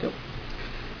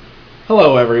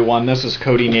Hello everyone, this is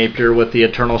Cody Napier with The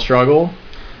Eternal Struggle.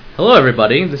 Hello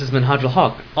everybody, this is Minhaj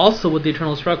Hawk, also with The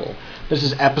Eternal Struggle. This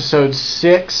is episode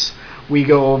 6. We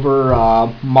go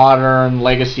over modern,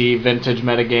 legacy, vintage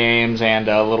metagames, and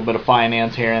a little bit of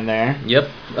finance here and there. Yep,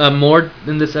 more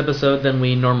in this episode than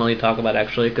we normally talk about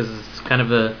actually, because it's kind of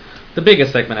the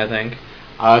biggest segment I think.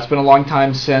 It's been a long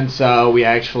time since we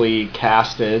actually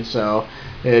casted, so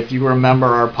if you remember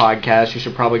our podcast, you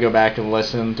should probably go back and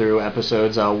listen through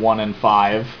episodes 1 and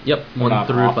 5. Yep, 1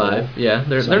 through 5. Yeah,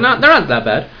 they're not that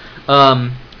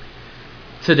bad.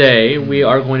 Today we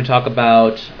are going to talk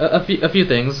about a few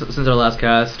things since our last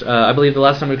cast. I believe the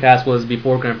last time we cast was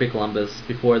before Grand Prix Columbus,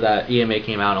 before that EMA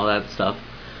came out and all that stuff.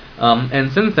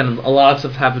 And since then, a lot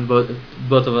has happened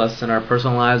both of us in our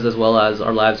personal lives as well as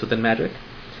our lives within Magic.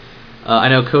 I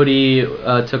know Cody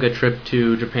took a trip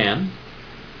to Japan.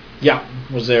 Yeah,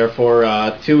 was there for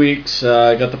 2 weeks.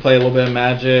 Got to play a little bit of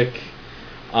Magic.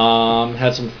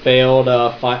 Had some failed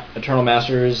Eternal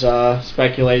Masters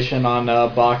speculation on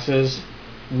boxes.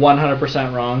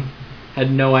 100% wrong. Had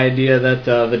no idea that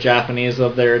the Japanese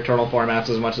love their Eternal formats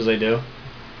as much as they do.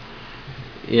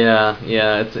 Yeah,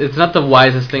 it's not the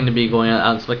wisest thing to be going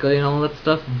out and speculating on all that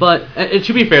stuff. But it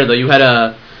should be fair though. You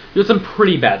had some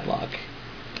pretty bad luck.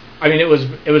 I mean, it was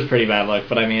pretty bad luck,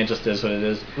 but I mean, it just is what it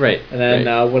is. Right. And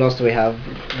then what else do we have?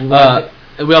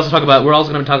 We're also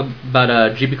going to talk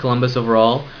about GP Columbus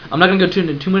overall. I'm not going to go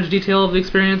into too much detail of the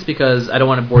experience because I don't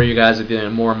want to bore you guys with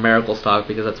more Miracle stock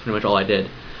because that's pretty much all I did.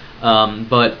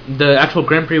 But the actual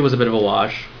Grand Prix was a bit of a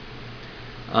wash.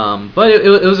 But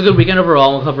it was a good weekend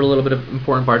overall. We'll cover a little bit of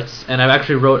important parts, and I've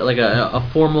actually wrote like a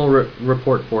formal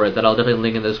report for it that I'll definitely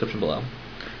link in the description below.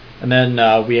 And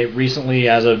then we recently,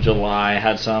 as of July,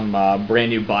 had some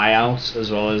brand new buyouts, as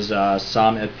well as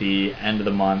some at the end of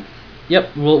the month.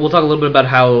 Yep, we'll talk a little bit about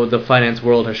how the finance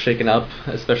world has shaken up,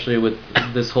 especially with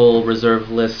this whole reserve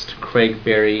list Craig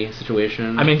Berry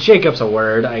situation. I mean, shake up's a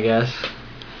word, I guess.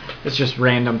 It's just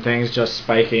random things just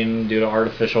spiking due to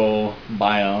artificial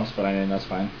buyouts, but I mean, that's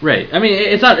fine. Right. I mean,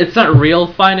 it's not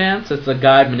real finance. It's a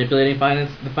guy manipulating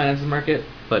the finances market.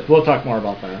 But we'll talk more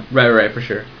about that. Right, for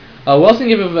sure. We'll also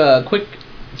give a quick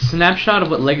snapshot of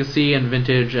what Legacy and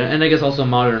Vintage, and I guess also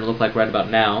Modern, look like right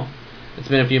about now. It's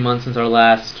been a few months since our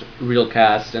last real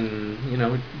cast, and we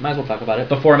might as well talk about it.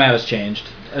 The format has changed,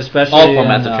 especially all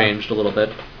formats have changed a little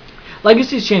bit.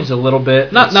 Legacy's changed a little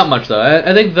bit. Not much though.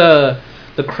 I think the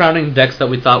crowning decks that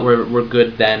we thought were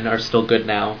good then are still good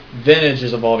now. Vintage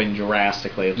is evolving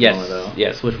drastically at the moment, though.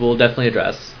 Yes, which we'll definitely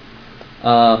address.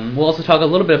 We'll also talk a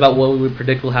little bit about what we would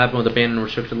predict will happen with the banned and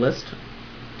restricted list.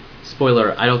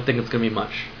 Spoiler, I don't think it's going to be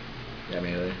much. Yeah,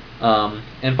 me either.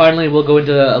 And finally, we'll go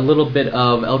into a little bit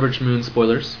of Eldritch Moon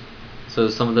spoilers. So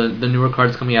some of the newer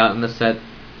cards coming out in the set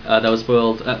that was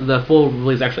spoiled. The full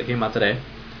release actually came out today.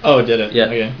 Oh, did it? Yeah.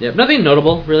 Okay. Yeah. Nothing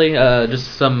notable, really.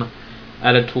 Just some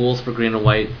added tools for green and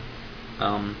white.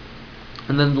 And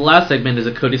then the last segment is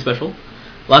a Cody special.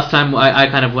 Last time I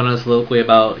kind of went on a soliloquy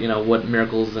about what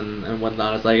miracles and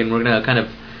whatnot is like, and we're gonna kind of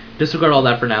disregard all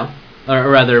that for now. Or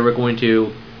rather, we're going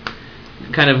to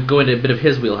kind of go into a bit of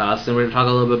his wheelhouse, and we're going to talk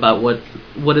a little bit about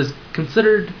what is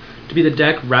considered to be the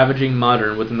deck ravaging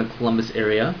Modern within the Columbus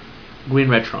area, Green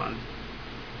Red Tron.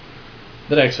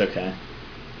 The deck's okay.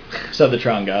 Said the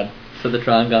Tron God. Said the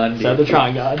Tron God. Said the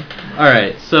Tron God.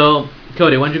 Alright, so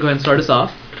Cody, why don't you go ahead and start us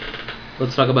off?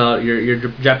 Let's talk about your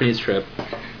Japanese trip.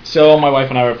 So my wife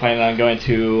and I were planning on going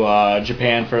to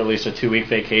Japan for at least a 2-week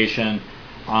vacation.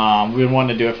 We've been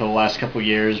wanting to do it for the last couple of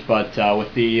years, but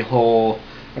with the whole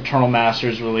Eternal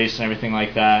Masters release and everything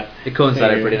like that, it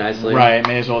coincided pretty nicely. Right,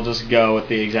 may as well just go at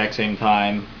the exact same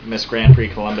time. Miss Grand Prix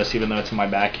Columbus, even though it's in my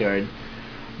backyard.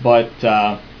 But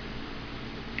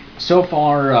so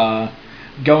far,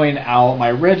 going out, my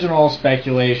original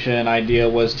speculation idea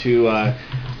was to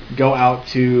go out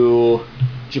to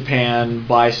Japan,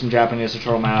 buy some Japanese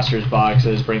Eternal Masters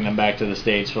boxes, bring them back to the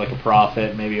States for like a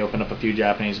profit, maybe open up a few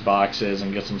Japanese boxes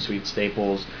and get some sweet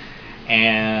staples.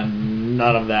 And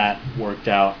none of that worked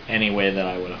out any way that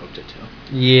I would have hoped it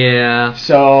to. Yeah.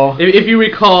 So if you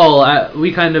recall,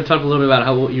 we kind of talked a little bit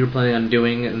about what you were planning on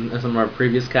doing in some of our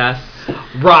previous casts.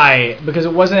 Right, because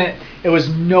it was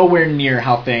nowhere near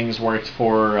how things worked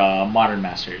for Modern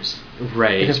Masters.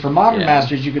 Right. Because for Modern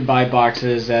Masters, you could buy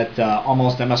boxes at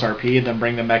almost MSRP and then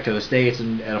bring them back to the States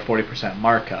and at a 40%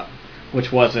 markup,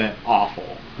 which wasn't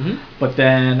awful. Mm-hmm. But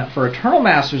then for Eternal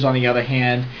Masters, on the other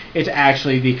hand, it's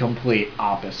actually the complete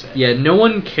opposite. Yeah, no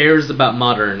one cares about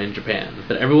Modern in Japan,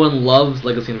 but everyone loves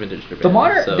Legacy and Vintage Japan.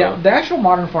 The actual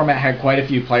Modern format had quite a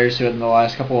few players to it in the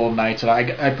last couple of nights. And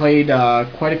I played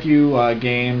quite a few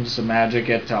games of Magic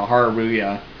at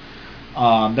Haruya.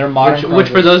 Their modern which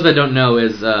for those that don't know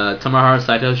is Tamahara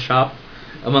Saito's shop,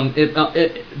 among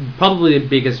probably the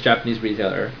biggest Japanese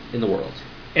retailer in the world.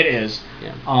 It is.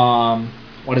 Yeah.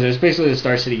 What is it? It's basically the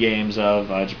Star City Games of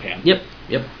Japan. Yep.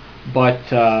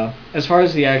 But as far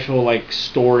as the actual like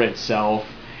store itself,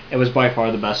 it was by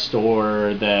far the best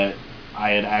store that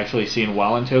I had actually seen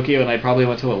while in Tokyo, and I probably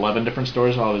went to 11 different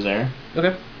stores while I was there.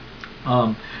 Okay.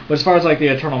 But as far as like the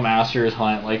Eternal Masters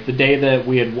hunt, like the day that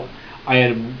I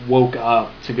had woke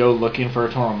up to go looking for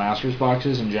Eternal Masters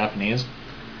boxes in Japanese.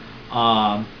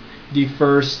 I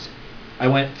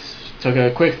took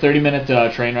a quick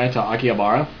 30-minute train ride to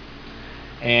Akihabara,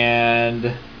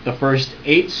 and the first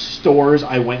 8 stores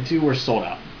I went to were sold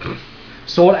out.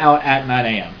 Sold out at 9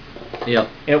 a.m. Yep.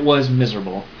 It was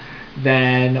miserable.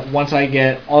 Then once I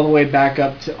get all the way back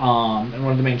up to in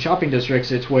one of the main shopping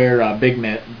districts, it's where Big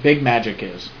Magic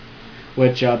is.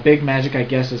 Which Big Magic, I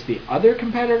guess, is the other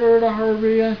competitor to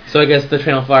Haruya. So I guess the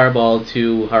Train of Fireball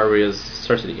to Haruya's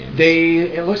Star City Games.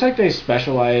 It looks like they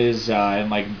specialize in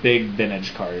like big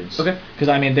vintage cards. Okay. Because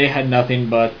I mean, they had nothing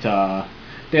but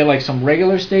they had like some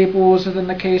regular staples within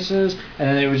the cases, and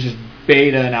then it was just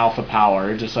beta and alpha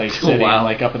power, just like sitting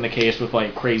like up in the case with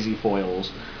like crazy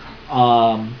foils.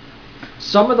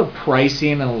 Some of the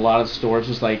pricing in a lot of stores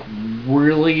was like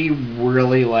really,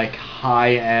 really like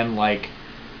high end like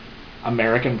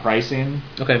American pricing,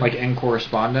 like in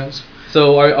correspondence.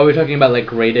 So are we talking about like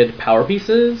graded power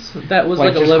pieces? That was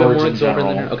like 11 more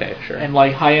exorbitant than okay, sure. And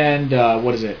like high end,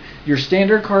 what is it? Your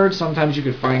standard cards. Sometimes you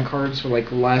could find cards for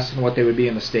like less than what they would be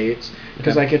in the States,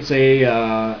 because like it's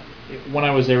when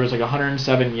I was there, it was like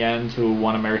 107 yen to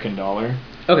 $1 American dollar.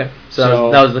 Okay,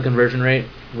 so that was the conversion rate.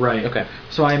 Right. Okay.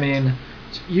 So I mean,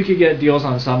 you could get deals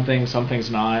on some things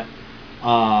not.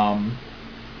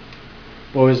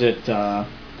 What was it?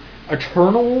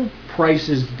 Eternal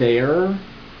prices there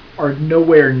are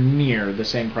nowhere near the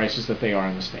same prices that they are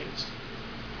in the States.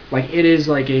 Like, it is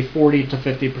like a 40 to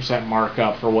 50%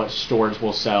 markup for what stores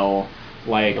will sell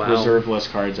like reserve list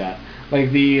cards at.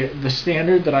 Like the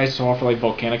standard that I saw for like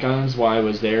Volcanic Islands while I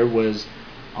was there was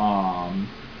it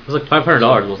was like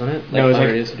 $500, wasn't it? Like no,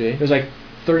 it was like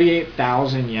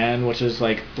 38,000 yen, which is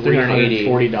like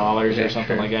 $340 or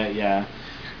something like that. Yeah.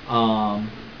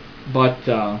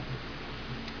 But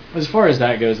as far as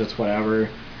that goes, it's whatever.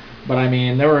 But I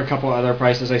mean, there were a couple other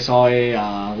prices. I saw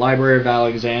a Library of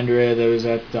Alexandria that was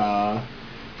at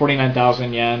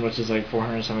 49,000 yen, which is like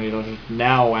 $470.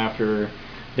 Now, after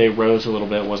they rose a little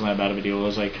bit, it wasn't that bad of a deal. It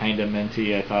was like kind of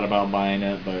minty. I thought about buying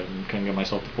it, but couldn't get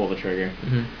myself to pull the trigger.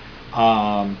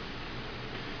 Mm-hmm.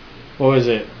 What was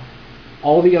it?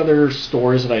 All the other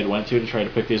stores that I went to try to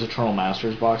pick these Eternal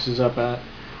Masters boxes up at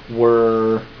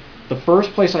were the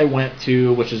first place I went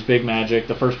to, which is Big Magic.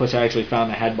 The first place I actually found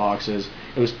that had boxes.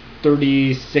 It was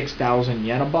 36,000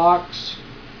 yen a box,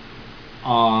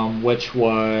 which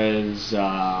was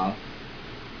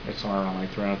it's somewhere around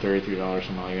like $333,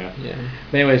 something like that. Yeah.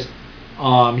 But anyways,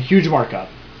 huge markup.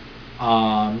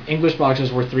 English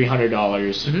boxes were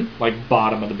 $300, like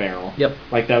bottom of the barrel. Yep.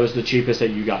 Like that was the cheapest that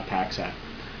you got packs at.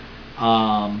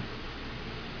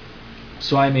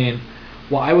 So I mean,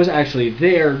 while I was actually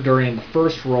there during the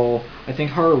first roll, I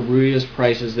think Haruya's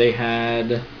prices, they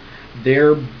had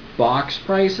their box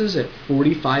prices at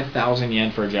 45,000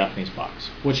 yen for a Japanese box,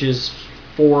 which is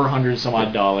 400 some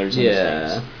odd dollars in the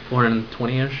States.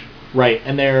 420-ish. Right,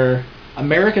 and their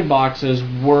American boxes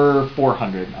were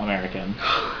 400 American.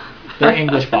 Their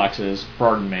English boxes,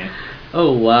 pardon me.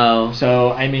 Oh, wow.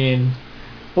 So, I mean,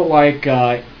 but like,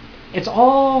 it's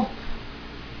all,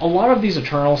 a lot of these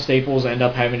Eternal staples end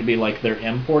up having to be like they're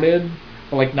imported,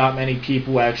 but like not many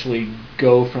people actually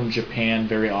go from Japan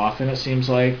very often, it seems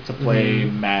like, to play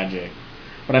Magic.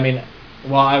 But I mean,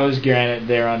 well, I was granted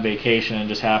there on vacation and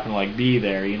just happened to like be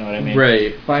there, you know what I mean?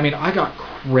 Right. But I mean, I got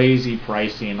crazy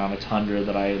pricing on a Tundra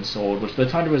that I had sold, which the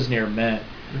Tundra was near mint,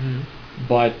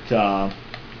 but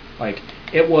like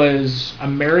it was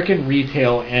American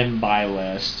retail and buy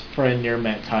list for a near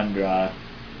mint Tundra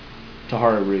to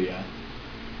Haruya,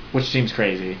 which seems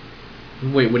crazy.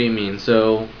 Wait, what do you mean?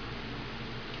 So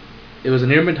it was a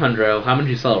near mint Tundra. How much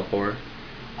did you sell it for?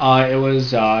 It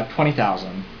was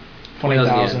 20,000.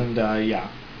 20,000, yeah.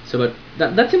 So, but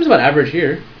that seems about average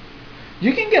here.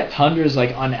 You can get Tundras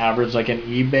like on average, like in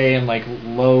eBay and like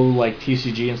low like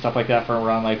TCG and stuff like that for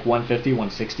around like 150,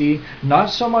 160. Not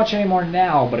so much anymore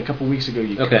now, but a couple weeks ago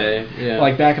you could. Okay, yeah.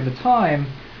 Like back at the time,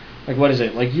 like what is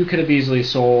it? Like you could have easily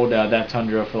sold that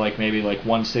Tundra for like maybe like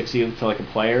 160 to like a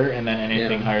player, and then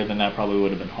anything higher than that probably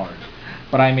would have been hard.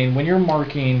 But I mean, when you're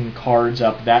marking cards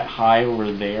up that high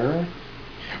over there,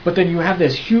 But then you have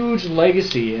this huge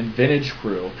legacy in Vintage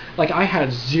Crew. Like, I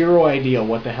had zero idea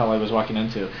what the hell I was walking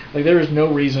into. Like, there was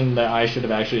no reason that I should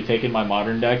have actually taken my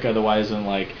Modern deck otherwise than,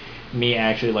 like, me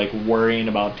actually, like, worrying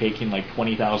about taking, like,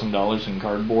 $20,000 in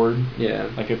cardboard. Yeah.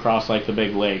 Like, across, like, the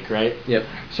big lake, right? Yep.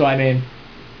 So, I mean...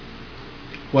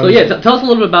 So yeah, tell us a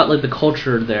little bit about like the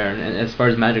culture there, and as far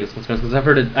as Magic is concerned, because I've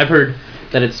heard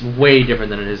that it's way different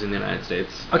than it is in the United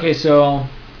States. Okay, so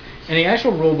in the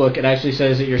actual rule book, it actually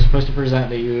says that you're supposed to present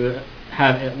that you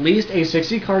have at least a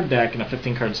 60-card deck and a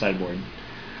 15-card sideboard.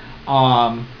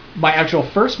 My actual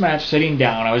first match, sitting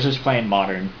down, I was just playing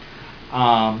Modern.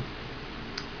 I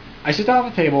sit down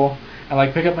at the table, I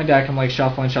like pick up my deck, I'm like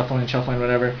shuffling,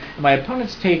 whatever, and my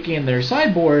opponent's taking their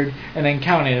sideboard and then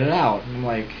counting it out, and I'm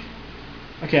like,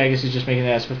 okay, I guess he's just making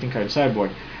that as 15-card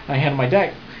sideboard. And I hand him my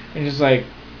deck, and he's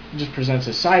just presents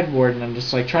his sideboard, and I'm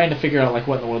just like trying to figure out like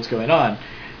what in the world's going on.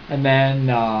 And then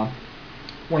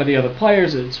one of the other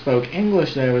players that spoke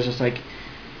English there was just like,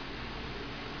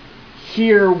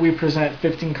 here we present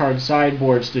 15-card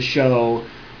sideboards to show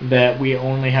that we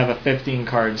only have a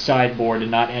 15-card sideboard and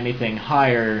not anything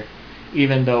higher,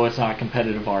 even though it's not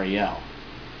competitive REL.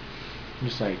 I'm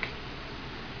just like,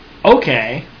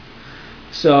 okay.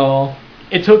 So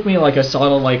it took me like a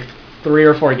solid like 3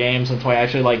 or 4 games until I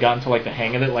actually like got into like the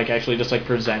hang of it, like actually just like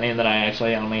presenting that I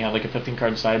actually only have like a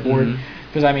 15-card sideboard.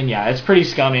 Because I mean, yeah, it's pretty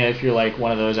scummy if you're like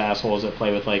one of those assholes that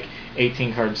play with like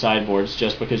 18-card sideboards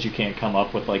just because you can't come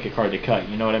up with like a card to cut.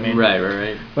 You know what I mean?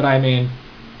 Right. But I mean,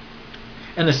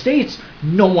 in the States,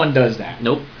 no one does that.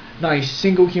 Nope. Not a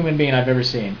single human being I've ever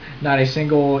seen. Not a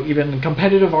single, even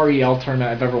competitive REL tournament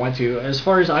I've ever went to. As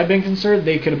far as I've been concerned,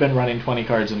 they could have been running 20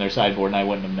 cards in their sideboard and I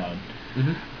wouldn't have known.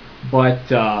 But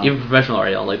even professional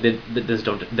REL, like they just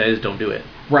don't do it.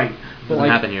 Right. Doesn't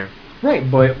happen here.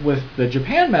 Right, but with the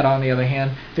Japan meta, on the other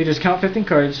hand, they just count 15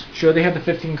 cards, show they have the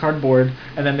 15-card board,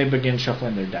 and then they begin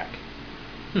shuffling their deck.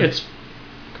 It's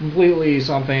completely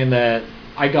something that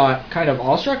I got kind of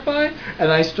awestruck by,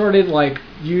 and I started like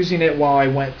using it while I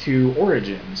went to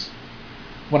Origins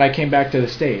when I came back to the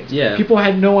States. Yeah. People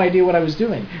had no idea what I was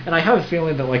doing, and I have a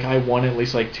feeling that like I won at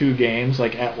least like 2 games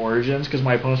like at Origins because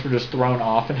my opponents were just thrown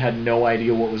off and had no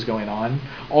idea what was going on.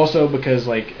 Also because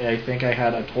like I think I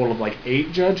had a total of like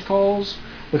 8 judge calls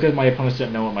because my opponents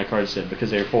didn't know what my cards did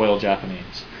because they were foil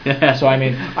Japanese. So I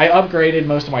mean, I upgraded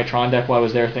most of my Tron deck while I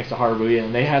was there thanks to Haruya,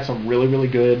 and they had some really, really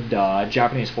good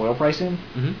Japanese foil pricing.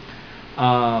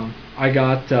 I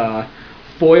got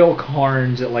foil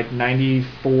Karns at like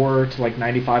 94 to like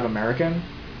 95 American.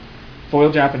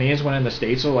 Foil Japanese when in the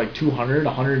States are like 200,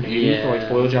 180 for like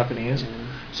foil Japanese.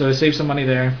 So I saved some money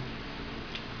there.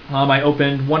 I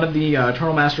opened one of the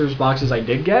Eternal Masters boxes I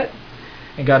did get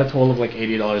and got a total of like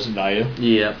 $80 in value.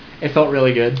 Yep. It felt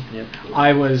really good. Yep.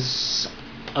 I was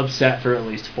upset for at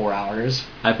least 4 hours.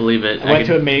 I believe it. I went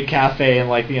to a maid cafe and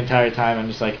like the entire time I'm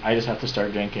just like, I just have to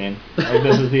start drinking. Like,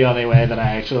 this is the only way that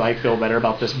I actually like feel better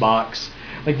about this box.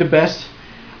 Like the best,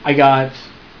 I got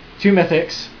 2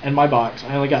 mythics in my box.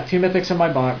 I only got 2 mythics in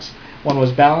my box. One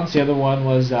was Balance, the other one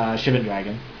was Shivan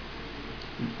Dragon.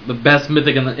 The best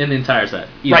mythic in the entire set,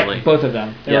 easily. Right, both of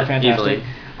them. They were fantastic.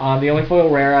 The only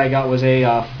foil rare I got was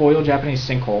a foil Japanese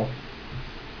Sinkhole,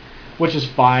 which is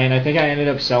fine. I think I ended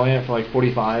up selling it for like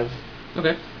 45.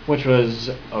 Okay. Which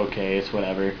was okay. It's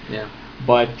whatever. Yeah.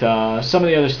 But some of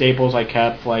the other staples I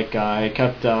kept, like I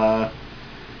kept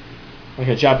like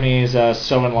a Japanese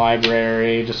Sewing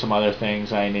Library, just some other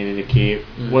things I needed to keep.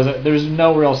 There was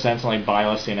no real sense in like buy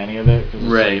listing any of it because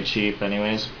it's really cheap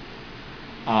anyways.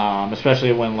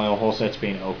 Especially when the whole set's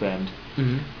being opened.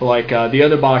 But like the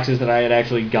other boxes that I had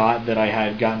actually got that I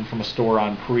had gotten from a store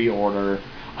on pre-order,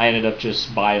 I ended up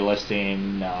just buy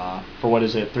listing for what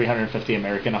is it, 350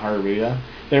 American Haruya.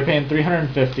 They were paying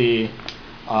 350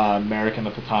 American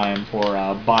at the time for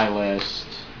buy list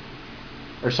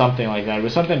or something like that. It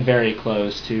was something very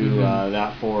close to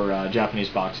that for Japanese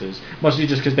boxes. Mostly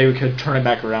just because they could turn it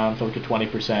back around for like a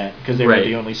 20% because they were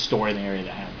the only store in the area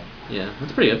that had them. Yeah,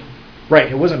 that's pretty good. Right,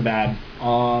 it wasn't bad.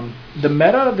 The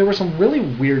meta, there were some really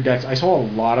weird decks. I saw a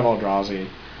lot of Eldrazi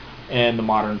in the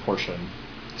Modern portion.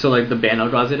 So like the ban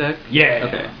Eldrazi deck? Yeah.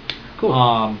 Okay.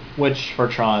 Cool. Which for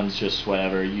Tron's just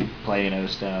whatever. You play an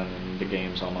O-Stone and the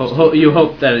game's almost you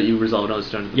hope that you resolve an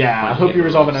O-Stone. Yeah, I hope you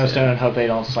resolve an O-Stone and hope they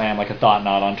don't slam like a Thought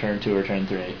Knot on turn 2 or turn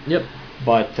 3. Yep.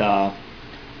 But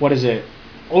what is it?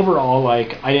 Overall,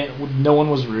 like no one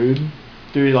was rude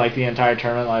through like the entire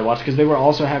tournament that I watched because they were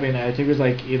also having I think it was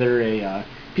like either a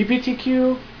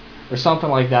PPTQ or something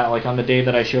like that like on the day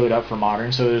that I showed up for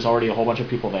Modern, so there's already a whole bunch of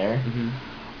people there.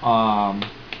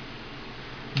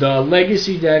 The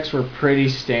legacy decks were pretty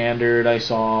standard. I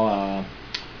saw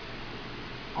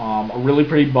A really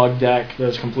pretty bug deck that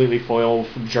was completely foil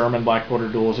from German Black Border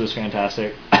Duels. It was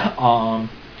fantastic.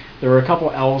 There were a couple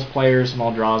Elves players, some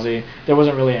Eldrazi. There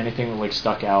wasn't really anything that like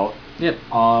stuck out. Yep.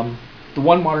 The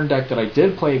one modern deck that I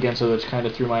did play against, which kind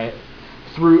of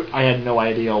I had no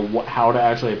idea how to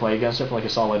actually play against it for like a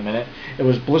solid minute. It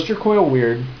was Blister Coil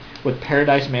Weird with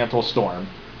Paradise Mantle Storm.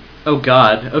 Oh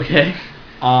God. Okay.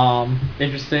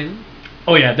 Interesting.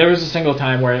 Oh yeah, there was a single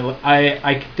time where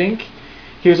I think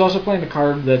he was also playing the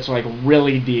card that's like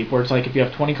really deep, where it's like if you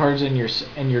have 20 cards in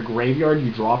your graveyard,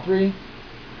 you draw 3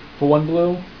 for 1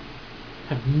 blue.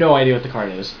 I have no idea what the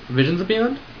card is. Visions of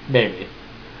Beyond? Maybe.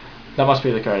 That must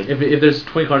be the card. If there's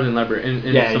 20 cards in library,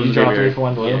 yeah, you draw 3 for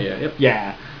 1 blue. Yeah, yep.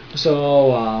 Yeah.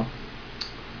 So,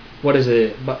 what is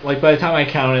it? But like by the time I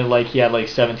counted, like he had like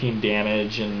 17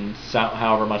 damage and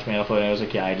however much mana floating, I was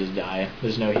like, yeah, I just die.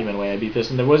 There's no human way I beat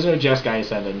this, and there was no Jeskai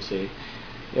Ascendancy.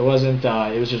 It wasn't.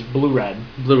 It was just blue-red.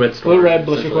 Blue-red Storm. Blue-red,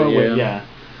 Blister Coil, yeah.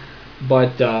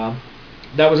 But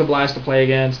that was a blast to play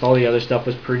against. All the other stuff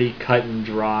was pretty cut and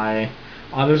dry.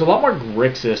 There's a lot more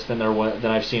Grixis than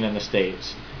I've seen in the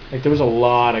States. Like there was a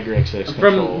lot of Grixis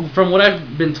control. From what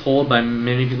I've been told by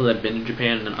many people that have been in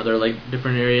Japan and other like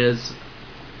different areas,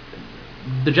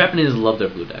 the Japanese love their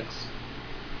blue decks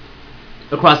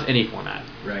across any format.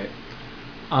 Right.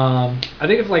 I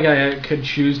think if like I could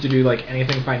choose to do like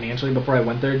anything financially before I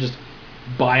went there, just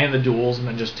buy in the duels and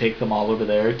then just take them all over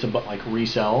there to like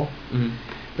resell. Mm-hmm.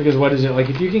 Because what is it like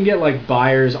if you can get like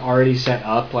buyers already set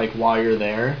up like while you're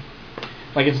there,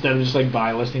 like instead of just like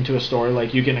buy listing to a store,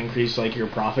 like you can increase like your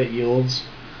profit yields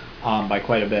by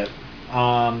quite a bit.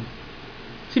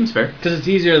 Seems fair because it's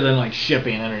easier than like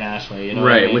shipping internationally. You know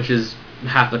right, what I mean? Which is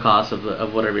half the cost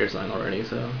of whatever you're selling already.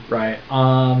 So right.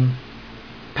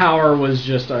 Power was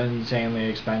just insanely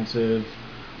expensive,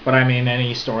 but I mean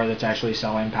any store that's actually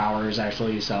selling power is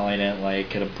actually selling it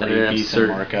like at a pretty decent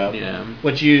markup. Yeah.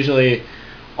 Which usually,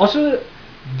 also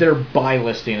their buy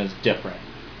listing is different.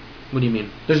 What do you mean?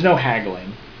 There's no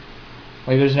haggling.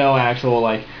 Like there's no actual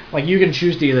like you can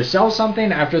choose to either sell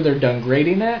something after they're done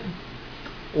grading it,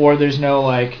 or there's no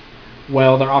like,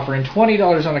 well they're offering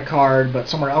 $20 on a card, but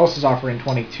somewhere else is offering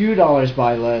 $22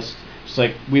 buy list. It's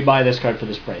like we buy this card for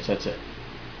this price. That's it.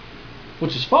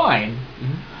 Which is fine,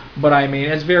 but I mean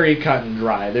it's very cut and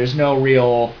dry. There's no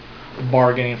real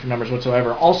bargaining for numbers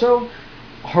whatsoever. Also,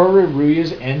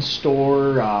 Haruruya's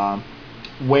in-store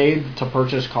way to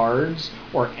purchase cards,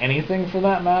 or anything for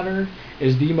that matter,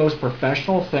 is the most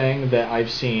professional thing that I've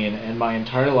seen in my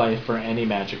entire life for any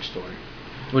Magic store.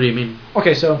 What do you mean?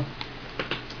 Okay, so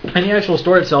in the actual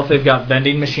store itself, they've got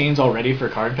vending machines already for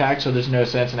card packs, so there's no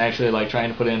sense in actually like trying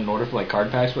to put in an order for like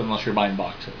card packs, unless you're buying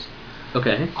boxes.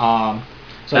 Okay.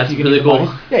 So that's really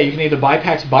cool. You can either buy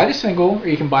packs by the single, or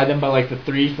you can buy them by like the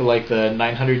 3 for like the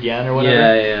 900 yen or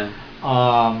whatever. Yeah.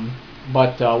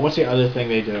 But what's the other thing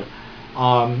they do?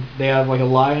 They have like a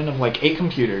line of like 8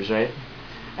 computers, right?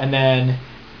 And then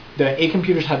the 8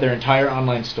 computers have their entire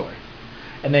online store.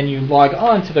 And then you log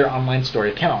on to their online store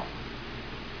account.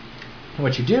 And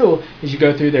what you do is you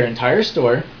go through their entire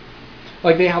store.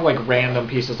 Like they have like random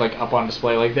pieces like up on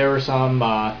display. Like there were some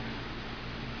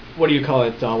what do you call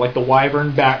it? Like the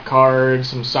Wyvern back cards,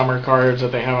 some summer cards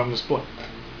that they have on display,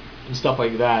 and stuff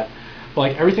like that. But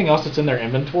like everything else that's in their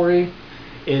inventory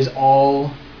is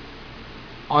all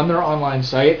on their online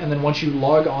site, and then once you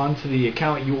log on to the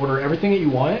account, you order everything that you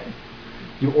want.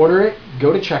 You order it,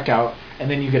 go to checkout,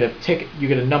 and then you get a ticket. You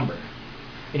get a number,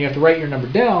 and you have to write your number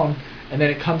down, and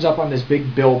then it comes up on this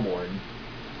big billboard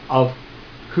of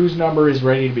whose number is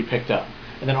ready to be picked up.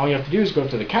 And then all you have to do is go up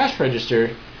to the cash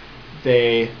register.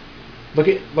 They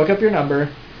look up your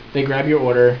number, they grab your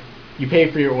order, you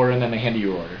pay for your order, and then they hand you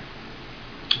your order.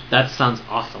 That sounds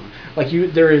awesome. Like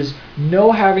there is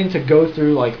no having to go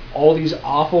through like all these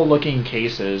awful looking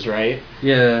cases, right?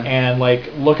 Yeah. And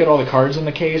like look at all the cards in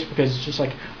the case, because it's just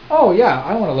like, oh yeah,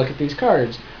 I want to look at these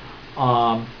cards.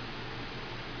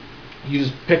 You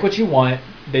just pick what you want.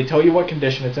 They tell you what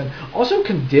condition it's in. Also,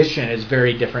 condition is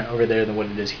very different over there than what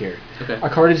it is here. Okay. A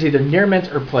card is either near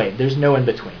mint or played. There's no in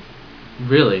between.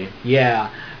 Really?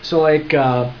 Yeah. So like,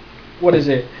 what is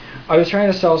it? I was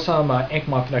trying to sell some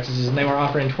Inkmoth Nexuses, and they were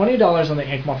offering $20 on the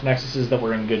Inkmoth Nexuses that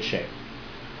were in good shape,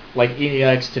 like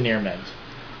EX to near mint.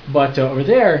 But over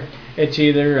there, it's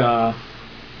either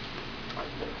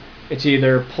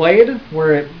played,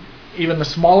 where even the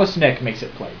smallest nick makes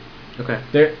it played. Okay.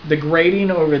 The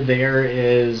grading over there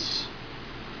is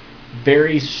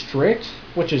very strict,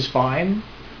 which is fine.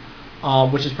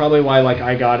 Which is probably why like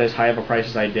I got as high of a price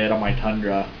as I did on my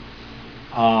Tundra.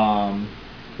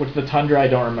 Which the Tundra, I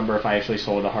don't remember if I actually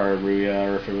sold to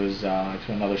Haruya or if it was to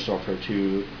another store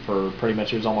for pretty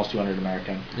much, it was almost 200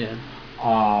 American. Yeah.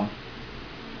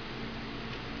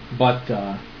 But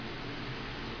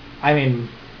I mean,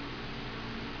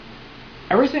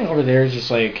 everything over there is just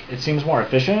like, it seems more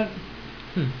efficient.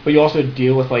 But you also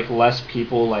deal with like less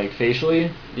people like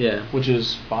facially. Yeah. Which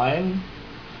is fine.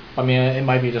 I mean, it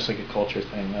might be just like a culture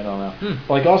thing. I don't know.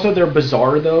 But like also their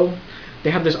bazaar though. They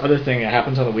have this other thing that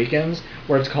happens on the weekends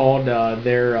where it's called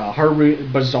their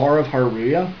Bazaar of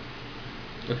Haruya.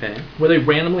 Okay. Where they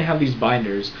randomly have these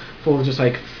binders full of just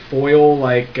like foil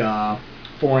like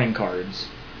foreign cards.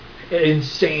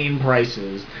 Insane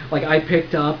prices. Like I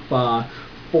picked up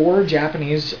 4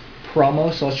 Japanese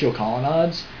promo celestial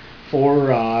colonnades for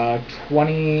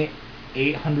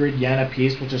 2,800 yen a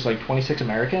piece, which is like 26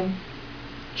 American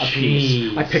a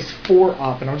piece. I picked 4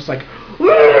 up and I was just like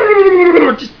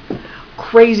just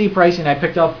crazy pricing. I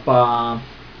picked up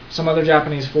some other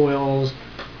Japanese foils.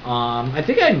 I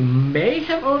think I may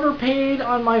have overpaid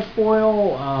on my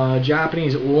foil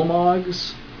Japanese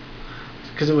Ulemogs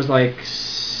because it was like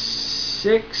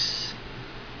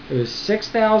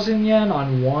 6,000 yen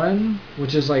on one,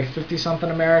 which is like 50 something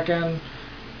American.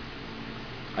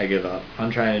 I give up.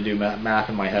 I'm trying to do math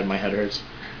in my head. My head hurts.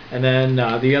 And then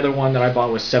the other one that I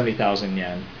bought was 70,000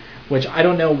 yen. Which I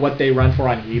don't know what they run for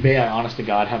on eBay. I honest to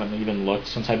God haven't even looked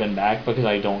since I've been back because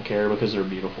I don't care because they're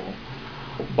beautiful.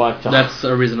 But that's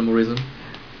a reasonable reason.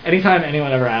 Anytime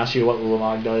anyone ever asks you what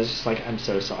Ulamog does, it's like, I'm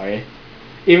so sorry.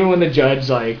 Even when the judge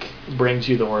like brings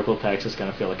you the Oracle text, it's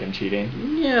gonna feel like I'm cheating.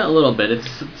 Yeah, a little bit.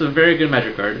 It's a very good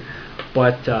magic card.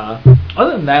 But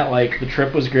other than that, like the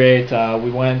trip was great.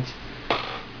 We went.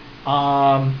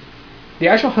 The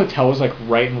actual hotel was like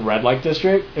right in Red Light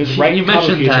District. It was right in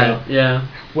mentioned Kabukicho. that, yeah.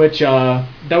 Which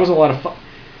that was a lot of fun.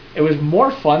 It was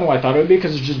more fun than I thought it would be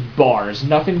because it's just bars,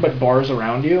 nothing but bars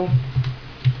around you.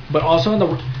 But also in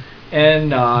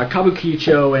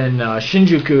Kabukicho and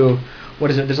Shinjuku,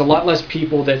 there's a lot less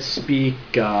people that speak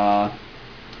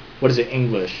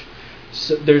English.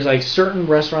 So there's like certain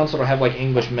restaurants that'll have like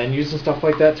English menus and stuff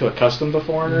like that to accustom to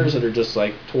foreigners that are just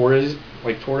like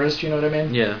tourists, you know what I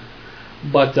mean? Yeah.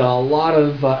 But a lot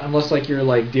of unless like you're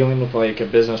like dealing with like a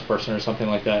business person or something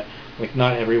like that, like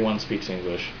not everyone speaks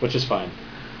English, which is fine.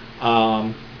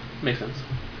 Makes sense.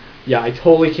 Yeah, I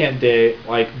totally can't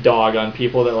dog on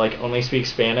people that like only speak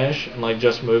Spanish and like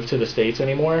just moved to the States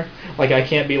anymore. Like I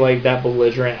can't be like that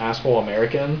belligerent asshole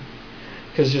American.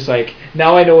 Because just like,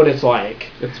 now I know what it's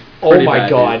like. It's oh my bad,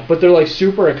 god. dude. But they're like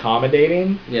super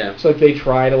accommodating. Yeah. So like they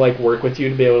try to like work with you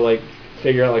to be able to like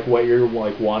figure out like what you're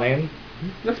like wanting.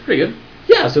 That's pretty good.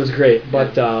 Yeah, so it's great.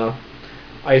 But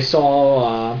I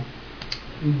saw,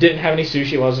 didn't have any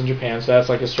sushi while I was in Japan, so that's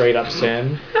like a straight up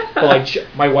sin. But like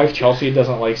my wife Chelsea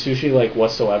doesn't like sushi like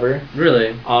whatsoever.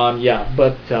 Really? Yeah,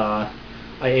 but I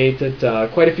ate at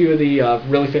quite a few of the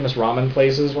really famous ramen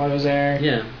places while I was there.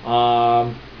 Yeah.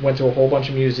 Went to a whole bunch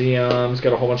of museums,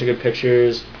 got a whole bunch of good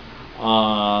pictures.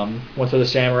 Went to the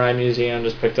Samurai Museum,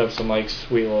 just picked up some like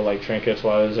sweet little like trinkets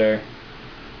while I was there.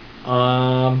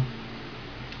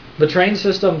 The train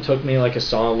system took me like a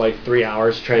solid like 3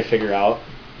 hours to try to figure out.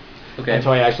 Okay.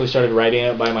 Until I actually started writing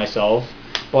it by myself.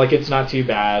 But like it's not too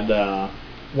bad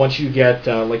once you get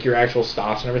like your actual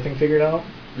stops and everything figured out.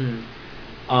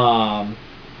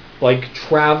 Like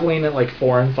traveling at like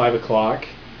 4 and 5 o'clock,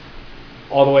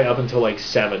 all the way up until like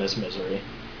 7 is misery.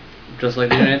 Just like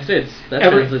the United States. That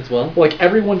translates well. Like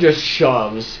everyone just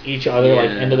shoves each other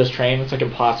like into this train. It's like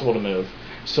impossible to move.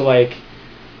 So like,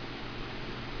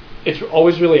 it's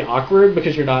always really awkward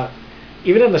because you're not,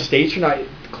 even in the States, you're not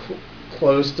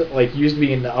close to, like, used to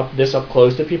being up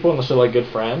close to people unless they're like good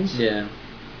friends. Yeah.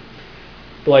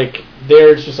 Like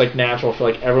there, it's just like natural for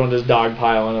like everyone just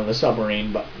dogpiling on the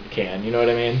submarine can. You know what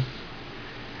I mean?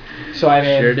 So I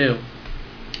mean, sure do.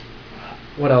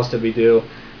 What else did we do?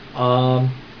 I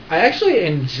actually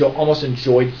almost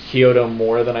enjoyed Kyoto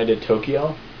more than I did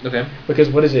Tokyo. Okay. Because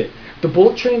what is it? The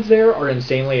bullet trains there are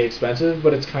insanely expensive,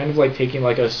 but it's kind of like taking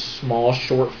like a small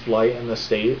short flight in the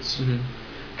States.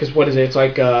 Because what is it? It's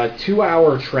like a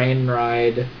 2-hour train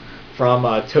ride from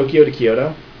Tokyo to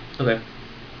Kyoto. Okay.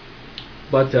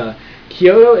 But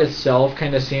Kyoto itself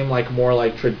kind of seemed like more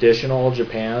like traditional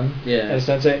Japan. Yeah. In a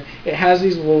sense that it has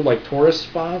these little like tourist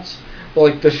spots, but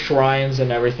like the shrines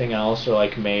and everything else are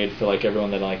like made for like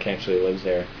everyone that like actually lives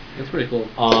there. That's pretty cool.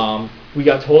 We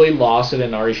got totally lost at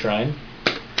Inari Shrine,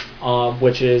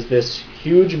 which is this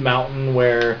huge mountain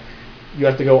where you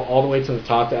have to go all the way to the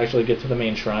top to actually get to the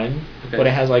main shrine. Okay. But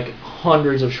it has like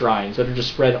hundreds of shrines that are just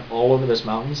spread all over this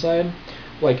mountainside.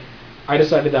 Like, I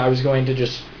decided that I was going to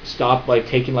just stop like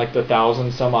taking like the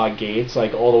 1,000 some odd gates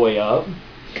like all the way up,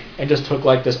 and just took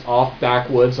like this off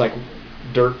backwoods like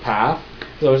dirt path.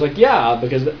 So I was like, yeah,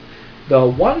 because the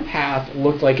one path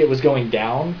looked like it was going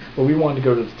down, but we wanted to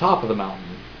go to the top of the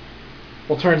mountain.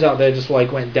 Well, turns out they just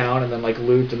like went down and then like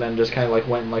looped and then just kind of like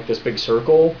went in like this big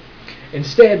circle.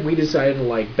 Instead, we decided to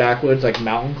like backwoods like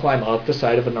mountain climb up the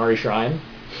side of a Nari shrine.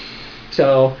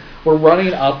 So we're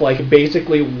running up like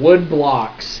basically wood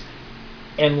blocks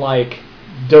and like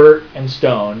dirt and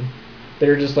stone.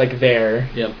 They're just like there.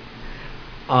 Yep.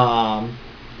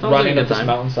 Running up this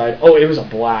mountainside. Oh, it was a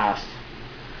blast.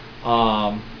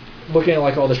 Looking at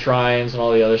like all the shrines and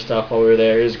all the other stuff while we were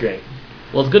there, it was great.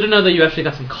 Well, it's good to know that you actually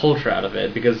got some culture out of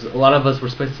it, because a lot of us were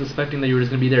suspecting that you were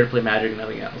just going to be there to play Magic and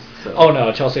nothing else. So. Oh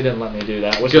no, Chelsea didn't let me do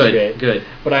that, which is great. Good.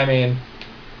 But I mean,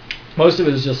 most of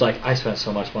it was just like, I spent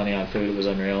so much money on food, it was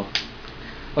unreal.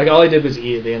 Like, all I did was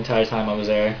eat the entire time I was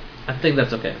there. I think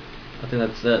that's okay. I think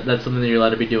that's something that you're allowed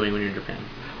to be doing when you're in Japan.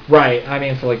 Right. I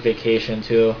mean, for like vacation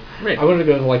too. Right. I wanted to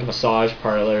go to like a massage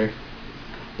parlor,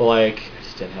 but like I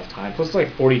just didn't have time. Plus, it's like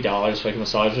 $40 for like a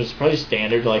massage, which is probably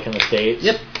standard like in the States.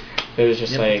 Yep. It was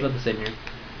just like, it's about the same here.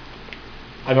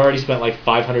 I've already spent like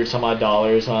 $500 some odd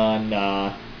on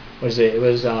what is it? It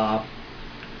was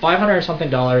 $500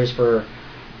 something for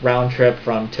round trip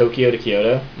from Tokyo to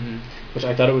Kyoto, which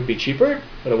I thought it would be cheaper,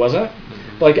 but it wasn't.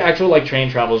 But like actual like train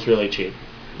travel is really cheap.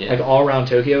 Yeah. Like all around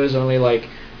Tokyo is only like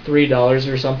 $3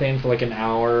 or something for like an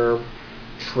hour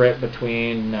trip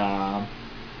between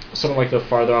some of like the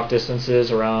farther off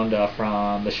distances around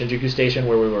from the Shinjuku station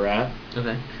where we were at.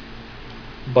 Okay.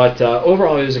 But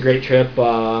overall, it was a great trip.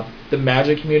 The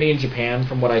Magic community in Japan,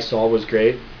 from what I saw, was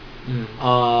great.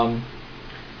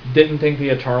 Didn't think the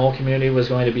Eternal community was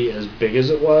going to be as big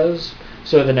as it was.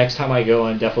 So the next time I go,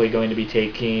 I'm definitely going to be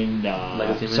taking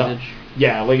Legacy and Vintage.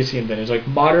 Yeah, Legacy and Vintage. Like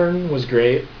Modern was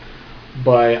great,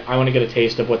 but I want to get a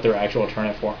taste of what their actual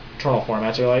Eternal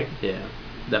formats are like. Yeah,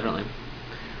 definitely.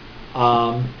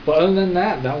 But other than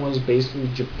that, that was basically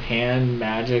Japan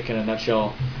Magic in a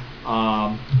nutshell.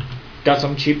 Got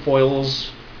some cheap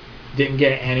foils. Didn't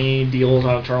get any deals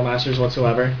on Eternal Masters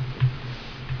whatsoever.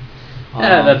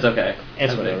 Yeah, that's okay.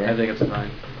 It's whatever. I think it's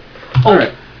fine. All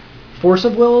right. Force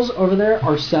of Wills over there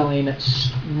were selling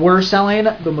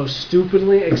the most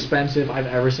stupidly expensive I've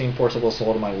ever seen Force of Wills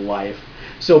sold in my life.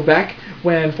 So back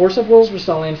when Force of Wills were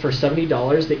selling for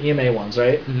 $70, the EMA ones,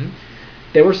 right? Mm-hmm.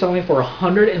 They were selling for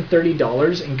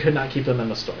 $130 and could not keep them in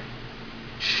the store.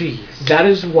 Jeez. That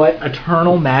is what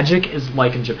Eternal Magic is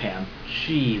like in Japan.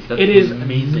 Jeez, that's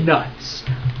amazing. Nuts.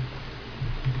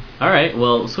 Alright,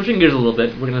 well, switching gears a little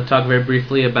bit, we're going to talk very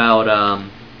briefly about,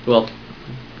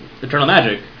 Eternal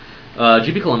Magic.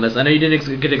 GP Columbus, I know you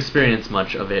didn't get to experience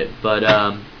much of it, but,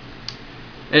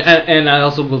 and I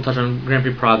also will touch on Grand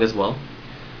Prix Prague as well.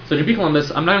 So GP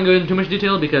Columbus, I'm not going to go into too much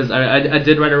detail because I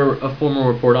did write a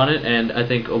formal report on it, and I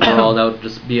think overall that would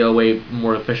just be a way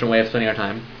more efficient way of spending our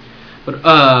time. But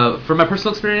for my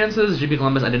personal experiences, GP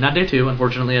Columbus, I did not day 2.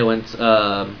 Unfortunately, I went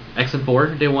X and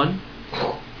 4 day 1,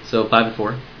 so 5 and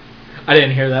 4. I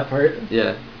didn't hear that part.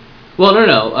 Yeah. Well,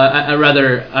 no.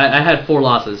 I had 4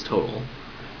 losses total.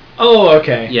 Oh,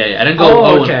 okay. Yeah. I didn't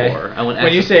go 0 and 4. I went X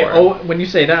when you and say 4. When you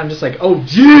say that, I'm just like, oh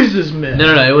Jesus, man.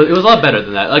 No. It was a lot better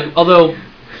than that. Like, although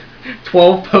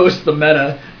 12 post the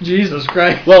meta, Jesus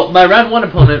Christ. Well, my round 1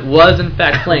 opponent was in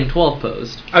fact playing 12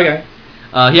 post. Okay.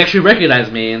 He actually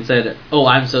recognized me and said, "Oh,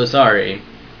 I'm so sorry.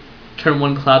 Turn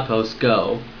 1 cloud post,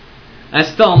 go." I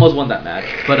still almost won that match,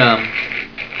 but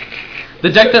the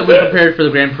deck that we prepared for the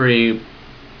Grand Prix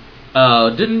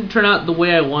didn't turn out the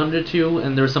way I wanted it to,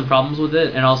 and there were some problems with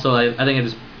it. And also, I think I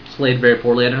just played very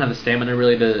poorly. I didn't have the stamina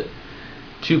really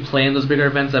to play in those bigger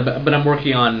events, but I'm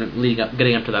working on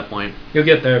getting up to that point. You'll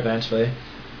get there eventually.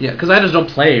 Yeah, because I just don't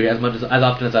play as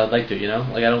often as I would like to. You know,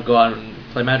 like I don't go out and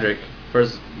play Magic.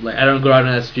 First, like I don't go out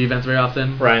on SG events very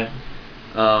often. Right.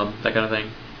 That kind of thing.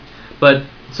 But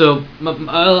so a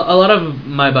lot of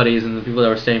my buddies and the people that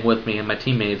were staying with me and my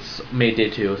teammates made day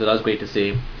 2, so that was great to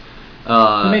see.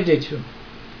 Who made day 2?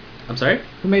 I'm sorry?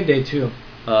 Who made day 2?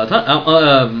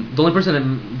 The only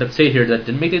person that stayed here that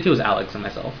didn't make day 2 was Alex and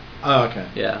myself. Oh, okay.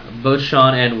 Yeah, both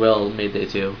Sean and Will made day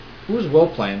 2. Who was Will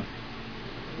playing?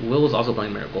 Will was also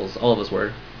playing Miracles. All of us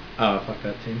were. Oh, fuck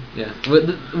that team. Yeah,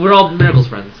 we're all Miracles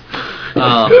friends. We're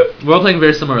all playing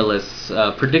very similar lists.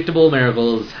 Predictable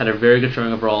Miracles had a very good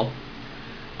showing overall.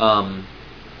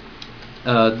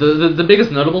 The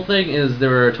biggest notable thing is there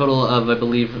were a total of, I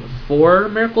believe, 4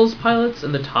 Miracles pilots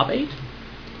in the top 8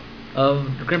 of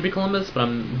Grand Prix Columbus, but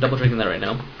I'm double checking that right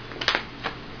now.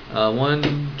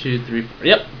 1, 2, 3, 4.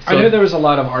 Yep. So, I knew there was a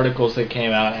lot of articles that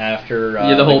came out after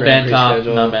the whole Grand band Prix top,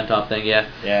 schedule. non-band top thing. Yeah.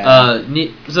 Yeah.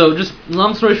 So just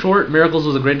long story short, Miracles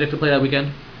was a great deck to play that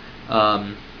weekend.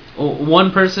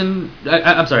 one person.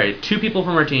 I'm sorry, 2 people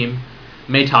from our team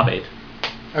made top 8.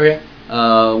 Okay.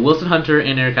 Wilson Hunter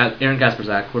and Aaron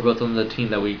Kasperzak were both on the team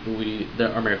that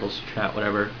our Miracles chat,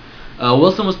 whatever.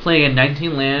 Wilson was playing a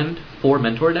 19 land 4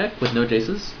 mentor deck with no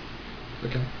Jaces.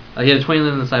 Okay. He had a 20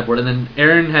 land on the sideboard, and then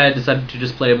Aaron had decided to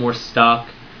just play a more stock,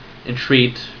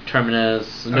 Entreat,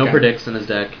 Terminus, no predicts in his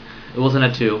deck. Wilson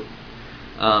had 2.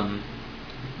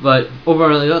 But over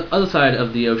on the other side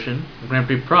of the ocean, Grand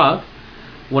Prix Prague,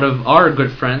 one of our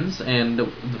good friends and the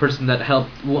person that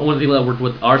helped, one of the people that worked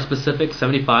with our specific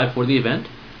 75 for the event,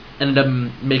 ended up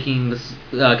making this,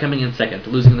 coming in second,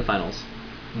 losing the finals.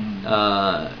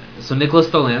 So Nicholas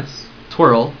Stolance,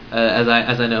 Twirl, as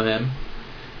I know him,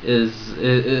 is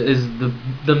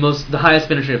the highest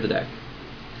finisher of the deck,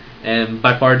 and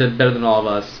by far did better than all of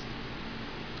us.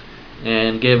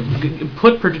 And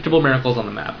put predictable miracles on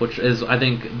the map, which is, I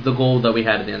think, the goal that we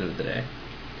had at the end of the day.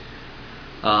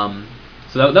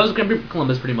 So that was Grand Prix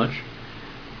Columbus, pretty much.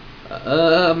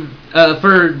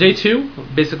 For day 2,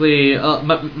 basically, some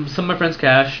of my friends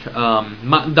cashed.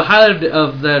 The highlight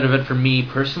of that event for me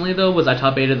personally, though, was I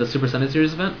top 8'd the Super Sunday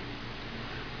Series event,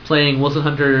 playing Wilson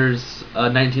Hunter's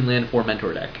 19 land 4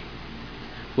 mentor deck,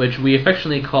 which we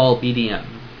affectionately call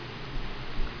BDM.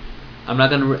 I'm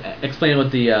not going to explain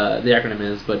what the acronym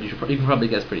is, but you can probably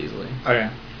guess pretty easily. Okay.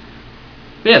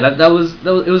 But yeah, that was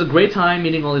it was a great time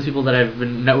meeting all these people that I've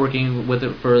been networking with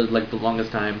it for like the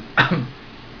longest time,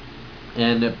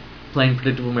 and playing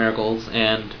predictable miracles,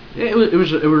 and it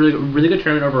was a really good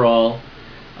tournament overall,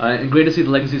 and great to see the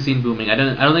legacy scene booming. I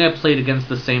don't think I played against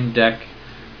the same deck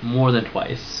more than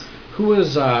twice.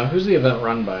 Who's the event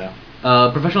run by?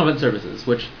 Professional Event Services.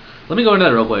 Which, let me go into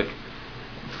that real quick.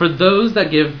 For those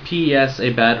that give PES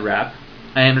a bad rap,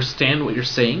 I understand what you're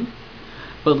saying,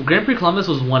 but Grand Prix Columbus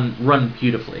was run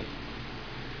beautifully.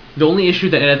 The only issue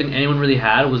that I think anyone really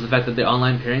had was the fact that the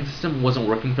online pairing system wasn't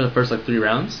working for the first 3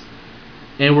 rounds,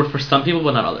 and it worked for some people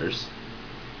but not others.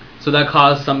 So that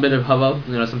caused some bit of hubbub,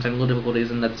 some technical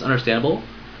difficulties, and that's understandable.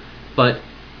 But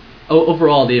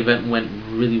overall, the event went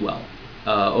really well.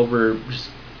 Over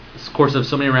just the course of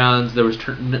so many rounds, there was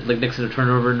next to the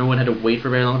turnover, no one had to wait for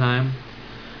a very long time.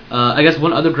 I guess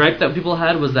one other gripe that people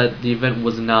had was that the event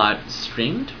was not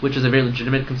streamed, which is a very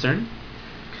legitimate concern.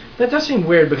 That does seem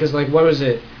weird because, what was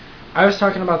it? I was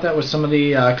talking about that with some of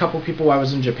the couple people while I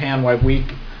was in Japan. Why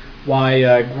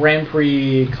Grand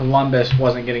Prix Columbus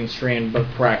wasn't getting streamed, but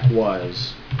Prague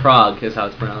was. Prague is how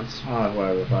it's pronounced. Oh,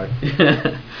 whatever the fuck.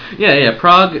 yeah.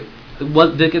 Prague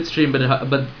did get streamed,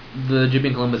 but the GP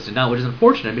in Columbus did not, which is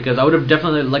unfortunate because I would have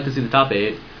definitely liked to see the top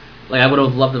 8. I would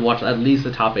have loved to watch at least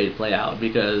the top 8 play out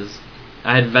because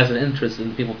I had vested interest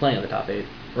in people playing at the top 8.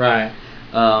 Right.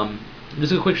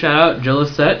 Just a quick shout out, Joe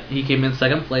Lissette, he came in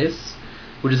 2nd place,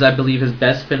 which is, I believe, his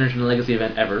best finish in a Legacy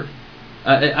event ever.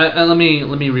 Let me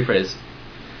rephrase.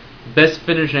 Best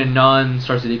finish in a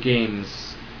non-Star City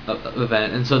Games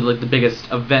event, and so the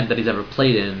biggest event that he's ever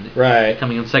played in. Right.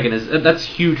 Coming in 2nd that's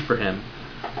huge for him.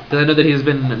 Because I know that he's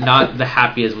been not the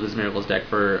happiest with his Miracles deck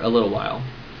for a little while.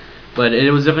 But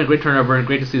it was definitely a great turnover, and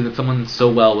great to see that someone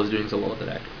so well was doing so well with the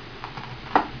deck.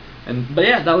 But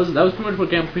yeah, that was pretty much what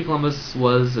Grand Prix Columbus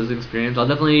was as an experience. I'll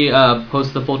definitely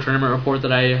post the full tournament report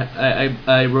that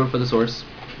I wrote for the source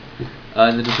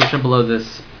in the description below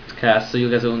this cast, so you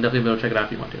guys will definitely be able to check it out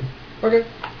if you want to. Okay.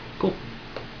 Cool.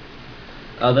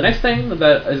 The next thing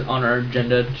that is on our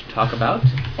agenda to talk about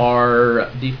are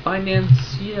the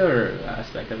financier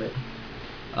aspect of it.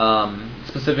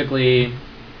 Specifically,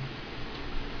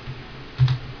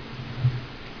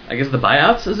 I guess the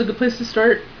buyouts is a good place to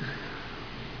start.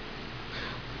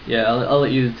 Yeah, I'll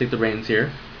let you take the reins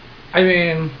here. I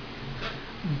mean,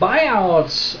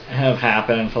 buyouts have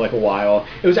happened for a while.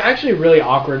 It was actually really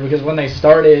awkward because when they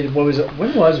started, when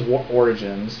was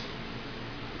Origins?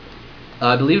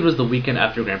 I believe it was the weekend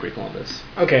after Grand Prix Columbus.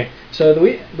 Okay, so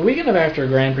the weekend of after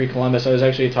Grand Prix Columbus, I was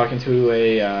actually talking to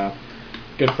a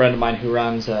good friend of mine who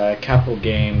runs Capital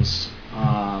Games,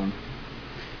 and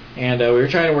we were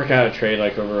trying to work out a trade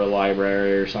over a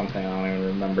library or something. I don't even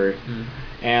remember.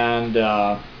 And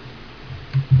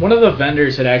one of the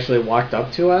vendors had actually walked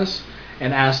up to us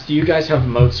and asked, "Do you guys have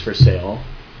moats for sale?"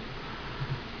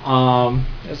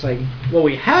 It's well,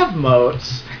 we have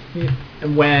moats.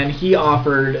 When he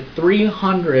offered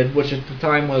 300, which at the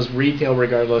time was retail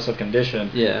regardless of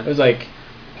condition, yeah, it was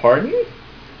pardon?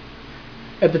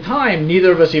 At the time,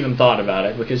 neither of us even thought about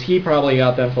it because he probably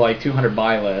got them for 200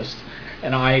 buy list,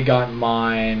 and I got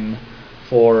mine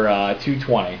for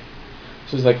 220.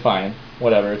 So it's fine,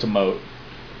 whatever, it's a moat.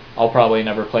 I'll probably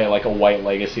never play a white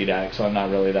legacy deck, so I'm not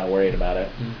really that worried about it.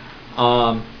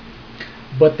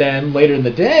 But then later in the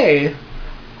day,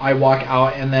 I walk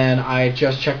out, and then I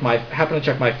just happen to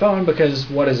check my phone because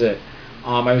what is it?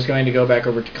 I was going to go back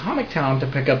over to Comic Town to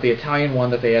pick up the Italian one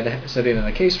that they had sitting in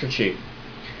the case for cheap.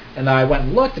 And I went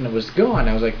and looked, and it was gone.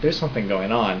 I was like, there's something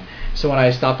going on. So when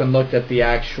I stopped and looked at the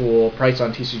actual price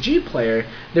on TCG Player,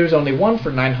 there was only one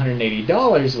for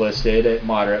 $980 listed at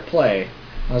moderate play.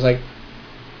 I was like,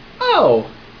 oh,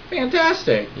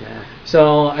 fantastic. Yeah.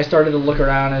 So I started to look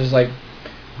around, and it was like,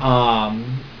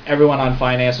 everyone on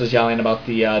finance was yelling about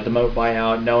the Moat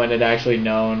buyout. No one had actually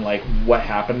known like what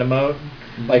happened to Moat.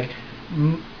 Mm-hmm. Like,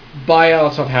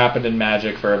 buyouts have happened in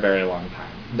Magic for a very long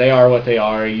time. They are what they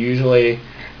are. Usually,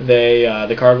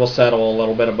 the card will settle a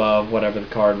little bit above whatever the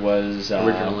card was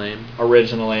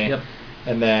originally, yep.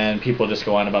 And then people just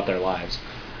go on about their lives.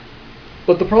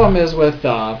 But the problem is with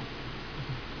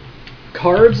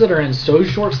cards that are in so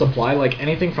short supply, like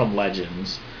anything from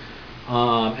Legends,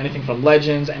 anything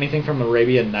from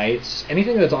Arabian Nights,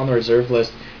 anything that's on the reserve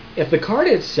list, if the card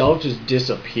itself just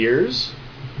disappears,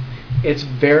 it's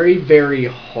very, very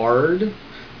hard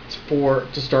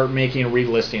to start making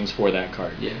relistings for that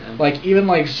card. Yeah. Like, even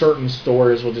like certain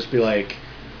stores will just be like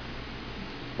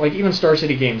even Star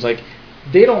City Games, like,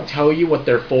 they don't tell you what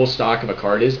their full stock of a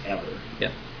card is ever.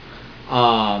 Yeah.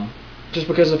 Just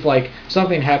because if like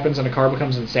something happens and a card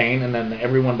becomes insane and then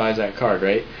everyone buys that card,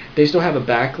 right? They still have a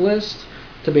backlist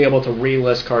to be able to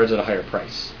relist cards at a higher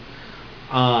price.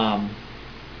 Like,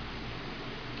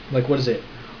 what is it?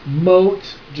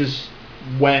 Moat just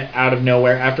went out of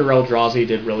nowhere after Eldrazi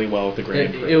did really well with the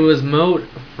Grand Prix. It was Moat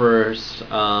first.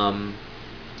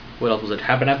 What else was it?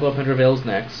 Tabernacle of Pendrell Vale's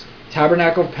next.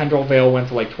 Tabernacle of Pendrell Vale went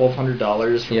to like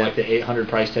 $1,200 from Yep. like the $800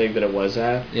 price tag that it was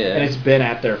at. Yeah. And it's been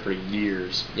at there for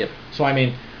years. Yep. So, I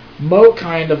mean, Moat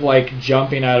kind of like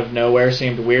jumping out of nowhere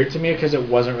seemed weird to me because it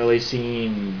wasn't really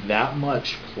seeing that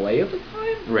much play at the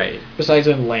time. Right. Besides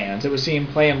in lands. It was seeing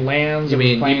play in lands. You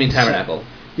mean Tabernacle?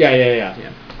 Yeah.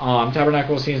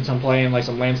 Tabernacle was seeing some play in like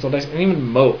some land still decks, and even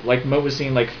Moat. Like, Moat was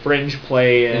seeing like fringe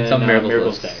play in some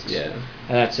Miracles decks. decks. Yeah.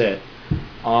 And that's it.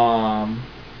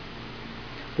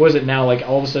 What is it now? Like,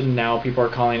 all of a sudden now people are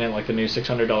calling it like the new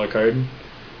 $600 card,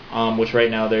 which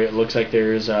right now it looks like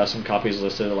there's some copies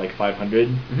listed at like 500.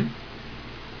 Mm-hmm.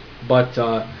 But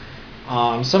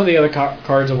some of the other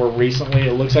cards that were recently,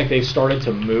 it looks like they've started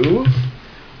to move.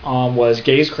 Was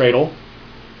Gaze Cradle,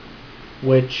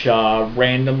 which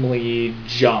randomly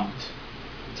jumped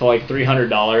to like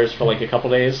 $300 for like a couple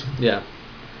days. Yeah.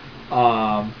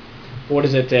 What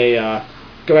is it? They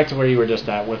go back to where you were just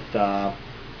at with the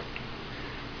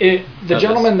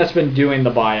gentleman that's been doing the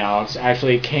buyouts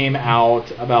actually came out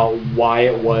about why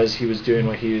it was he was doing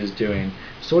what he was doing.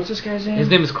 So what's this guy's name? His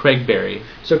name is Craig Berry.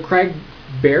 So Craig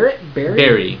Barrett?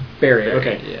 Berry.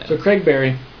 Okay. Yeah. So Craig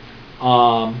Berry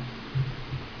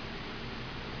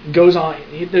goes on.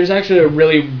 There's actually a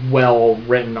really well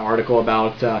written article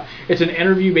about. It's an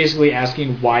interview basically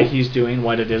asking why he's doing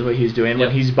what it is, what he's doing when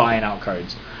he's buying out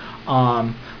cards.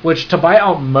 Which to buy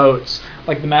out Moats,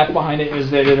 like the math behind it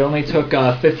is that it only took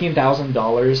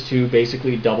 $15,000 to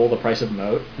basically double the price of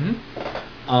Moat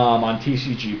on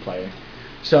TCG Player.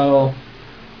 So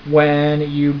when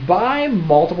you buy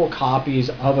multiple copies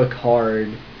of a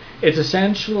card, it's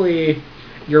essentially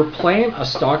you're playing a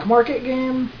stock market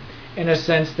game in a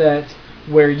sense that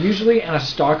where usually in a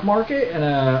stock market, in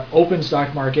an open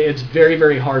stock market, it's very,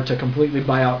 very hard to completely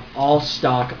buy out all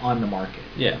stock on the market.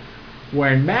 Yeah.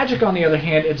 Where in Magic, on the other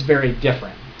hand, it's very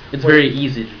different. It's very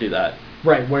easy to do that.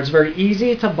 Right, where it's very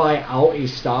easy to buy out a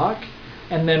stock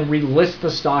and then relist the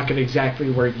stock at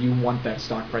exactly where you want that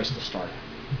stock price to start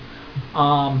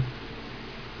at.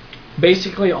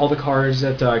 Basically, all the cards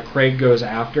that Craig goes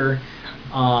after,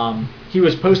 he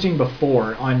was posting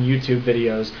before on YouTube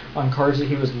videos on cards that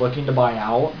he was looking to buy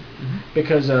out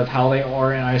because of how they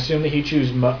are, and I assume that he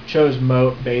chose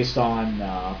Moat based on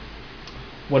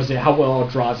how well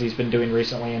Eldrazi's been doing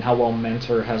recently and how well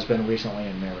Mentor has been recently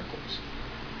in Miracles.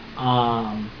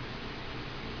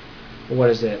 What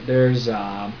is it? There's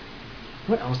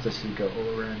what else does he go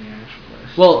over in the actual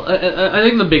list? Well, I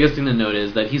think the biggest thing to note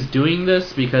is that he's doing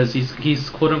this because he's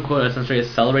quote unquote essentially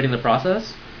accelerating the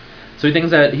process. So he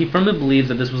thinks that he firmly believes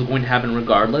that this was going to happen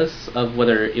regardless of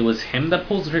whether it was him that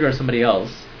pulls the trigger or somebody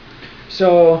else.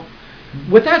 So,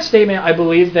 with that statement, I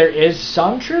believe there is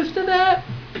some truth to that,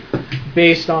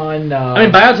 based on. I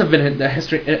mean, buyouts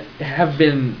have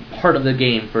been part of the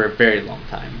game for a very long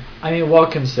time. I mean, well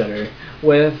considered.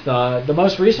 With the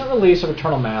most recent release of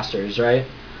Eternal Masters, right?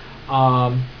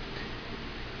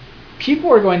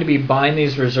 People are going to be buying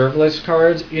these reserve list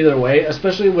cards either way,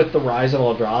 especially with the rise of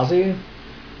Eldrazi,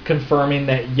 confirming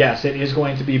that yes, it is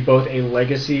going to be both a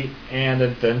legacy and a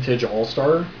vintage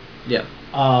all-star. Yeah.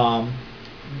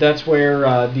 that's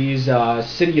where these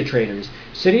Cydia traders,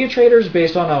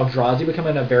 based on Eldrazi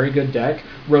becoming a very good deck,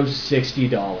 rose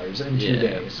 $60 in 2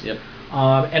 days. Yep.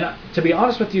 And to be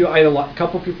honest with you, I had a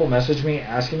couple people message me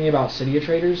asking me about Cydia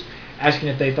traders, asking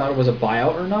if they thought it was a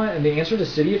buyout or not. And the answer to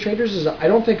Cydia traders is I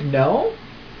don't think no.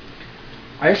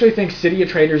 I actually think Cydia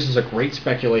traders is a great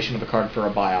speculation of a card for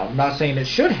a buyout. I'm not saying it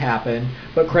should happen,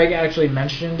 but Craig actually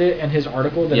mentioned it in his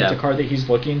article that it's a card that he's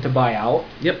looking to buy out.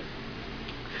 Yep.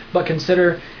 But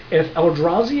consider, if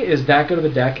Eldrazi is that good of a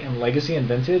deck in Legacy and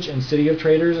Vintage, and Cydia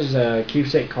Traders is a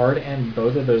keepsake card in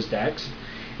both of those decks,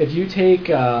 if you take,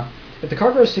 if the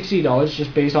card goes $60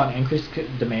 just based on increased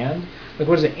demand, like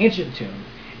what is it, Ancient Tomb?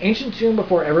 Ancient Tomb,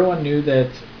 before everyone knew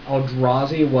that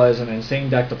Eldrazi was an insane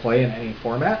deck to play in any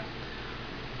format,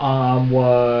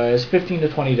 was $15 to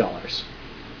 $20.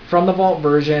 From the Vault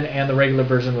version and the regular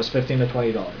version was $15 to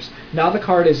 $20. Now the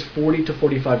card is $40 to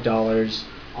 $45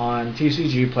 on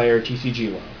TCG Player,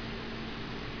 TCG Low.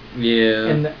 Yeah.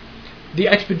 And the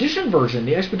Expedition version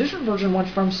went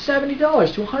from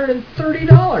 $70 to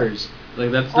 $130.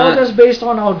 Like that's all not... just based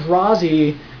on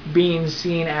Eldrazi being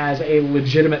seen as a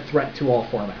legitimate threat to all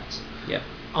formats. Yep.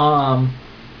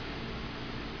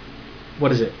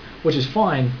 What is it? Which is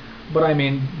fine, but I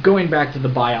mean, going back to the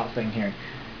buyout thing here,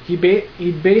 he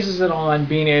bases it on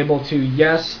being able to,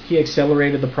 yes, he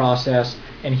accelerated the process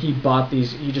and he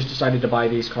just decided to buy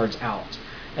these cards out.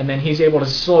 And then he's able to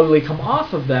slowly come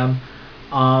off of them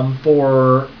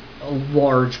for a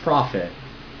large profit,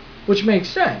 which makes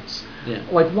sense. Yeah.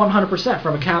 Like 100%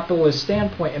 from a capitalist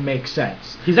standpoint, it makes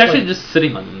sense. He's actually just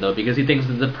sitting on them though, because he thinks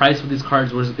that the price of these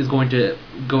cards is going to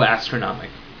go astronomical.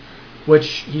 Which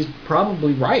he's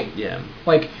probably right. Yeah.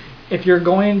 Like, if you're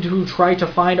going to try to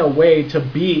find a way to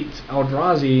beat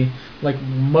Eldrazi, like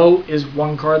Moat is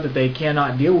one card that they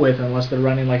cannot deal with unless they're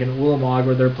running like an Ulamog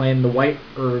or they're playing the white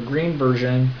or green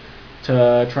version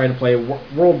to try to play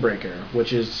World Breaker,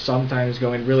 which is sometimes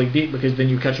going really deep because then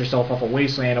you cut yourself off a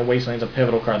Wasteland, and Wasteland's a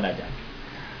pivotal card in that deck.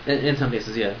 In some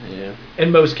cases, yeah.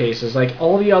 In most cases. Like,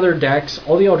 all the other decks,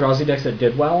 all the Eldrazi decks that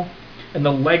did well, in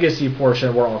the Legacy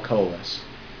portion were all colorless.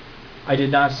 I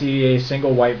did not see a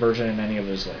single white version in any of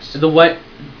those lists.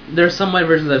 There's some white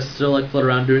versions that still like float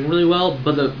around doing really well,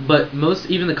 but most,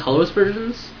 even the colorless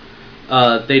versions,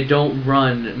 they don't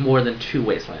run more than 2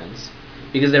 Wastelands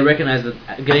because they recognize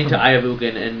that getting to Eye of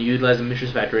Ugin and utilizing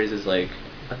Mistress Factories is like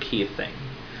a key thing.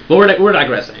 But we're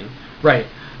digressing. Right,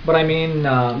 but I mean,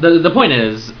 the point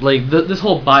is like this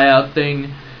whole buyout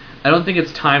thing. I don't think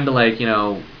it's time to like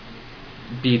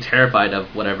be terrified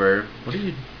of whatever. What are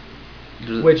you?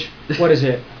 What is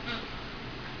it?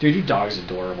 Dude, your dog's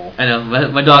adorable. I know,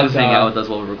 my dog is hanging out with us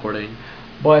while we're recording.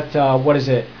 But, what is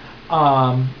it?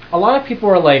 A lot of people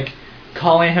are, like,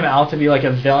 calling him out to be, like,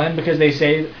 a villain because they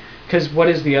say... Because what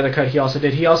is the other cut he also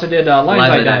did? He also did Lions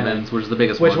by Diamonds, which is the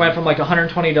biggest one. Which went from, like,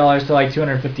 $120 to, like,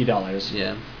 $250.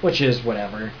 Yeah. Which is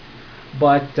whatever.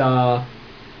 But,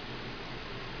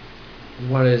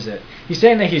 what is it? He's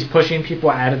saying that he's pushing people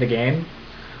out of the game,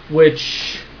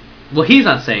 which... Well, he's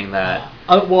not saying that.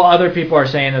 Well, other people are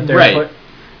saying that they're right.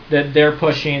 That they're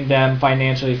pushing them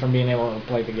financially from being able to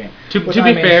play the game. To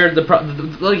be fair,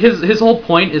 like his whole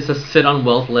point is to sit on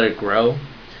wealth, let it grow,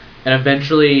 and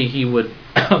eventually he would.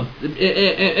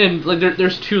 and like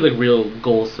there's 2 like real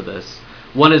goals to this.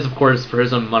 One is of course for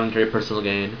his own monetary personal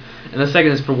gain, and the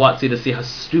second is for WotC to see how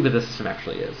stupid the system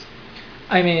actually is.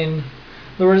 I mean,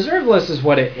 the reserve list is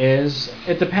what it is.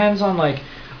 It depends on like.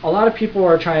 A lot of people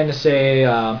are trying to say,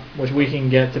 which we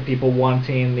can get to people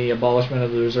wanting the abolishment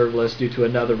of the reserve list due to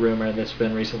another rumor that's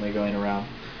been recently going around.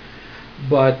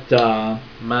 But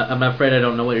I'm afraid I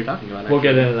don't know what you're talking about. We'll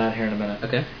get into that here in a minute.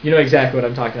 Okay. You know exactly what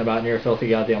I'm talking about, and you're a filthy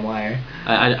goddamn liar.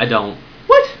 I don't.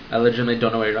 What? I legitimately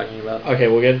don't know what you're talking about. Okay,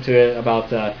 we'll get into it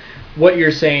about what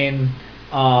you're saying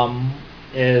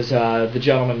is the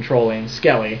gentleman trolling,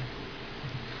 Skelly.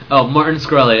 Oh, Martin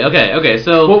Scully. Okay.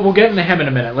 So we'll get into him in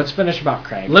a minute. Let's finish about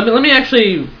Craig. Let me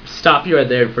actually stop you right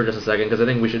there for just a second because I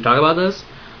think we should talk about this.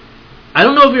 I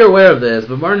don't know if you're aware of this,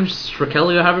 but Martin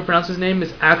Scully, or however you pronounce his name,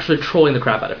 is actually trolling the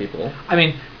crap out of people. I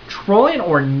mean, trolling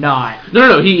or not?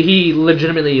 No. He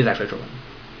legitimately is actually trolling.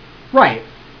 Right.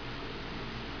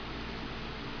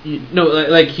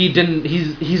 Like he didn't.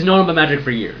 He's known about Magic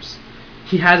for years.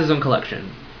 He has his own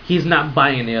collection. He's not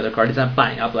buying any other card. He's not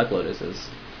buying out Black Lotuses.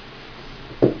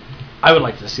 I would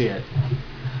like to see it.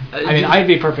 I mean, I'd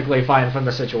be perfectly fine from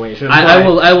the situation. I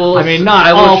will. I mean, not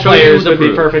all players would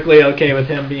be perfectly okay with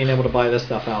him being able to buy this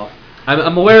stuff out.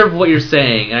 I'm aware of what you're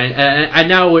saying. I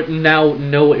now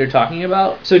know what you're talking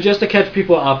about. So just to catch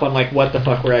people up on like what the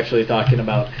fuck we're actually talking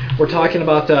about, we're talking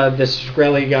about this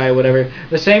Shkreli guy, whatever,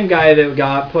 the same guy that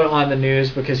got put on the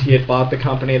news because he had bought the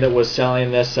company that was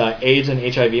selling this AIDS and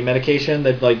HIV medication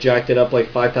that like jacked it up like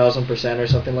 5,000% or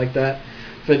something like that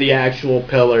for the actual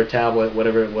pill or tablet,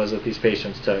 whatever it was that these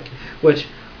patients took. Which,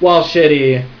 while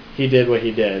shitty, he did what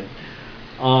he did.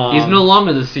 He's no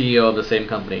longer the CEO of the same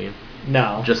company.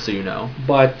 No. Just so you know.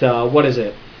 But, what is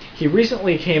it? He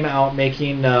recently came out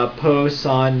making posts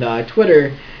on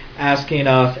Twitter asking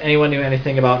if anyone knew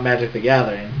anything about Magic the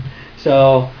Gathering.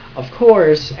 So, of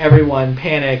course, everyone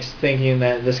panics thinking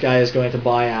that this guy is going to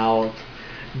buy out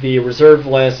the reserve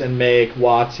list and make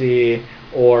WotC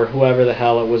or whoever the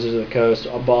hell at Wizards of the Coast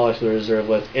abolish the reserve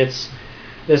list. It's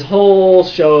this whole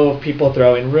show of people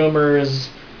throwing rumors.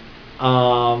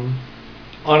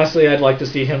 Honestly, I'd like to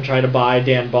see him try to buy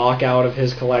Dan Bach out of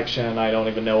his collection. I don't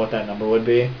even know what that number would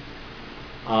be.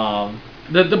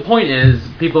 The point is,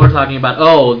 people are talking about,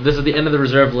 oh, this is the end of the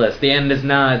reserve list. The end is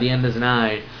nigh. The end is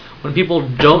nigh. What people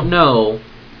don't know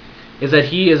is that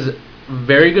he is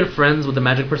very good friends with the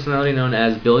Magic personality known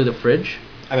as Billy the Fridge.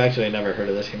 I've actually never heard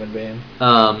of this human being.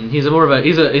 He's a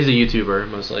YouTuber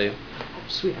mostly. Oh,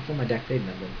 sweet! I found my deck fade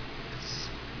number.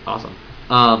 Awesome.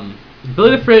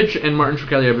 Billy the Fridge and Martin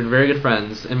Shkreli have been very good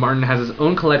friends, and Martin has his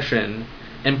own collection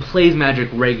and plays Magic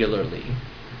regularly.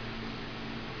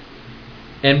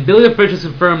 And Billy the Fridge has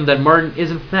confirmed that Martin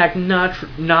is in fact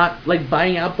not like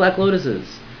buying out Black Lotuses.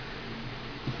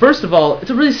 First of all, it's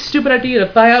a really stupid idea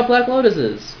to buy out Black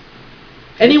Lotuses.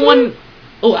 Anyone?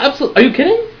 Oh, absolutely. Are you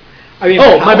kidding? I mean,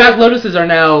 my Black Lotuses are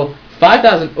now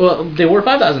 $5,000. Well, they were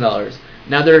 $5,000.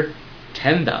 Now they're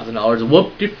 $10,000.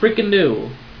 Whoop de freaking do.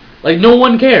 Like, no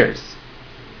one cares.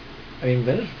 I mean,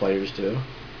 vintage players do.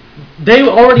 They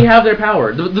already have their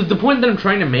power. The point that I'm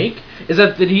trying to make is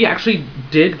that he actually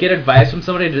did get advice from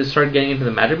somebody to start getting into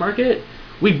the Magic market.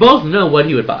 We both know what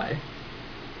he would buy.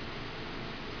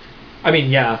 I mean,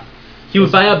 yeah. He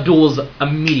would buy up duels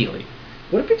immediately.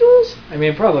 Would it be duels? I mean,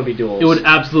 it'd probably be duels. It would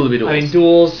absolutely be duels. I mean,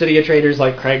 duels, City of Traders,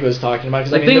 like Craig was talking about.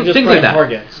 Because, like, I mean, they're just things like that.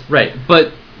 targets. Right,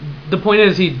 but the point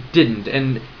is he didn't,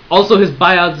 and also his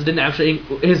buyouts didn't actually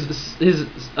his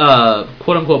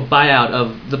quote unquote buyout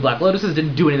of the Black Lotuses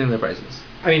didn't do anything to the prices.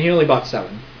 I mean, he only bought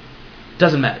 7.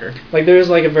 Doesn't matter. Like, there's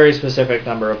like a very specific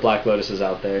number of Black Lotuses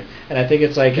out there, and I think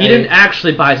it's like he didn't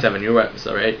actually buy 7. You're right,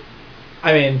 so right.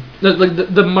 I mean,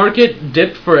 the market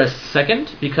dipped for a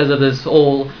second because of this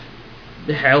whole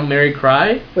Hail Mary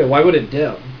cry. Wait, why would it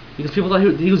dip? Because people thought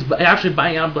he was actually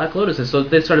buying out Black Lotuses, so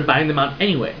they started buying them out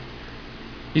anyway.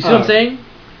 You see what I'm saying?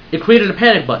 It created a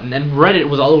panic button, and Reddit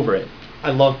was all over it.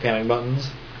 I love panic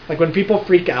buttons. Like, when people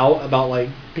freak out about, like,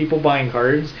 people buying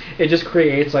cards, it just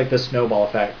creates, like, this snowball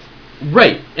effect.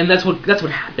 Right, and that's what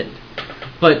happened.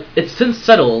 But it's since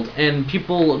settled, and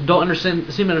people don't seem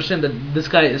to understand that this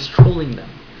guy is trolling them.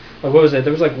 Like, what was it?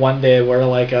 There was, like, one day where,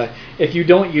 like, if you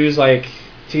don't use, like,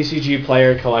 TCG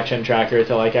Player Collection Tracker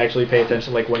to, like, actually pay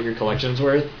attention to, like, what your collection's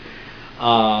worth,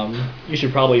 you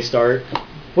should probably start.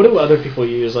 What do other people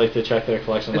use, like, to check their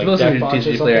collection? It's like Deckbox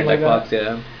TCG or Player, something like Deckbox,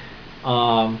 that?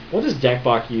 yeah. What does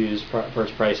Deckbox use for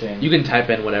its pricing? You can type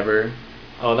in whatever.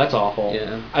 Oh, that's awful.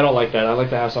 Yeah. I don't like that. I like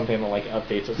to have something that, like,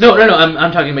 updates itself. No.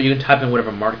 I'm talking about you can type in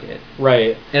whatever market.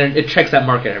 Right. And it checks that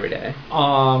market every day.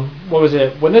 What was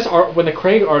it? When the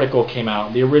Craig article came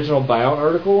out, the original buyout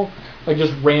article, like,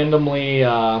 just randomly,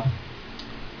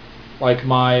 like,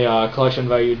 my collection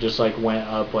value just, like, went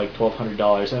up, like,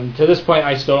 $1,200. And to this point,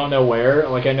 I still don't know where.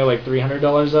 Like, I know, like,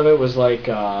 $300 of it was, like,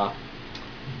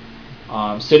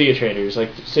 City of Traders.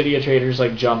 Like, City of Traders,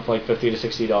 like, jumped, like, $50 to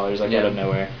 $60, like, out of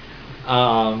nowhere.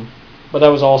 But that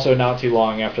was also not too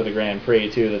long after the Grand Prix,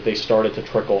 too, that they started to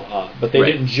trickle up. But they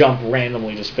didn't jump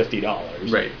randomly just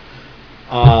 $50. Right.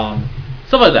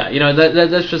 Stuff like that. You know,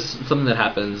 that's just something that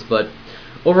happens, but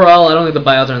overall, I don't think the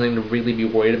buyouts are anything to really be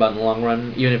worried about in the long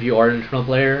run. Even if you are an internal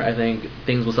player, I think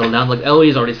things will settle down. Like,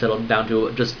 LE's already settled down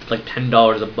to just like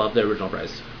 $10 above their original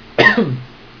price.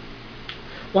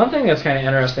 One thing that's kind of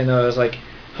interesting, though, is like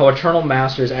how Eternal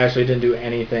Masters actually didn't do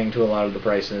anything to a lot of the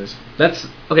prices. That's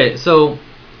okay. So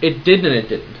it did and it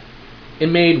didn't. It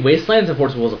made Wastelands and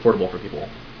Force of Wills affordable for people.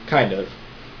 Kind of,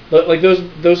 but like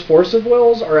those Force of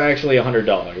Wills are actually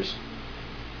 $100.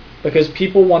 Because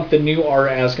people want the new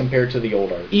art as compared to the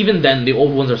old art. Even then, the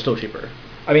old ones are still cheaper.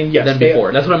 I mean, yes. Than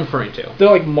before. That's what I'm referring to. They're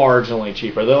like marginally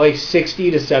cheaper. They're like $60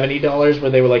 to $70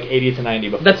 where they were like $80 to $90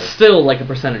 before. That's still like a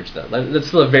percentage, though. That's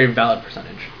still a very valid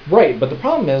percentage. Right, but the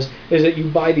problem is that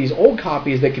you buy these old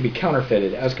copies that can be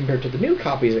counterfeited as compared to the new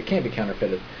copies that can't be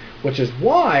counterfeited. Which is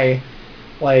why,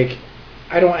 like,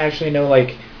 I don't actually know,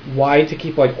 like, why to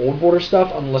keep like old border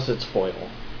stuff unless it's foil?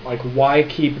 Like, why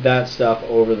keep that stuff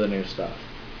over the new stuff?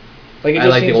 Like, it just I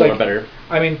like seems the older like, better.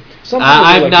 I mean, some people do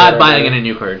I'm like not the buying better. any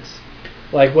new cards.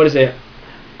 Like, what is it?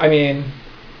 I mean,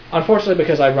 unfortunately,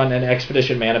 because I run an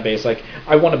Expedition mana base, like,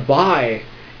 I want to buy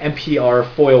NPR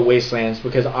foil Wastelands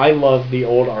because I love the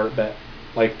old art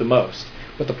like the most.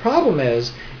 But the problem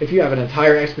is, if you have an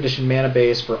entire Expedition mana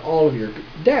base for all of your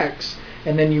decks,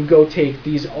 and then you go take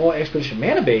these all Expedition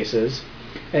mana bases,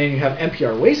 and then you have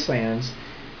NPR Wastelands,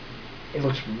 it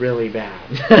looks really bad.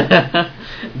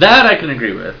 That I can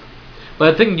agree with.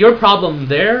 But I think your problem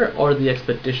there are the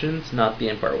Expeditions, not the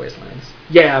Empire Wastelands.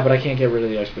 Yeah, but I can't get rid of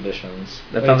the Expeditions.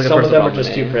 That Like, sounds like a some of them are personal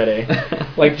just too problem, pretty.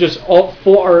 Like, just all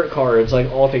full art cards, like,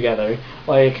 all together.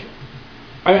 Like,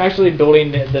 I'm actually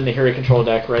building the Nahiri control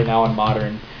deck right now in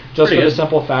Modern, just Pretty for the good.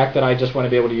 simple fact that I just want to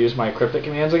be able to use my cryptic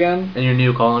commands again. And your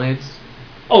new colonnades?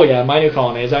 Oh yeah, my new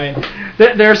colonnades. I mean,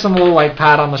 there's some little like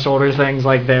pat on the shoulder things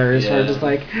like theirs. Yeah. Where just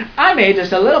like, I made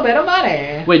just a little bit of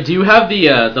money. Wait, do you have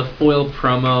the foil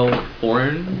promo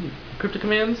foreign cryptic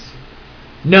commands?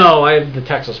 No, I have the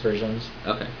Texas versions,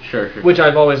 Okay, sure. which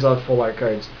I've always loved full art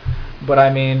cards. But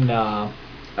I mean, All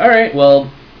right,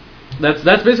 well,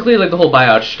 that's basically like the whole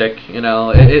buyout shtick. You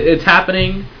know, it's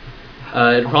happening.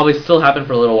 It'll probably still happen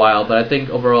for a little while, but I think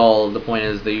overall the point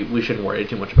is that we shouldn't worry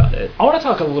too much about it. I want to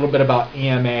talk a little bit about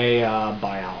EMA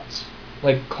buyouts,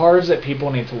 like cards that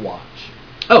people need to watch.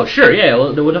 Oh, sure, yeah,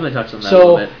 we'll definitely touch on that a So,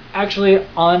 little bit. actually,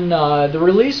 on the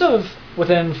release of,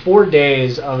 within 4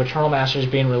 days of Eternal Masters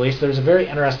being released, there's a very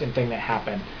interesting thing that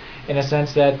happened, in a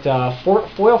sense that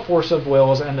Foil Force of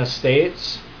Wills and the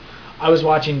States, I was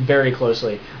watching very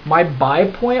closely. My buy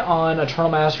point on Eternal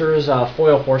Masters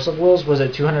Foil Force of Wills was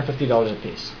at $250 a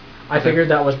piece. I figured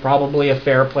that was probably a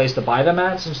fair place to buy them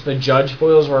at, since the Judge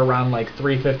foils were around like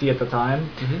 $350 at the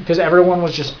time, because everyone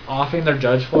was just offing their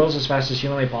Judge foils as fast as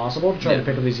humanly possible to try to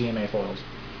pick up these EMA foils.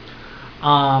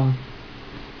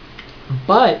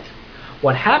 But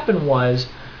what happened was,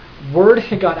 word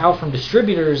had got out from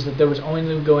distributors that there was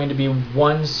only going to be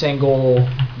one single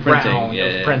round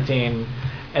of printing,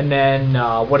 and then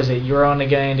you're only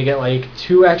going to get like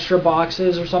 2 extra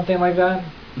boxes or something like that.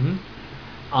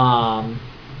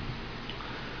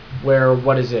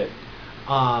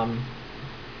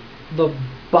 The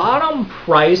bottom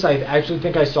price I actually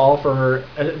think I saw for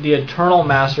the Eternal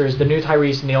Masters, the new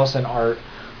Tyrese Nielsen art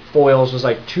foils, was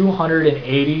like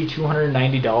 $280,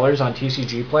 $290 on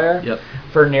TCG Player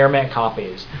for near mint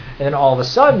copies. And then all of a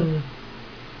sudden,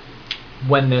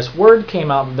 when this word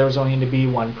came out that there was only going to be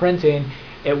one printing,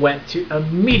 it went to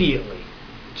immediately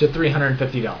to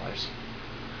 $350.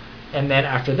 And then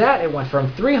after that, it went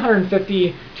from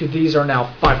 $350 to these are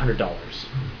now $500.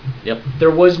 Yep.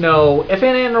 There was no if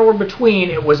and or between.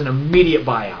 It was an immediate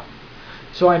buyout.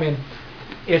 So I mean,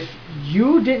 if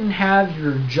you didn't have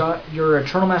your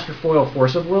Eternal Master Foil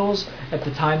Force of Wills at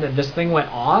the time that this thing went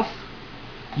off,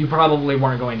 you probably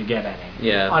weren't going to get any.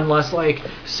 Yeah. Unless like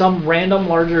some random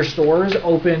larger stores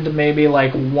opened maybe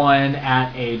like one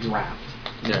at a draft.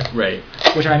 Yeah. Right.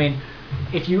 Which I mean,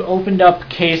 if you opened up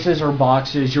cases or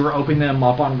boxes, you were opening them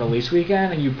up on release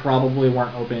weekend, and you probably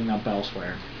weren't opening up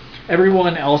elsewhere.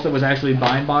 Everyone else that was actually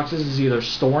buying boxes is either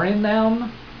storing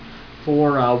them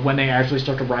for when they actually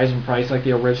start to rise in price, like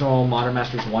the original Modern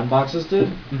Masters 1 boxes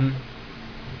did,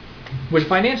 which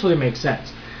financially makes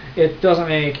sense. It doesn't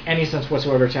make any sense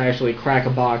whatsoever to actually crack a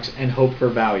box and hope for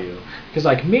value. Because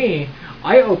like me,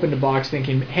 I opened a box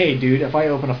thinking, hey dude, if I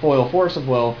open a Foil Force of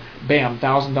Will, bam,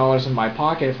 $1,000 in my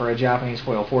pocket for a Japanese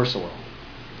Foil Force of Will.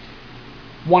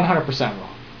 100%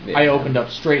 wrong. Yeah. I opened up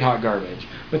straight hot garbage.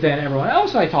 But then everyone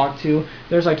else I talked to,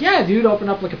 there's like, yeah dude, open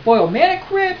up like a Foil Mana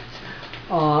Crypt,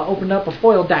 opened up a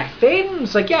Foil Dak Faden.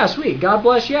 It's like, yeah, sweet, God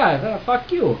bless,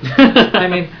 fuck you. I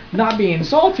mean, not being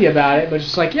salty about it, but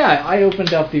just like, yeah, I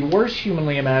opened up the worst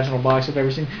humanly imaginable box I've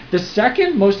ever seen. The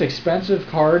second most expensive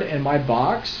card in my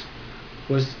box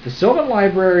was the Sylvan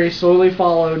Library, slowly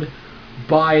followed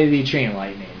by the Chain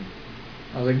Lightning.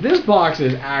 I was like, this box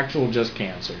is actual just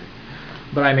cancer.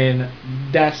 But I mean,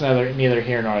 that's neither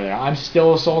here nor there. I'm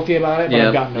still salty about it, but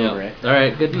I've gotten over it. All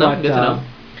right, good to know.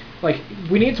 Like,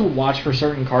 we need to watch for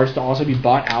certain cards to also be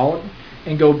bought out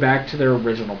and go back to their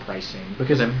original pricing.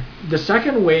 Because the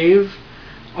second wave,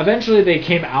 eventually they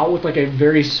came out with like a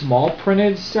very small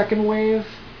printed second wave.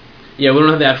 Yeah, we don't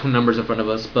have the actual numbers in front of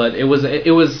us, but it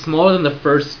was smaller than the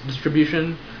first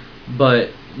distribution,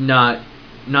 but not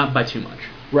by too much.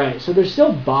 Right, so there's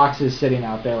still boxes sitting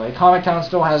out there. Like Comic Town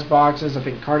still has boxes. I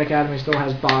think Card Academy still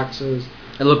has boxes.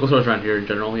 And local stores around here in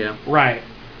general, yeah. Right.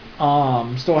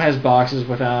 Still has boxes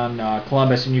within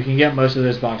Columbus, and you can get most of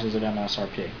those boxes at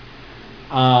MSRP.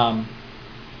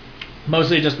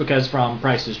 Mostly just because from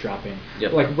prices dropping.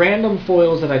 Yep. Like random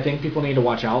foils that I think people need to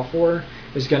watch out for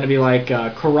is going to be like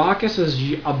Caracas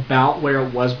is about where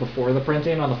it was before the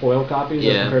printing on the foil copies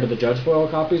as compared to the Judge foil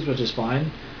copies, which is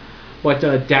fine. But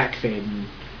Dak Faden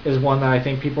is one that I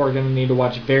think people are going to need to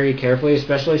watch very carefully,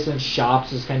 especially since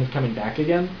Shops is kind of coming back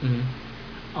again.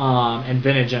 Mm-hmm. And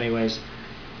Vintage anyways.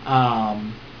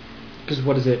 Because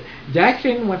what is it? Dak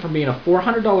Faden went from being a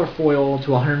 $400 foil to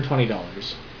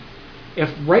 $120. If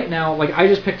right now, like I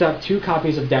just picked up 2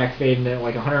 copies of Dak Faden at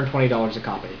like $120 a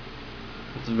copy.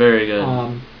 It's very good.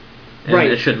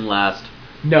 Right. It shouldn't last.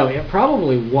 No, it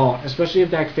probably won't, especially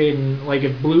if Dak Faden, like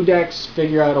if Blue decks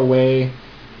figure out a way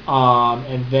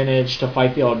in Vintage to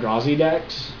fight the Eldrazi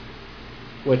decks,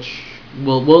 which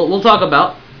we'll talk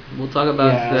about. We'll talk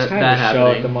about it's kind that of a happening.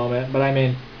 show at the moment, but I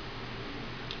mean,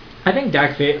 I think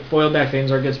foil Dak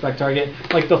Fadens are a good spec target.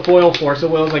 Like the foil Force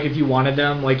of Wills, like if you wanted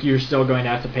them, like you're still going to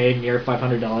have to pay near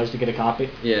 $500 to get a copy.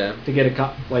 Yeah. To get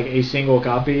like a single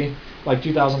copy, like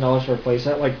 $2,000 for a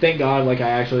playset. Like thank God, like I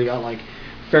actually got like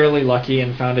fairly lucky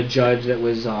and found a judge that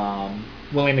was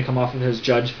willing to come off of his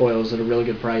Judge foils at a really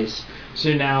good price.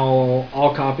 So now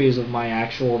all copies of my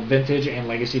actual Vintage and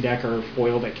Legacy deck are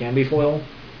foil that can be foil.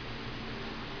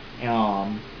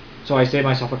 So I saved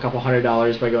myself a couple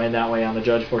 $100 by going that way on the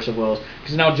Judge Force of Wills,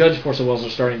 because now Judge Force of Wills are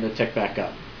starting to tick back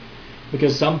up.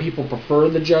 Because some people prefer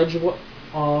the Judge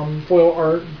foil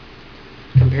art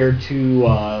compared to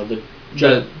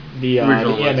the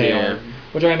EMA art.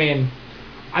 Which I mean,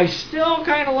 I still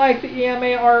kind of like the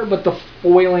EMA art, but the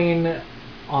foiling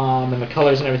and the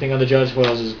colors and everything on the Judge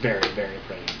foils is very, very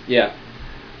pretty. Yeah.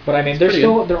 But I mean,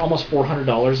 they're almost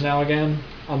 $400 now again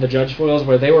on the Judge foils,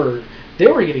 where they were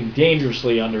getting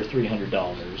dangerously under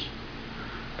 $300.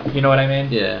 You know what I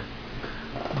mean? Yeah.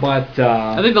 But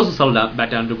I think those will settle back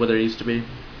down to where they used to be.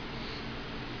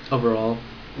 Overall.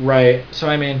 Right. So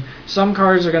I mean, some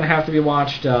cards are going to have to be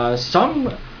watched.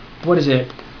 What is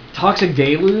it? Toxic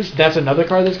Deluge. That's another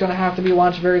card that's going to have to be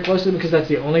watched very closely because that's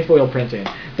the only foil printing.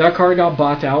 That card got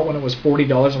bought out when it was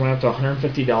 $40 and went up to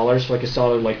 $150 for like a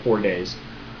solid 4 days.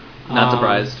 Not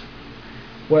surprised.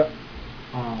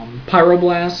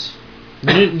 Pyroblast.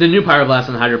 The new Pyroblast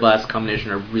and Hydroblast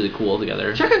combination are really cool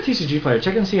together. Check out TCG Player.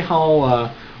 Check and see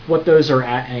how what those are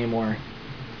at anymore.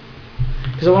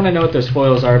 Because I want to know what those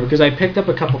foils are. Because I picked up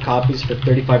a couple copies for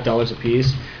 $35 a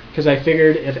piece. Because I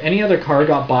figured if any other card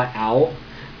got bought out,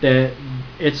 that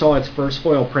it saw its first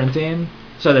foil printing.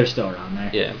 So they're still around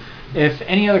there. Yeah. If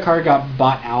any other card got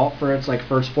bought out for its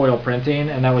first foil printing,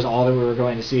 and that was all that we were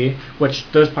going to see, which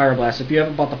those Pyroblasts, if you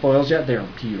haven't bought the foils yet, they're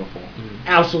beautiful. Mm-hmm.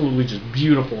 Absolutely just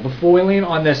beautiful. The foiling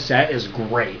on this set is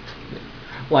great.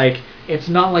 It's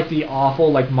not like the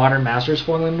awful Modern Masters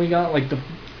foiling we got. The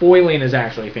foiling is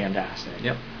actually fantastic.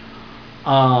 Yep.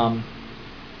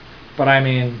 But I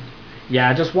mean,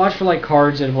 yeah, just watch for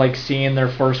cards that have seen their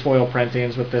first foil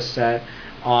printings with this set.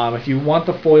 If you want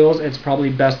the foils, it's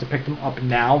probably best to pick them up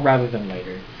now rather than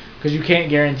later. Because you can't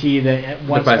guarantee that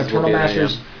once Eternal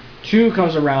Masters 2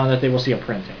 comes around that they will see a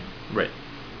printing. Right.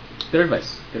 Good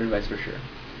advice. Good advice for sure.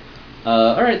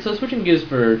 Alright, so switching gears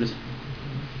for just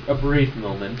a brief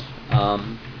moment.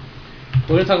 We're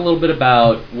going to talk a little bit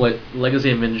about what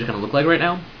Legacy and Vintage kind of look like right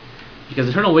now. Because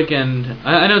Eternal Weekend,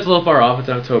 I know it's a little far off, it's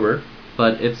in October,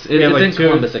 but it's in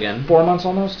Columbus again. 4 months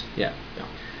almost? Yeah.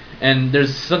 And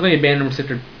there's something a Band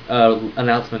Restrictor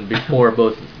announcement before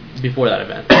that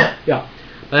event. Yeah.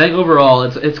 But I think overall,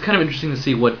 it's kind of interesting to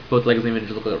see what both Legacy and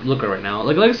Vintage look at right now.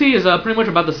 Legacy is pretty much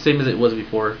about the same as it was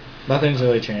before. Nothing's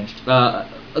really changed.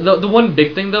 The one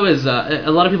big thing though is a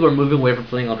lot of people are moving away from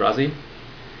playing Eldrazi.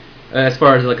 As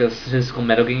far as a statistical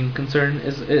metagame concern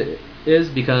is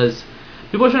because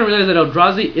people are trying to realize that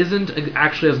Eldrazi isn't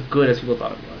actually as good as people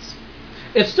thought it was.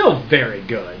 It's still very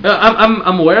good.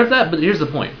 I'm aware of that, but here's the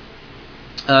point.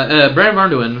 Brandon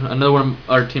Varnduin, another one of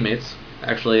our teammates,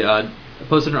 actually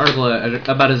posted an article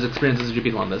about his experiences at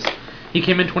GP Columbus. He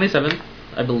came in 27th,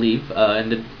 I believe, and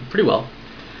did pretty well.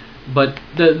 But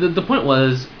the point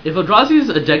was, if Eldrazi is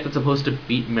a deck that's supposed to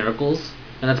beat Miracles,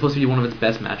 and that's supposed to be one of its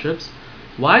best matchups,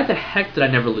 why the heck did I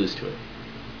never lose to it?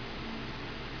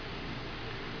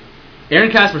 Aaron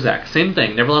Kasperzak, same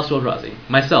thing, never lost to Eldrazi.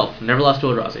 Myself, never lost to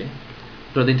Eldrazi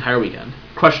throughout the entire weekend.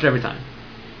 Crushed it every time.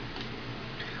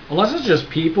 Unless it's just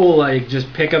people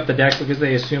just pick up the deck because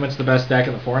they assume it's the best deck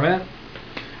in the format.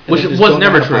 Which was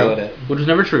never true. Which was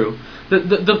never true.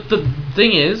 The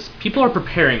thing is, people are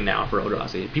preparing now for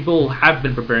Eldrazi. People have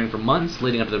been preparing for months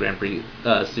leading up to the Grand Prix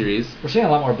series. We're seeing a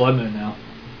lot more Blood Moon now.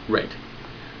 Right.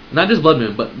 Not just Blood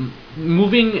Moon, but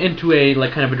moving into a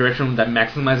kind of a direction that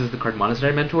maximizes the card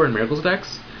Monastery Mentor and Miracles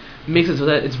decks makes it so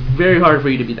that it's very hard for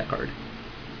you to beat that card.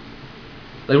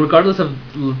 Like, regardless of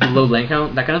low lane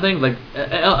count, that kind of thing, like,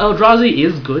 Eldrazi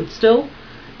is good still,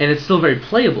 and it's still very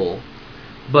playable.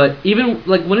 But even,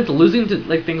 like, when it's losing to,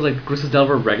 like, things like Grixis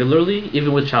Delver regularly,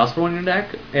 even with Chalice Thrower in your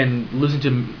deck, and losing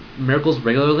to Miracles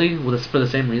regularly for the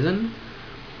same reason,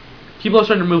 people are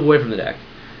starting to move away from the deck.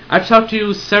 I've talked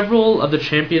to several of the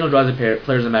champion Eldrazi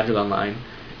players in Magic Online,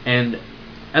 and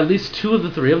at least 2 of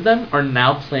the 3 of them are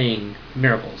now playing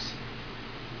Miracles.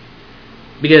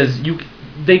 Because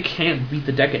they can't beat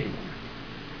the deck anymore.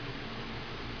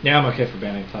 Yeah, I'm okay for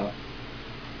banning top.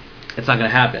 It's not going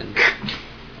to happen.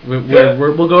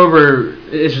 We'll go over.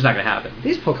 It's just not gonna happen.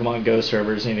 These Pokemon Go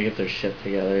servers need to get their shit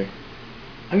together.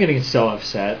 I'm getting so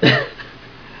upset.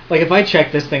 Like, if I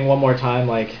check this thing one more time,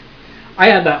 like, I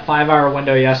had that 5-hour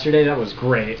window yesterday. That was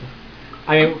great.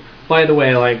 I mean, by the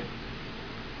way, like,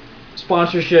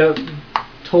 sponsorship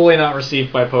totally not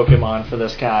received by Pokemon for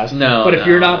this cast. No. But if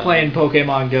you're not playing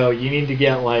Pokemon Go, you need to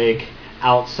get, like,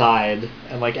 outside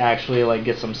and, like, actually, like,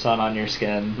 get some sun on your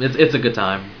skin. It's a good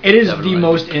time. It is definitely the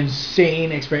most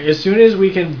insane experience. As soon as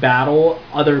we can battle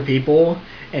other people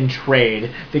and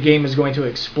trade, the game is going to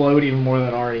explode even more than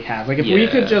it already has. Like, if we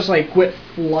could just, like, quit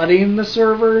flooding the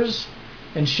servers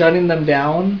and shutting them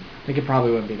down, like, it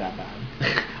probably wouldn't be that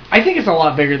bad. I think it's a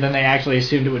lot bigger than they actually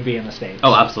assumed it would be in the States.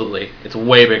 Oh, absolutely. It's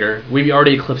way bigger. We've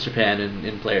already eclipsed Japan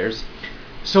in players.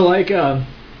 So, like,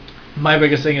 my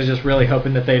biggest thing is just really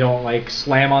hoping that they don't, like,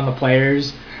 slam on the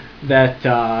players that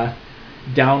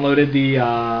downloaded the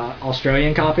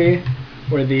Australian copy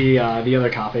or the other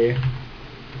copy.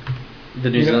 The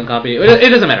New Zealand copy. It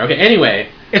doesn't matter. Okay, anyway.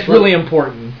 It's really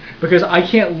important because I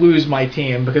can't lose my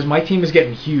team because my team is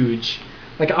getting huge.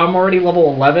 Like, I'm already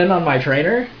level 11 on my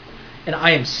trainer, and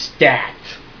I am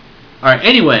stacked. Alright,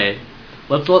 anyway.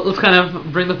 Let's kind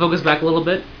of bring the focus back a little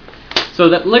bit. So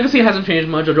that Legacy hasn't changed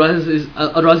much.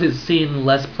 Eldrazi is seeing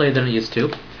less play than it used to.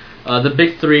 The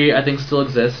big 3, I think, still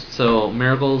exist. So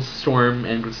Miracles, Storm,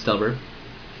 and Grixis Delver.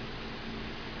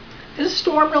 Is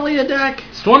Storm really a deck?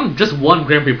 Storm just won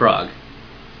Grand Prix Prague.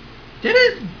 Did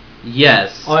it?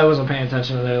 Yes. Oh, I wasn't paying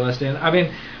attention to their listing. I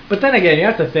mean, but then again, you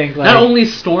have to think, like, not only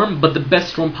Storm, but the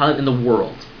best Storm pilot in the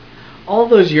world. All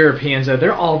those Europeans,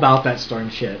 they're all about that Storm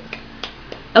shit.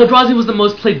 Eldrazi was the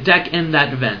most played deck in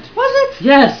that event. Was it?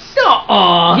 Yes.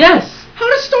 Nuh-uh. Yes. How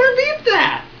does Storm beat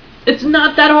that? It's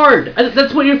not that hard.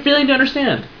 That's what you're failing to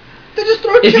understand. They just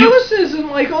throw chalices and,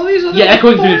 like, all these other... Yeah,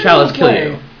 echoing through the chalice kill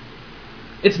you.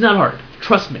 It's not hard.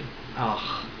 Trust me.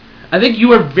 Oh. I think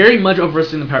you are very much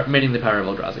overestimating the power of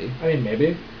Eldrazi. I mean,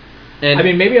 maybe. And I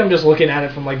mean, maybe I'm just looking at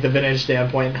it from, like, the vintage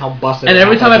standpoint and how busted... And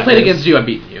every time I played against you, I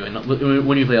beat you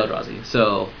when you play Eldrazi,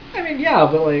 so... I mean, yeah,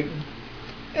 but, like...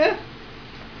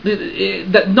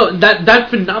 That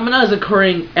phenomena is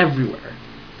occurring everywhere.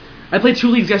 I played 2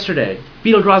 leagues yesterday.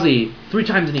 Beat Eldrazi 3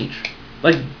 times in each.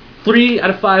 Like, 3 out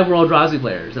of 5 were Eldrazi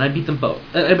players, and I beat them both.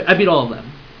 I beat all of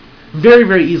them. Very,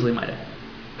 very easily, might add.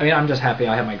 I mean, I'm just happy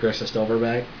I have my Grixis Delver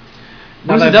back.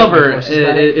 Grixis Delver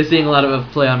is seeing a lot of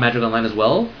play on Magic Online as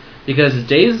well, because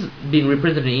Days being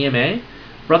reprinted in EMA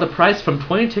brought the price from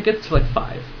 20 tickets to, like,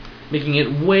 5, making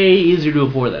it way easier to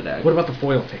afford that deck. What about the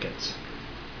foil tickets?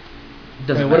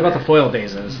 Doesn't what about the foil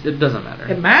daisies? It doesn't matter.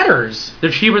 It matters.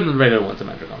 They're cheaper than the regular ones in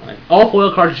Magic Online. All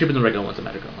foil cards are cheaper than the regular ones in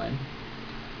Magic Online.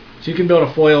 So you can build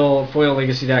a foil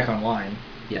Legacy deck online?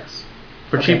 Yes.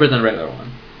 For cheaper than a regular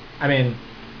one. I mean,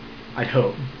 I'd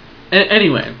hope.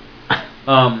 Anyway,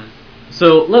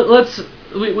 so let's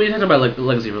we talked about, like,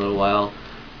 Legacy for a little while.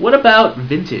 What about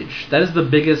Vintage? That is the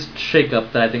biggest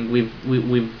shakeup that I think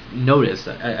we've noticed,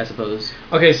 I suppose.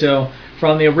 Okay, so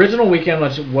from the original weekend,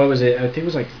 what was it? I think it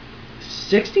was like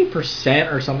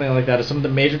 60% or something like that of some of the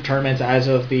major tournaments as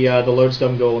of the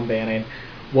Lodestone Golem banning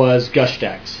was Gush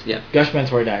decks. Yeah. Gush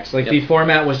Mentor decks. Like, the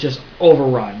format was just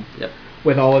overrun. Yep.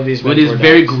 With all of these With Mentor these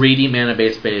very decks. greedy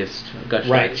mana-based Gush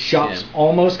right. decks. Shops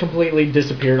almost completely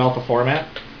disappeared off the format.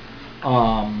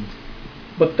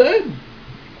 But then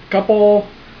a couple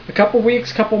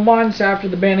weeks, couple months after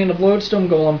the banning of Lodestone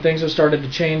Golem, things have started to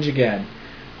change again.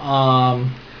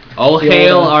 All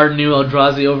hail our new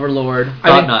Eldrazi overlord,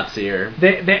 Thought-Knot Seer.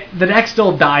 The deck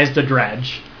still dies to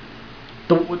dredge.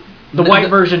 The white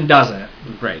version doesn't.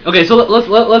 Right. Okay, so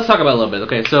let's talk about it a little bit.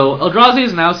 Okay, so Eldrazi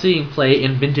is now seeing play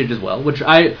in Vintage as well, which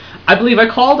I believe I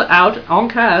called out on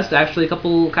cast actually a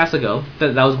couple casts ago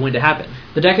that was going to happen.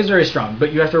 The deck is very strong,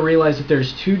 but you have to realize that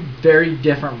there's 2 very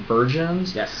different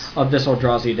versions Yes. of this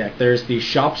Eldrazi deck. There's the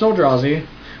Shops Eldrazi,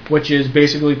 which is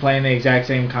basically playing the exact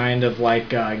same kind of like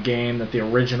game that the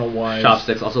original was.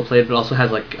 Chopsticks also played, but also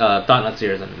has like Thought-Knot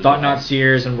Seers in it. Thought-Knot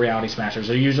Seers and Reality Smashers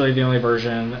are usually the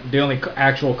only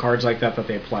actual cards like that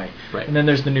they play. Right. And then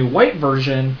there's the new white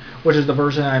version, which is the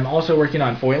version I'm also working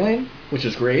on foiling, which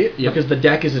is great because the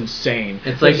deck is insane.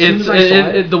 It's like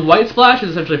the white splash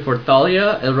is essentially for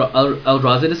Thalia,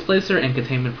 Eldrazi Displacer, and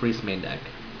Containment Priest main deck.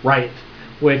 Right.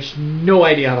 Which, no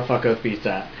idea how the fuck Oath beats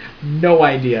that. No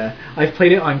idea. I've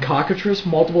played it on Cockatrice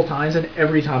multiple times, and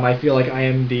every time I feel like I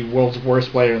am the world's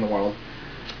worst player in the world.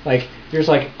 Like, you're just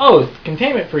like, Oath,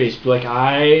 Containment Priest. Like,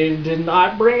 I did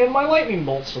not bring in my Lightning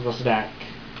Bolts to this deck.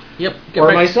 Yep.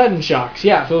 Or my Sudden Shocks.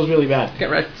 Yeah, it feels really bad.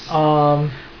 Get wrecked.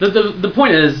 The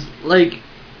point is, like,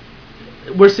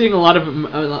 we're seeing a lot of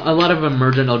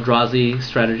emergent Eldrazi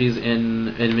strategies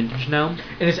in Vintage now,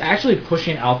 and it's actually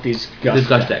pushing out these Gush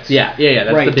decks. Yeah.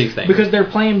 That's the big thing because they're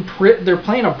playing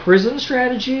a prison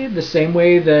strategy the same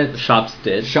way that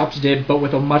Shops did, but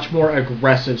with a much more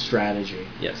aggressive strategy.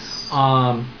 Yes.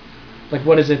 Like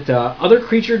what is it? Other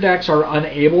creature decks are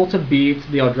unable to beat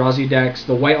the Eldrazi decks,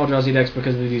 the white Eldrazi decks,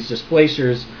 because of these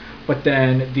displacers. But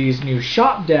then these new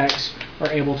shop decks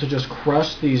are able to just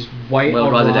crush these white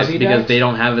Eldrazi decks because they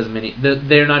don't have as many.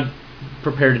 They're not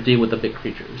prepared to deal with the big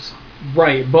creatures.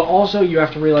 Right, but also you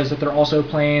have to realize that they're also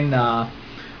playing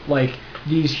like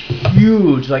these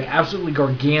huge, like absolutely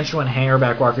gargantuan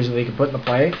hangerback walkers that they can put into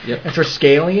play. Yep. And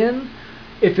Triskelion,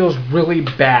 it feels really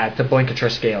bad to blink a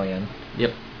Triskelion.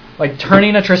 Yep. Like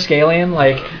turning a Triskelion,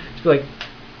 like to be like,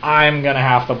 I'm gonna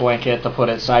have to blink it to put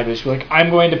it sideways. Be like,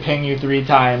 I'm going to ping you 3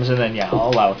 times, and then I'll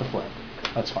allow it to flip.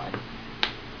 That's fine.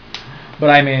 But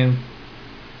I mean,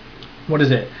 what is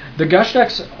it? The Gush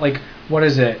decks, like, what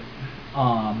is it?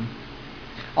 I'll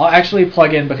actually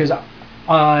plug in because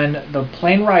on the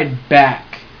plane ride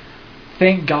back,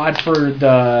 thank God for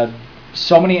the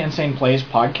So Many Insane Plays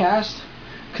podcast,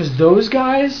 because those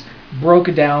guys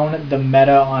broke down the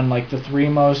meta on like the 3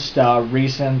 most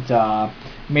recent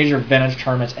major vintage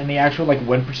tournaments and the actual like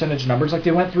win percentage numbers. Like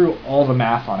they went through all the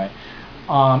math on it.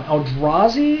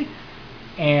 Eldrazi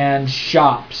and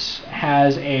Shops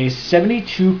has a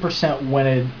 72%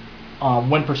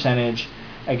 win percentage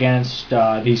against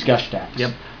these Gush decks.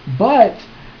 Yep. But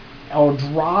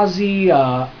Eldrazi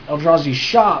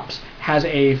Shops has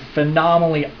a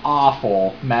phenomenally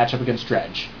awful matchup against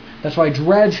Dredge. That's why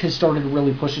Dredge has started to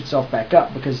really push itself back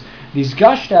up, because these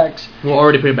Gush decks... We're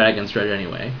already pretty bad against Dredge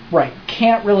anyway. Right.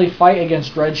 Can't really fight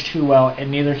against Dredge too well, and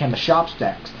neither can the Shops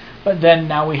decks. But then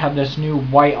now we have this new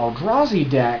white Eldrazi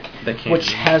deck,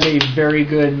 which has a very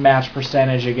good match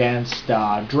percentage against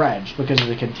Dredge, because of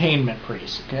the Containment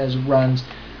Priest. Because it runs...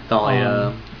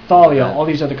 Thalia, all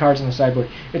these other cards in the sideboard.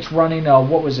 It's running,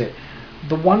 what was it?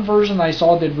 The one version I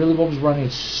saw did really well was running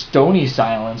Stony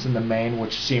Silence in the main,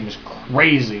 which seems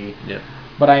crazy. Yeah.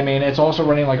 But I mean, it's also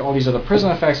running like all these other prison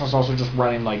effects, and it's also just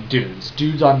running like dudes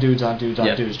on dudes,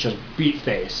 just beat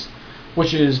face,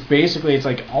 which is basically it's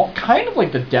like all kind of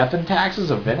like the Death and Taxes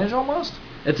of Vintage almost.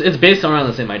 It's based around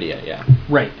the same idea, yeah.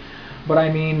 Right. But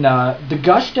I mean, the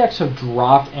Gush decks have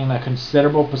dropped in a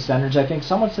considerable percentage. I think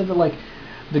someone said that like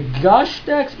the Gush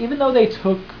decks, even though they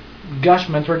took Gush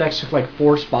Mentor decks took like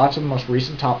 4 spots in the most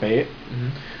recent top 8.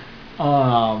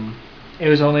 Mm-hmm. It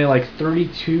was only like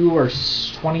 32 or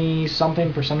 20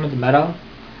 something % of the meta,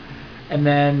 and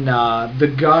then the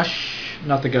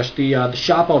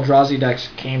Shop Eldrazi decks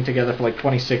came together for like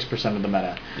 26% of the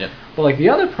meta. Yep. But like the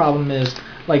other problem is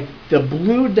like the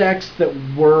blue decks that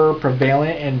were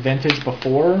prevalent in Vintage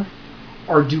before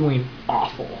are doing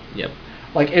awful. Yep.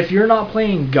 Like, if you're not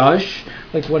playing Gush,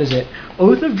 like, what is it?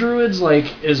 Oath of Druids,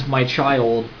 like, is my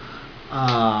child.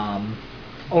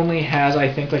 Only has,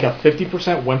 I think, like a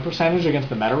 50% win percentage against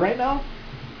the meta right now,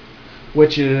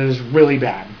 which is really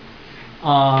bad.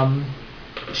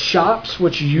 Shops,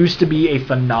 which used to be a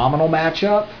phenomenal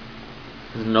matchup,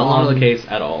 is no longer the case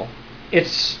at all.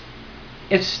 It's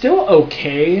still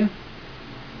okay,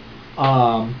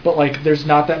 but like, there's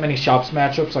not that many Shops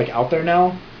matchups like out there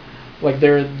now. Like,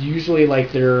 they're usually,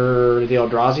 like, they're the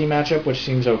Eldrazi matchup, which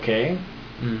seems okay.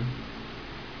 Mm.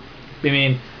 I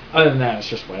mean, other than that, it's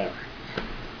just whatever.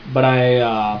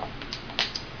 But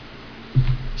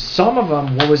some of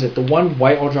them, what was it? The one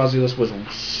white Eldrazi list was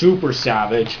super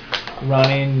savage,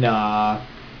 running, the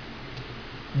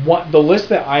list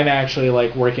that I'm actually,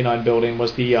 like, working on building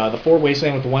was the 4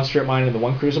 Wasteland with the 1 Strip Mine and the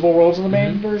 1 Crucible Worlds in the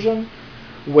main version,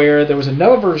 where there was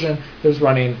another version that was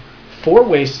running 4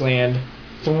 Wasteland,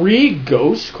 3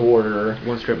 Ghost Quarter,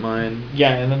 1 Strip Mine.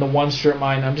 Yeah, and then the 1 Strip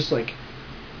Mine. I'm just like,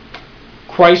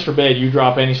 Christ forbid you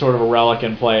drop any sort of a relic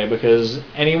in play, because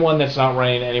anyone that's not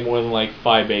running any more than like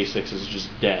 5 basics is just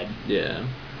dead. Yeah.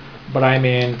 But I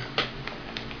mean,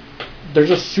 they're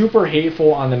just super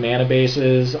hateful on the mana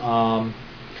bases.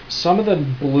 Some of the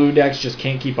blue decks just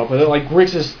can't keep up with it. Like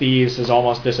Grixis Thieves has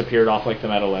almost disappeared off like the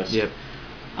meta list. Yep.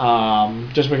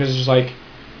 Just because it's just like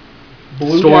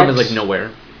blue Storm decks, is like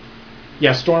nowhere.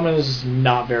 Yeah, Storm is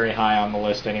not very high on the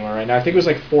list anywhere right now. I think it was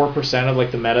like 4% of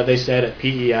like the meta they said at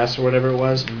PES or whatever it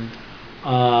was.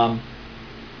 Mm-hmm.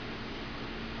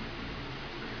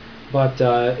 But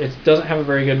it doesn't have a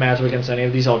very good matchup against any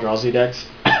of these Eldrazi decks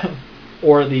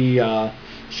or the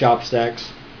Shops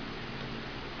decks.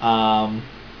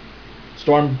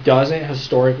 Storm doesn't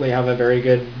historically have a very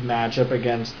good matchup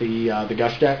against the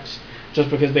Gush decks,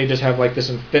 just because they just have like this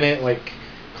infinite like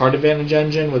card advantage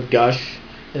engine with Gush,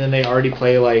 and then they already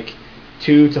play like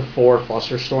 2 to 4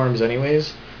 Flusterstorms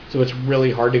anyways, so it's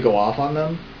really hard to go off on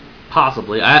them.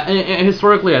 Possibly.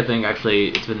 Historically, I think actually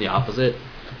it's been the opposite.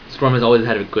 Storm has always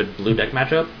had a good blue deck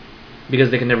matchup because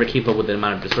they can never keep up with the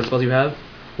amount of discard spells you have.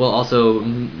 Well, also,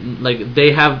 like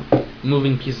they have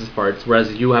moving pieces parts,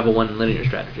 whereas you have a one linear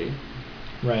strategy.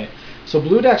 Right. So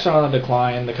blue decks are on the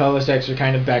decline. The colorless decks are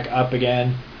kind of back up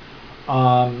again.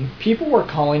 People were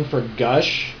calling for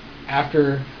Gush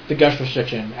after the Gush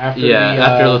restriction. After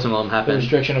Lodestone Golem happened. The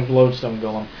restriction of Lodestone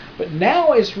Golem. But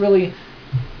now it's really...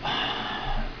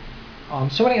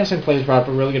 somebody else in plays brought up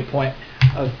a really good point.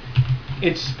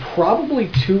 It's probably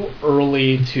too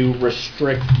early to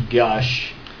restrict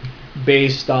Gush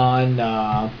based on...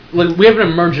 Like we have an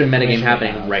emergent metagame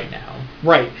happening right now.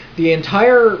 Right. The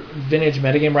entire Vintage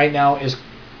metagame right now is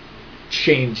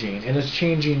changing, and it's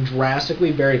changing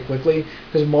drastically very quickly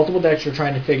because multiple decks are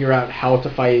trying to figure out how to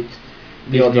fight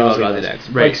the Eldrazi decks.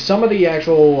 Right. Like some of the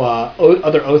actual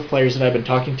other Oath players that I've been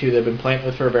talking to that have been playing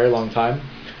Oath for a very long time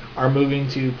are moving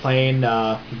to playing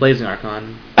Blazing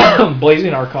Archon.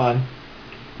 Blazing Archon,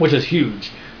 which is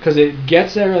huge because it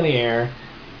gets there in the air,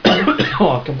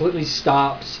 completely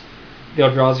stops the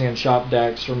Eldrazi and Shop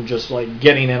decks from just like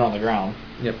getting in on the ground.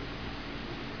 Yep.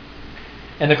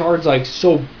 And the card's like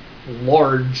so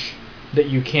large that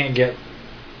you can't get,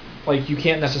 like you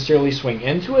can't necessarily swing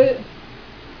into it.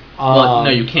 Well, no,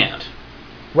 you can't.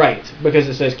 Right, because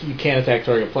it says you can't attack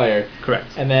target player. Correct.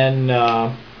 And then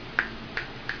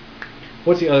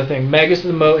what's the other thing? Magus of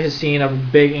the Moat has seen a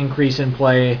big increase in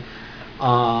play.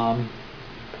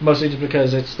 Mostly just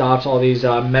because it stops all these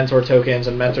mentor tokens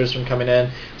and mentors from coming in,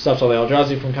 stops all the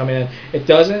Eldrazi from coming in. It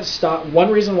doesn't stop.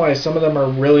 One reason why some of them are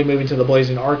really moving to the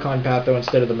Blazing Archon path, though,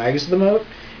 instead of the Magus of the Moat,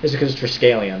 is because it's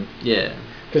Triskelion. Yeah.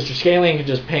 Because Triskelion can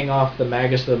just ping off the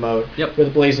Magus of the Moat. Yep.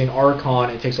 With Blazing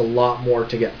Archon, it takes a lot more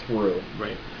to get through.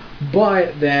 Right.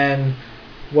 But then,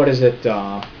 what is it?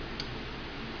 The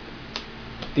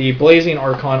Blazing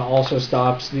Archon also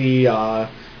stops the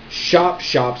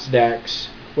Shops decks,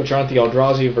 which aren't the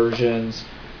Eldrazi versions,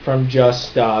 from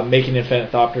just making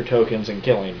infinite Thopter tokens and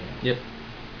killing you. Yep.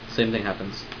 Same thing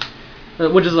happens.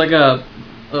 Which is like a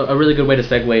really good way to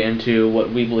segue into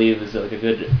what we believe is like a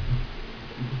good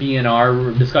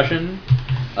BNR discussion.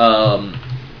 I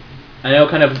know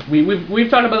kind of we've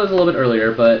talked about this a little bit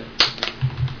earlier, but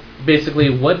basically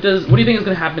what do you think is going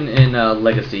to happen in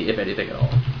Legacy, if anything at all?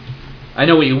 I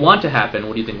know what you want to happen.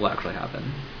 What do you think will actually happen?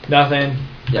 Nothing.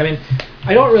 Yep. I mean,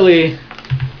 I don't really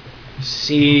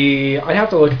see... I'd have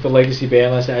to look at the Legacy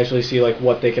ban list to actually see like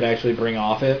what they could actually bring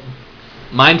off it.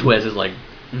 Mind Twist is like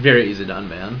very easy to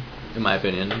unban, in my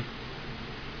opinion.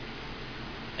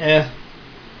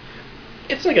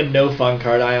 It's like a no fun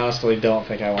card. I honestly don't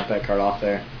think I want that card off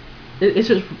there.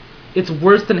 It's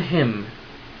worse than him.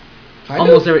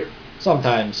 Almost every...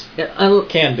 Sometimes.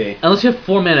 Can be. Unless you have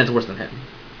 4 mana, it's worse than him.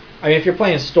 I mean, if you're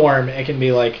playing Storm, it can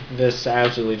be like this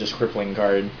absolutely just crippling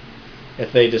card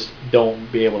if they just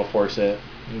don't be able to force it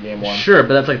in game 1. Sure,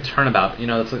 but that's like Turnabout. You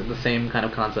know, that's like the same kind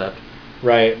of concept.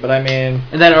 Right, but I mean...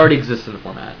 And that already exists in the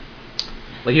format.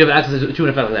 Like, you have access to an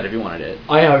effect like that if you wanted it.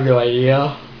 I have no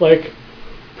idea. Like,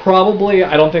 probably,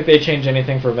 I don't think they change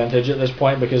anything for Vintage at this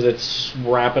point because it's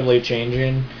rapidly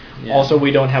changing. Yeah. Also,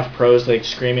 we don't have pros like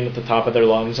screaming at the top of their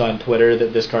lungs on Twitter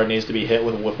that this card needs to be hit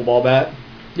with a wiffle ball bat.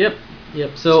 Yep.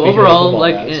 So overall,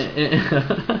 like,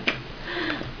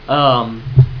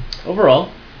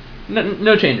 overall,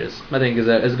 no changes. I think is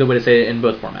a good way to say it in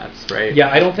both formats, right?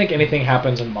 Yeah, I don't think anything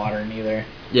happens in Modern either.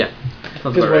 Yeah.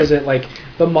 Because what is it like?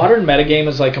 The Modern metagame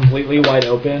is like completely wide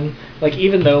open. Like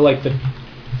even though like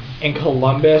in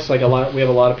Columbus, like we have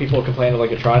a lot of people complaining of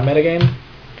like a Tron metagame,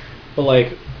 but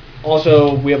like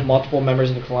also we have multiple members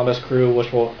of the Columbus crew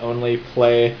which will only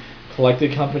play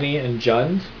Collected Company and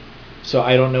Jund. So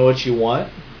I don't know what you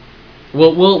want.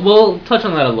 We'll touch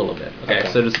on that a little bit. Okay.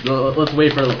 So just let's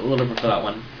wait for a little bit for that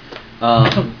one.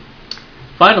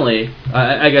 finally,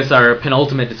 I guess our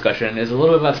penultimate discussion is a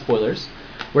little bit about spoilers.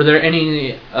 Were there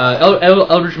any...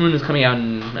 Eldritch Moon is coming out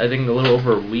in, I think, a little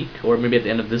over a week, or maybe at the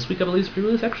end of this week, I believe,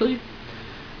 pre-release, actually.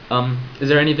 Is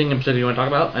there anything in particular you want to talk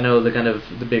about? I know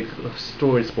the big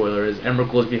story spoiler is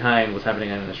Emrakul is behind what's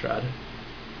happening on Innistrad.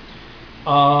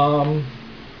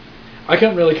 I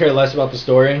couldn't really care less about the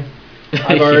story.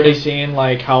 I've already seen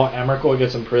like how Emrakul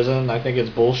gets imprisoned. I think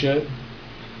it's bullshit.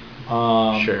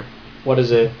 Sure. What is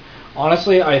it?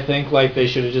 Honestly, I think like they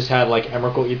should have just had like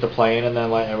Emrakul eat the plane and then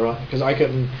let everyone, because I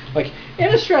couldn't like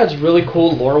Innistrad's really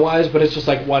cool lore wise, but it's just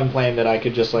like one plane that I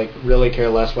could just like really care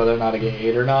less whether or not I get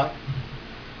ate or not.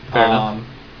 Fair enough.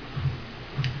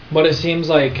 But it seems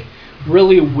like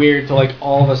really weird to like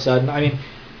all of a sudden. I mean,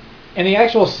 in the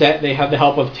actual set, they have the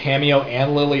help of Tamio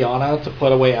and Liliana to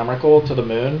put away Emrakul to the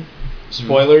moon.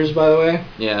 Spoilers, by the way.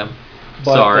 Yeah.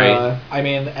 But, sorry. I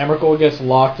mean, Emrakul gets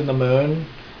locked in the moon,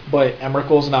 but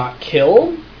Emrakul's not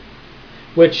killed,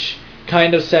 which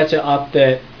kind of sets it up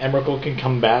that Emrakul can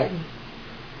come back.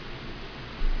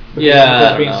 Because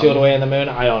Emrakul's being sealed away in the moon.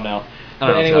 I don't know.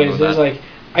 But anyways, there's like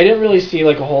I didn't really see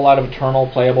like a whole lot of eternal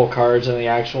playable cards in the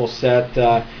actual set.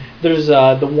 There's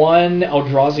the one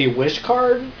Eldrazi Wish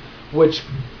card, which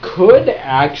could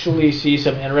actually see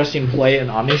some interesting play in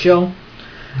Omnishow.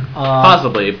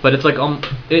 Possibly, but it's like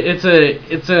it's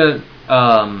a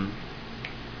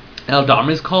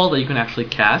Eldamri's call that you can actually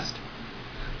cast,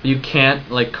 but you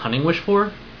can't like Cunning Wish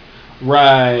for.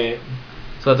 Right.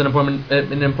 So that's an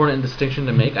important distinction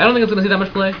to make. I don't think it's going to see that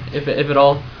much play, if at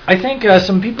all. I think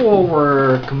some people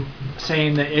were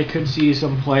saying that it could see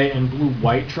some play in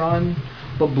Blue-White Tron,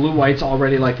 but Blue-White's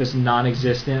already like this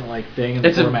non-existent like thing. In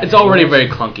the it's already very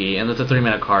clunky, and it's a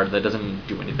 3-mana card that doesn't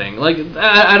do anything. Like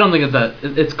I don't think it's that.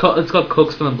 It's called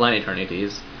Coax from the Blind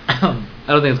Eternities. I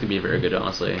don't think it's going to be very good,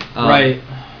 honestly. Right.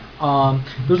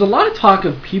 There's a lot of talk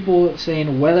of people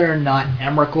saying whether or not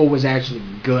Emrakul was actually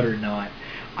good or not.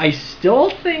 I still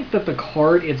think that the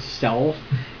card itself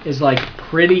is like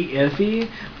pretty iffy,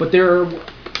 but there are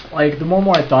like the more and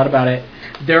more I thought about it,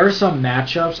 there are some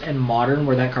matchups in Modern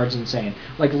where that card's insane.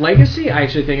 Like Legacy, I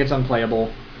actually think it's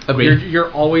unplayable. Agreed. You're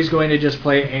always going to just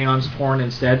play Aeon's Torn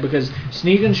instead, because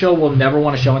Sneak and Show will never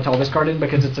want to show and tell this card in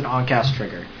because it's an on-cast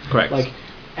trigger. Correct. Like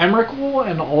Emrakul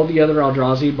and all the other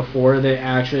Eldrazi before they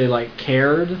actually like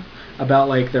cared about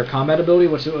like their combat ability,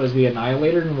 which was the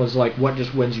Annihilator, and was like what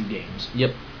just wins you games.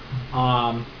 Yep.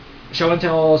 Show and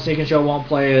Tell, Sneak and Show won't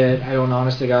play it. I don't,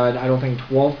 honest to God, I don't think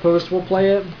 12 Post will play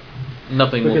it.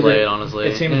 Nothing will play it, honestly.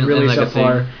 It seems really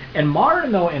subpar. And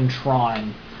Modern, though, and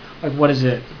Tron, like, what is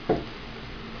it?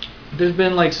 There's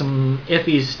been, like, some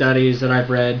iffy studies that I've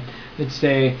read that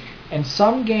say, in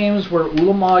some games where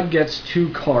Ulamog gets 2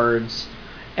 cards,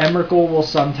 Emrakul will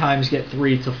sometimes get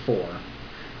 3 to 4.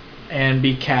 And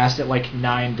be cast at like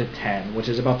 9 to 10, which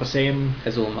is about the same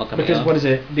as Ulamog coming because out. What is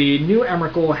it? The new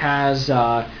Emrakul has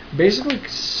basically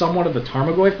somewhat of the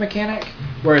Tarmogoyf mechanic,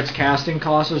 where its casting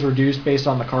cost is reduced based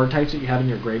on the card types that you have in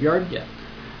your graveyard. Yeah.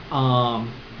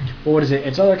 But what is it?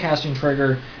 Its other casting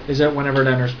trigger is that whenever it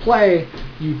enters play,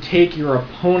 you take your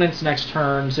opponent's next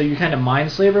turn, so you kind of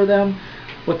mind slaver them.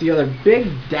 But the other big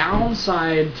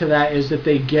downside to that is that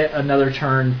they get another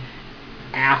turn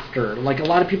after. Like, a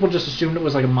lot of people just assumed it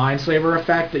was like a Mindslaver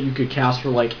effect that you could cast for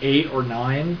like 8 or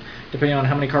 9, depending on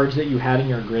how many cards that you had in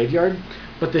your graveyard.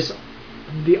 But the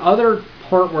other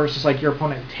part where it's just like your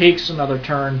opponent takes another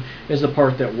turn is the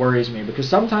part that worries me, because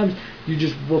sometimes you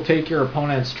just will take your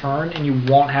opponent's turn and you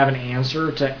won't have an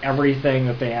answer to everything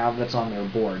that they have that's on their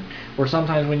board. Or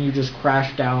sometimes when you just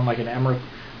crash down like an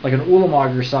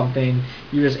Ulamog or something,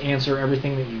 you just answer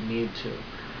everything that you need to.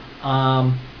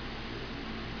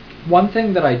 One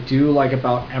thing that I do like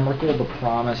about Emrakul the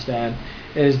Promised End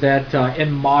is that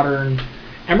in Modern,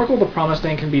 Emrakul the Promised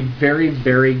End can be very,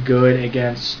 very good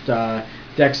against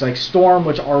decks like Storm,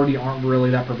 which already aren't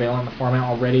really that prevalent in the format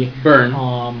already. Burn.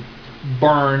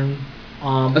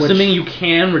 Assuming you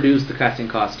can reduce the casting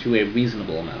cost to a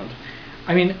reasonable amount.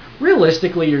 I mean,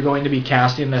 realistically, you're going to be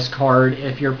casting this card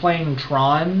if you're playing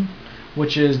Tron,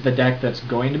 which is the deck that's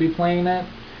going to be playing it.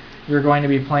 You're going to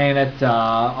be playing it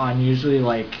on usually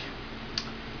like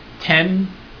 10.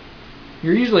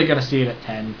 You're usually going to see it at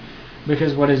 10,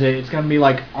 because what is it? It's going to be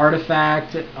like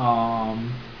Artifact,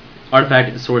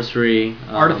 sorcery,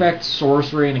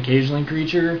 and occasionally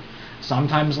creature.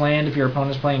 Sometimes land if your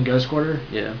opponent's playing Ghost Quarter.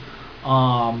 Yeah.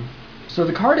 So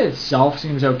the card itself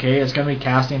seems okay. It's going to be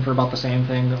casting for about the same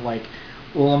thing that like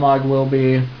Ulamog will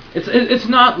be. It's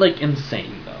not like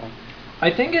insane though.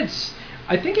 I think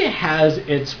it has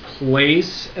its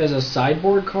place as a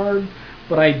sideboard card,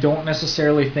 but I don't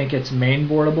necessarily think it's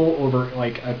mainboardable over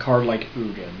like a card like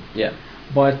Ugin. Yeah.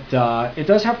 but it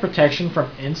does have protection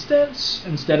from instants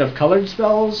instead of colored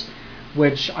spells,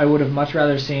 which I would have much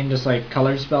rather seen just like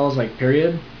colored spells, like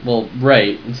period. Well,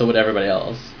 right, and so would everybody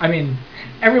else. I mean,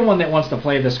 everyone that wants to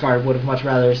play this card would have much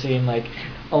rather seen like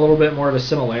a little bit more of a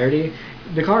similarity.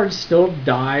 The card still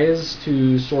dies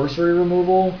to sorcery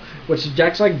removal, which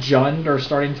decks like Jund are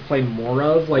starting to play more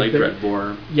of. Like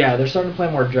Dreadbore. Yeah, they're starting to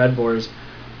play more Dreadbores.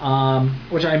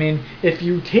 Which, I mean, if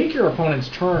you take your opponent's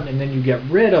turn and then you get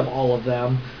rid of all of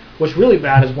them, what's really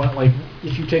bad is when, like,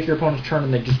 if you take your opponent's turn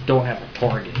and they just don't have a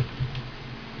target.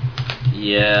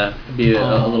 Yeah, it'd be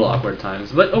a little awkward at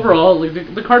times. But overall,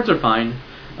 like, the cards are fine.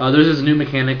 There's this new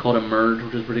mechanic called Emerge,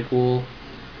 which is pretty cool.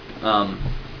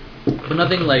 But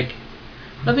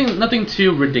nothing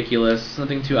too ridiculous,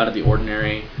 nothing too out of the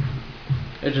ordinary.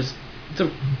 It's a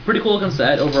pretty cool looking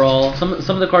set overall. Some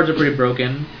of the cards are pretty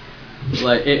broken.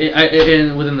 Like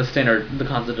within the standard, the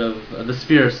concept of the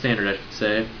sphere of standard, I should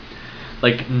say.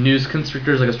 Like News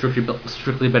Constrictor is like a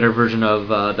strictly better version of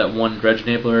that one Dredge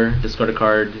Enabler. Discard a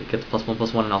card, it gets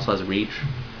 +1/+1, and also has reach.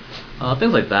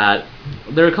 Things like that.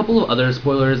 There are a couple of other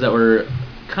spoilers that were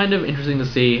kind of interesting to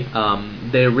see.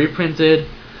 They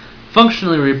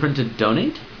functionally reprinted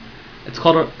Donate. It's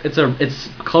color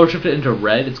shifted into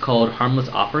red. It's called Harmless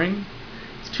Offering.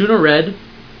 It's 2 in a red.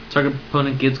 Target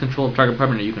opponent gives control of target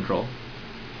permanent you control.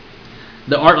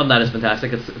 The art on that is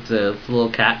fantastic. It's a little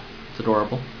cat. It's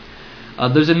adorable.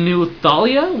 There's a new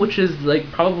Thalia, which is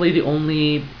like probably the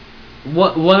only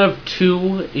one of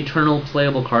 2 eternal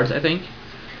playable cards, I think.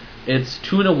 It's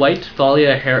 2 in a white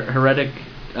Thalia Heretic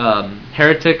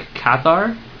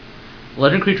Cathar.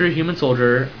 Legend creature, human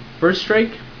soldier. First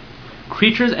strike.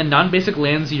 Creatures and non-basic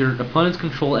lands your opponent's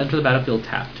control enter the battlefield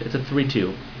tapped. It's a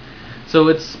 3/2. So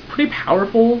it's pretty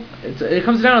powerful. It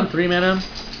comes down on 3 mana,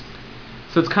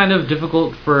 so it's kind of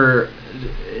difficult to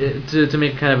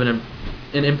make kind of an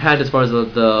impact as far as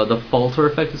the falter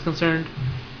effect is concerned.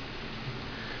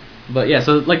 But yeah,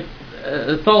 so like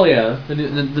Thalia, the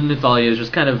new Thalia is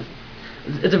just kind of,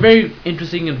 it's a very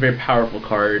interesting and very powerful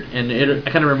card, and it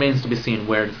kind of remains to be seen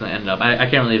where it's going to end up. I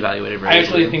can't really evaluate it very I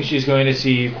actually think she's going to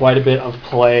see quite a bit of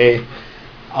play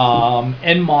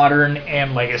in Modern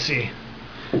and Legacy.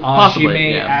 Possibly, she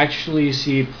may yeah. actually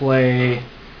see play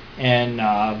in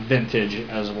Vintage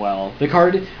as well.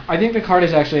 I think the card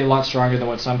is actually a lot stronger than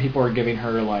what some people are giving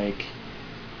her. Like,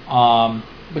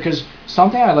 because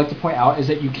something I'd like to point out is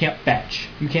that you can't fetch.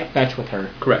 You can't fetch with her.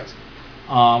 Correct.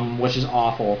 Which is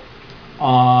awful.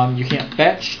 You can't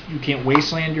fetch. You can't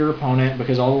wasteland your opponent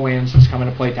because all the lands just come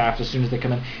into play tapped as soon as they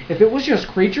come in. If it was just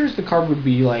creatures, the card would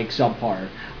be like subpar.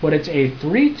 But it's a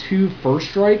 3/2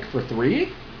 first strike for 3.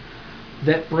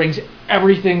 That brings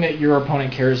everything that your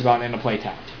opponent cares about into play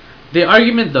tapped. The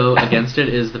argument, though, against it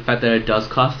is the fact that it does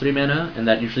cost 3 mana, and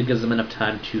that usually gives them enough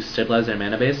time to stabilize their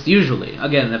mana base. Usually.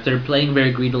 Again, if they're playing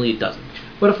very greedily, it doesn't.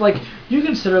 But if, like, you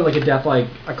consider, like, a deck like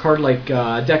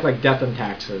Death and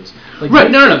Taxes. Like,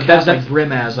 right, no. That's like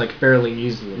Brimaz, like, fairly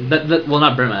easily. Well,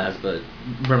 not Brimaz, but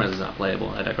Brimaz is not playable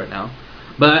in that deck right now.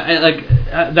 But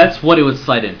that's what it would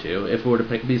slide into if we were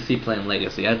to see play in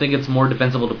Legacy. I think it's more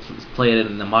defensible to play it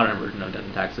in the modern version of Death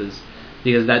and Taxes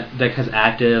because that deck has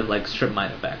active like strip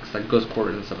mine effects, like Ghost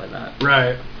Quarters and stuff like that.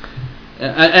 Right.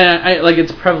 I like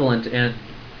it's prevalent in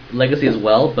Legacy as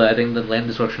well, but I think the land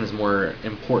destruction is more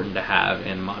important to have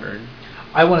in Modern.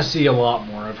 I want to see a lot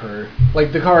more of her.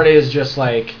 Like the card is just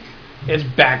like it's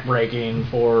backbreaking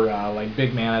for like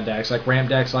big mana decks, like ramp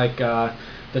decks, like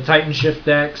the Titan Shift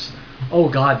decks. Oh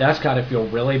god, that's gotta feel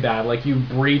really bad. Like you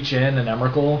breach in an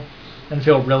Emrakul and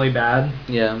feel really bad.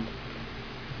 Yeah.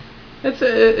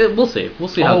 We'll see. We'll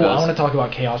see how it goes. I want to talk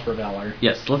about Chaos Reveler.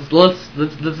 Yes, this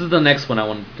is the next one I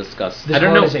want to discuss. This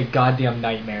card is a goddamn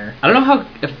nightmare. I don't know how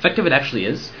effective it actually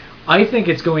is. I think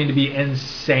it's going to be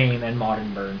insane in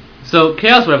Modern Burn. So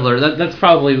Chaos Reveler, that's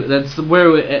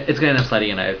where it's going to end up sliding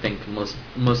in. I think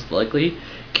most likely.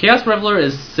 Chaos Reveler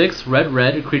is 6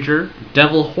 red creature,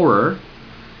 Devil Horror.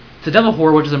 It's a Devil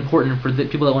Horror, which is important for the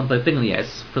people that want to play Thing in the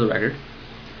Ice, for the record.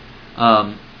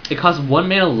 It costs 1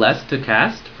 mana less to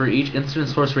cast for each instant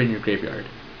sorcery in your graveyard.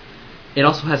 It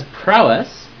also has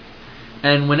Prowess,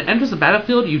 and when it enters the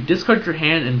battlefield, you discard your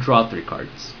hand and draw 3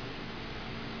 cards.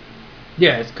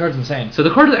 Yeah, the card's insane. So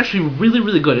the card is actually really,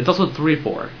 really good. It's also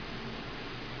 3/4.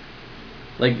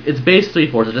 Like, it's base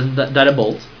 3/4, it doesn't die to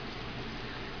bolt.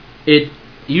 It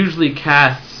usually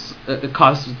casts, it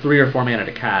costs 3 or 4 mana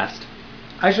to cast.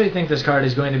 I actually think this card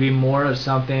is going to be more of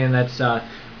something that's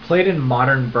played in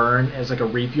Modern Burn as like a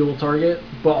refuel target,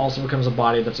 but also becomes a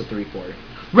body that's a 3/4.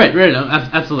 Right, no,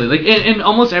 absolutely. Like in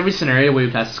almost every scenario where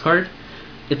you cast this card,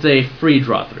 it's a free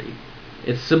draw 3.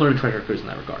 It's similar to Treasure Cruise in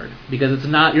that regard because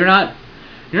you're not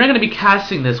You're not going to be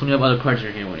casting this when you have other cards in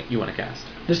your hand you want to cast.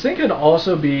 This thing could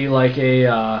also be like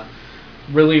a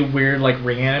really weird like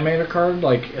reanimator card.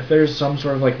 Like if there's some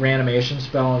sort of like reanimation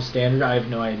spell on standard, I have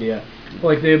no idea. But,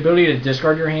 like the ability to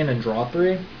discard your hand and draw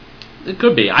 3. It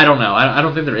could be. I don't know. I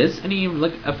don't think there is any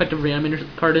like effective reanimator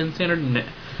card in standard.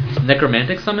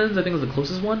 Necromantic summons, I think, is the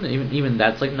closest one. Even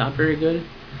that's like not very good.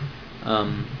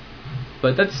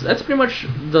 But that's pretty much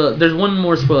the. There's one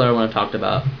more spoiler I want to talk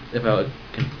about if I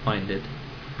can find it.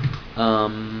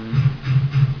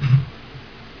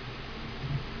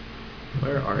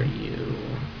 Where are you?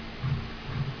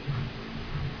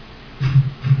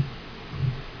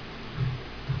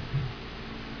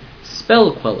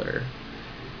 Spell Queller.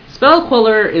 Spell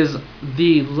Queller is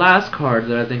the last card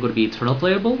that I think would be eternal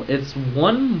playable. It's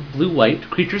 1 blue-white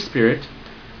creature spirit,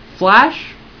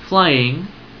 flash, flying.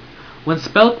 When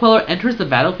Spell Queller enters the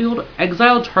battlefield,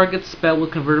 exile target spell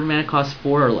with converted mana cost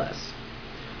 4 or less.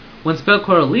 When Spell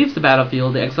Queller leaves the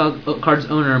battlefield, the exiled card's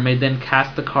owner may then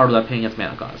cast the card without paying its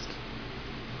mana cost.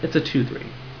 It's a 2/3.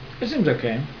 It seems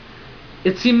okay.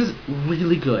 It seems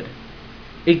really good.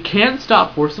 It can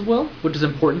stop Force of Will, which is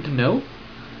important to know.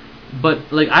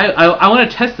 But like I want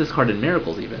to test this card in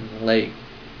Miracles even. Like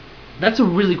that's a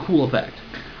really cool effect.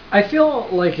 I feel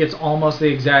like it's almost the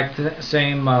exact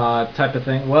same type of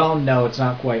thing. Well, no, it's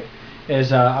not quite.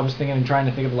 I was trying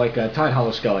to think of like a Tide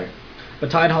Hollow Skeller. A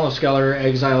Tide Hollow Skeller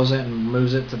exiles it and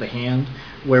moves it to the hand.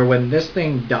 Where when this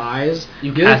thing dies,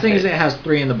 the other thing is it has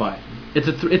 3 in the butt.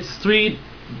 It's 3.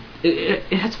 It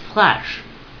has flash.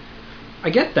 I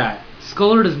get that.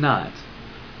 Skeller does not.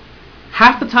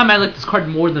 Half the time I like this card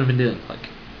more than Vendilion Click.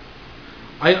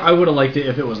 I would have liked it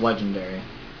if it was legendary.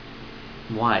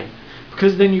 Why?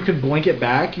 Because then you could blink it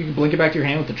back. You could blink it back to your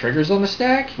hand with the triggers on the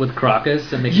stack. With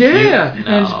Crocus and make and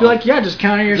just be like, just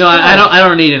counter your. No, I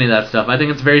don't need any of that stuff. I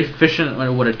think it's very efficient at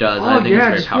what it does. I think it's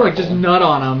very powerful. Just nut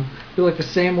on them. Feel like the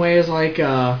same way as like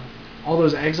all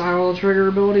those exile trigger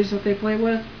abilities that they play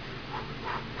with.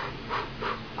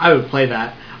 I would play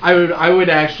that. I would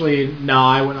actually. No,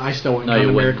 I would. I still wouldn't go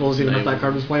to Miracles even if that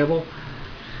card was playable.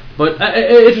 But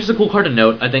it's just a cool card to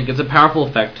note. I think it's a powerful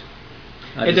effect.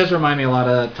 It does remind me a lot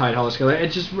of Tide Hollow Skeller.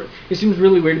 It seems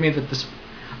really weird to me that this.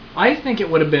 I think it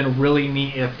would have been really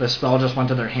neat if the spell just went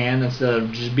to their hand instead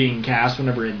of just being cast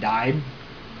whenever it died.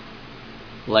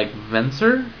 Like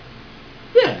Venser?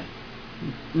 Yeah.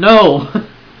 No.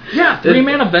 Yeah, 3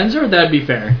 mana Venser, that'd be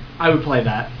fair. I would play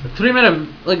that. 3 mana,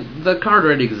 like, the card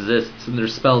already exists, and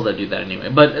there's spells that do that anyway.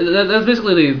 But that's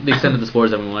basically the extent of the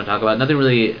spores that we want to talk about. Nothing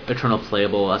really eternal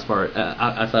playable as far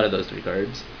outside of those 3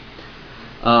 cards.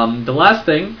 The last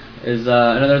thing is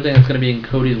another thing that's going to be in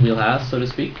Cody's wheelhouse, so to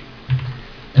speak,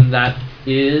 and that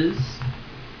is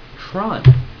Tron.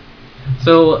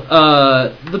 So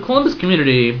the Columbus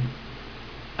community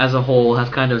as a whole has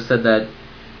kind of said that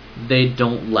they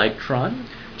don't like Tron.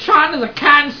 Tron is a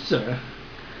cancer.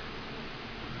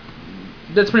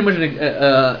 That's pretty much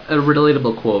a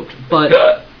relatable quote, but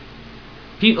a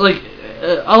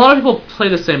lot of people play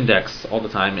the same decks all the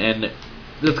time, and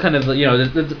that's kind of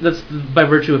that's by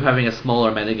virtue of having a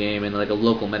smaller metagame and like a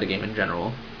local metagame in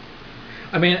general.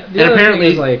 I mean, the other thing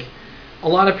is like a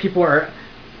lot of people are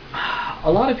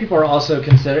also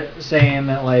saying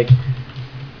that like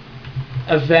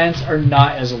events are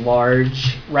not as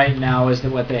large right now as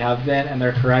what they have been, and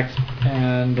they're correct.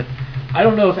 And I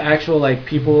don't know if actual like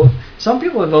some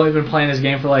people have only been playing this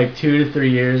game for like 2 to 3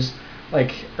 years,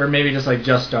 like, or maybe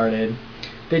just started.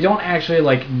 They don't actually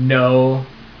like know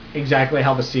exactly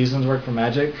how the seasons work for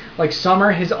Magic. Like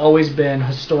summer has always been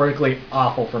historically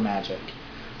awful for Magic.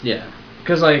 Yeah.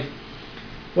 Because like,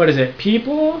 what is it?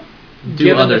 People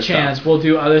given the chance will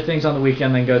do other things on the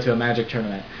weekend than go to a Magic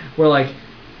tournament. Where like,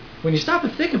 when you stop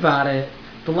and think about it,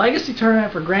 the Legacy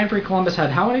tournament for Grand Prix Columbus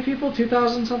had how many people?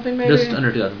 2,000 something maybe? Just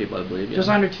under 2,000 people, I believe. Yeah. Just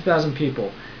under 2,000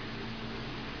 people.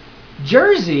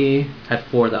 Jersey had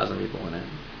 4,000 people in it.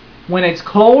 When it's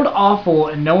cold, awful,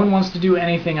 and no one wants to do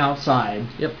anything outside.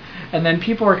 Yep. And then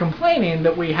people are complaining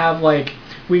that we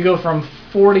go from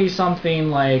 40 something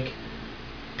like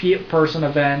person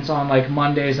events on like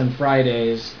Mondays and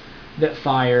Fridays that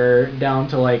fire down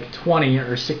to like 20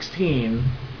 or 16.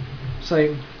 It's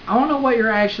like, I don't know what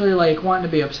you're actually like wanting to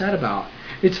be upset about.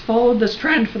 It's followed this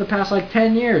trend for the past like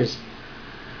 10 years.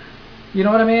 You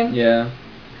know what I mean? Yeah.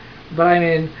 But I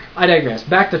mean, I digress.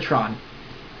 Back to Tron.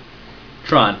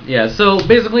 Tron, yeah. So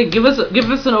basically, give us an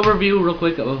overview real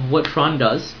quick of what Tron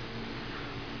does.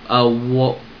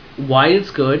 Why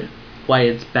it's good, why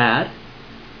it's bad,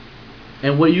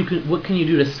 and what can you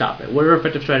do to stop it? What are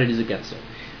effective strategies against it?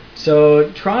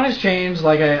 So Tron has changed,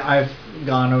 like I've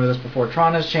gone over this before.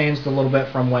 Tron has changed a little bit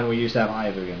from when we used to have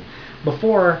Ivugan.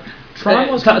 before,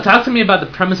 Tron was... Talk to me about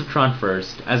the premise of Tron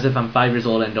first, as if I'm 5 years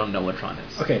old and don't know what Tron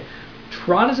is. Okay.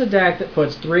 Tron is a deck that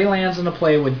puts 3 lands into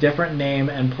play with different name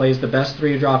and plays the best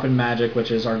 3-drop in Magic,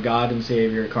 which is our God and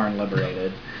Savior, Karn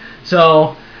Liberated.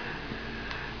 So,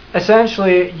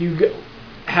 essentially, you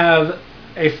have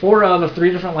a 4 out of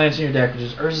 3 different lands in your deck, which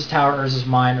is Urza's Tower, Urza's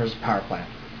Mine, Urza's Power Plant.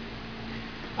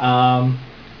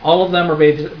 All of them are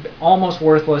almost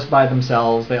worthless by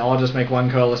themselves. They all just make 1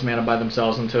 colorless mana by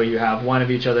themselves until you have 1 of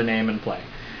each other name in play.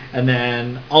 And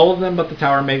then all of them but the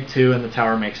tower make 2, and the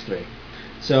tower makes 3.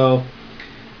 So,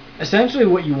 essentially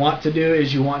what you want to do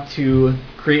is you want to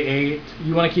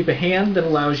keep a hand that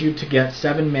allows you to get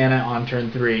 7 mana on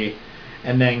turn 3,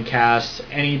 and then cast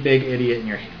any big idiot in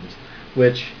your hand,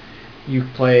 which you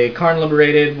play Karn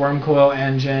Liberated, Wormcoil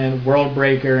Engine, World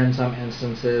Breaker in some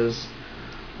instances.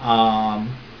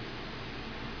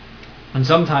 And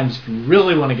sometimes if you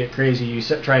really want to get crazy, you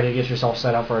try to get yourself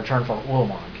set up for a turn for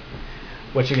Ulamog,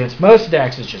 which against most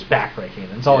decks is just backbreaking,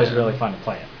 and it's always really fun to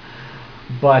play it.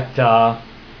 But,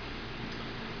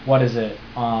 what is it?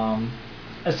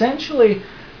 Essentially,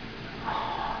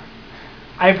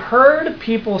 I've heard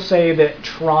people say that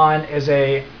Tron is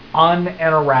a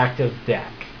uninteractive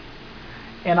deck.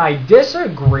 And I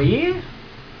disagree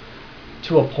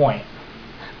to a point.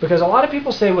 Because a lot of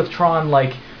people say with Tron,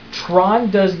 like, Tron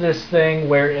does this thing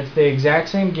where it's the exact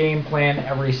same game plan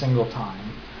every single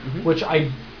time. Mm-hmm. Which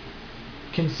I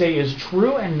can say is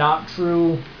true and not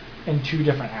true in 2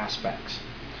 different aspects.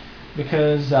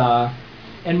 Because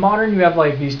in Modern, you have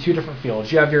like these 2 different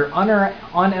fields. You have your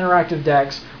uninteractive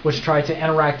decks, which try to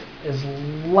interact as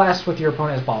less with your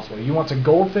opponent as possible. You want to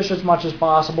goldfish as much as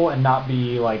possible and not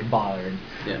be like bothered.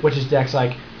 Yeah. Which is decks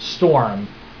like Storm,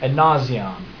 Ad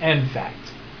Nauseam, Infect.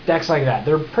 Decks like that.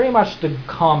 They're pretty much the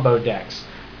combo decks.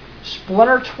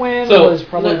 Splinter Twin was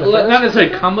probably the first. Not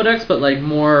necessarily combo decks, but like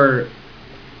more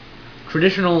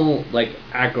traditional like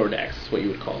aggro decks, is what you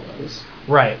would call those.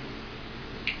 Right.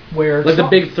 Where like the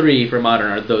big 3 for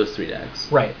Modern are those 3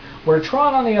 decks. Right. Where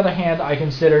Tron, on the other hand, I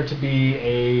consider to be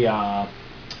a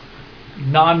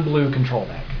non-blue control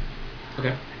deck.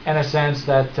 Okay. In a sense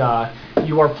that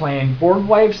you are playing board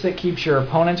wipes that keeps your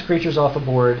opponent's creatures off the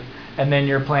board, and then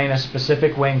you're playing a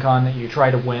specific win con that you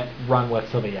try to run with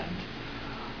till the end.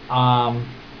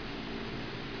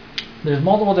 There's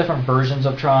multiple different versions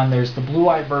of Tron. There's the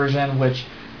blue-white version, which,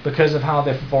 because of how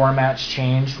the format's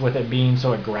changed with it being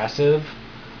so aggressive,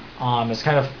 it's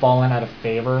kind of fallen out of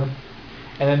favor.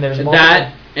 And then there's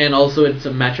that, and also it's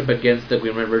a matchup against the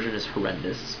green-white version is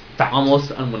horrendous. Fact. Almost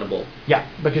unwinnable. Yeah,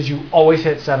 because you always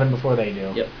hit 7 before they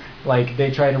do. Yep. Like, they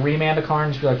try to remand a card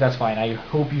and just be like, that's fine. I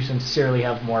hope you sincerely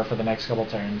have more for the next couple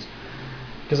turns.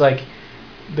 Because, like,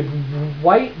 the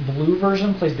white-blue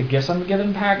version plays the Gifts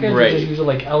Ungiven package, right, which is usually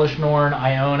like Elish Norn,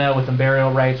 Iona with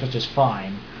Burial Rites, which is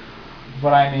fine.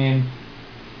 But, I mean,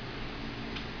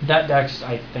 that deck's,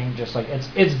 I think, just like,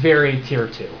 it's very tier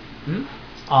 2.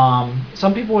 Mm-hmm.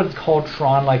 Some people would call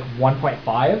Tron, like,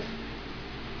 1.5.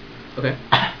 Okay.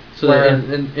 So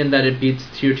in that it beats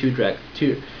tier 2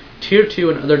 Tier 2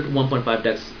 and other 1.5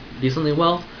 decks decently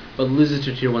well, but loses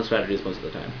to tier 1 strategies most of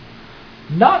the time.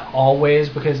 Not always,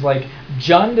 because like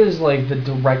Jund is like the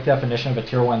direct definition of a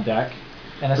tier 1 deck.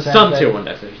 Some tier 1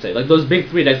 decks, I should say. Like those big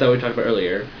 3 decks that we talked about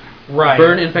earlier. Right.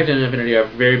 Burn, Infect, and Affinity are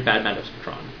very bad matchups for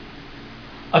Tron.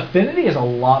 Affinity is a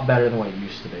lot better than what it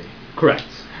used to be. Correct.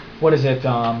 What is it?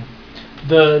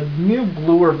 The new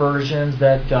bluer versions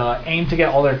that aim to get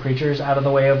all their creatures out of the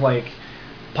way of like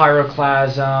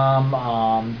Pyroclasm,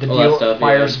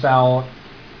 Fire Spout.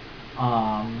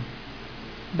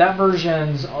 That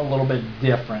version's a little bit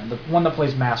different. The one that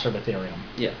plays Master of Ethereum.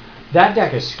 Yeah. That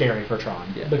deck is scary for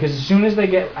Tron. Yeah. Because as soon as they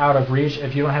get out of reach,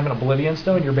 if you don't have an Oblivion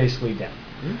Stone, you're basically dead.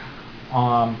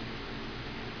 Mm-hmm.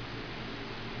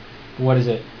 What is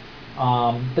it?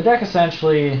 The deck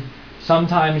essentially,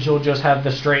 sometimes you'll just have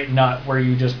the straight nut where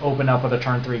you just open up with a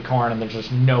turn 3 Karn and there's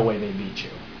just no way they beat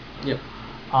you. Yep.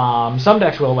 Some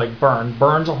decks will, like Burn.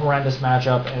 Burn's a horrendous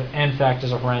matchup. Infect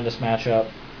is a horrendous matchup.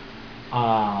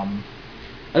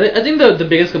 I think the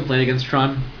biggest complaint against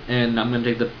Tron, and I'm going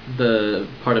to take the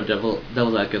part of devil's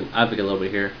advocate a little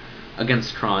bit here,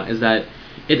 against Tron, is that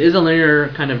it is a linear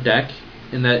kind of deck,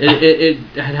 in that it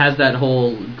has that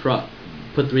whole drop,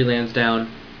 put 3 lands down,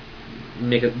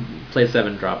 make it play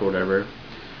 7 drop or whatever.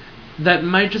 That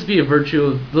might just be a virtue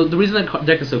of... The reason that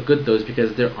deck is so good, though, is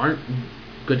because there aren't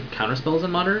good counterspells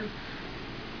in Modern.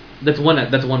 That's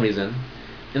one reason.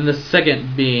 And the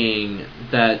second being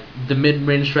that the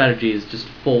mid-range strategies just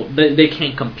fold. They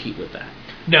can't compete with that.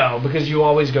 No, because you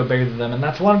always go bigger than them. And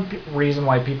that's one reason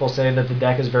why people say that the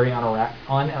deck is very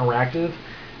uninteractive,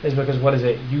 is because what is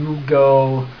it? You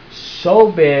go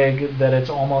so big that it's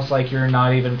almost like you're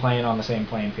not even playing on the same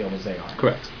playing field as they are.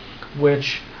 Correct.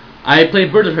 Which I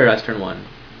played Birds of Paradise turn 1.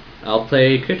 I'll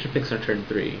play Creature Fixer turn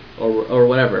 3 or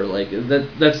whatever. Like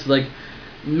that's like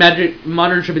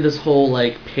Modern should be this whole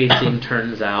like pacing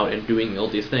turns out and doing all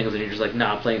these things, and you're just like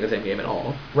not playing the same game at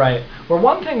all. Right. Well,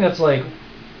 one thing that's like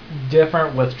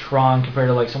different with Tron compared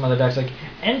to like some other decks, like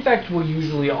Infect will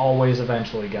usually always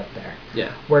eventually get there.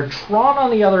 Yeah. Where Tron, on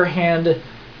the other hand,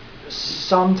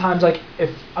 sometimes like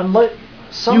unless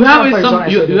you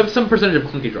have some percentage of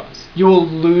clunky draws. You will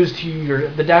lose to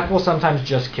the deck will sometimes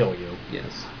just kill you.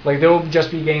 Yes. Like there will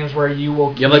just be games where you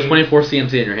will. You have like 24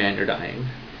 CMC in your hand, you're dying.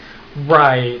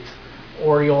 Right.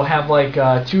 Or you'll have like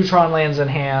 2 Tron lands in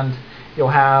hand. You'll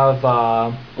have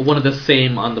one of the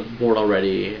same on the board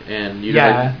already, and you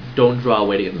like, don't draw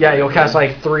away to get. Yeah, you'll cast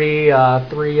like three of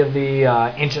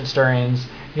the Ancient Stirrings.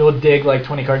 You'll dig like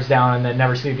 20 cards down and then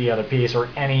never see the other piece or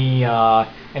any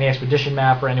expedition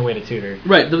map or any way to tutor.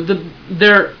 Right.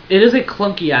 There is a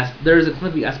clunky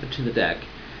aspect to the deck,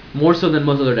 more so than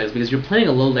most other decks because you're playing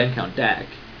a low land count deck.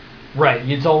 Right.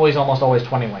 It's almost always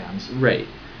 20 lands. Right.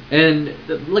 And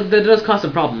like that does cause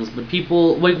some problems, but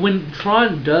people like when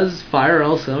Tron does fire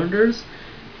all cylinders,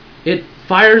 it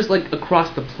fires like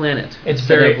across the planet. It's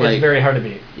very hard to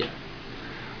beat. Yeah.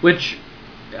 Which,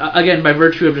 again, by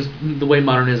virtue of just the way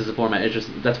Modern is as a format, it's just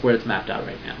that's where it's mapped out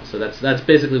right now. So that's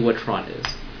basically what Tron is.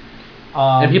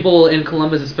 And people in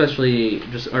Columbus especially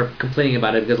just are complaining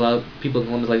about it because a lot of people in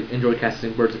Columbus like enjoy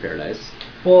casting Birds of Paradise,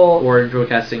 or enjoy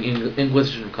casting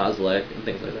Inquisition of Kozilek and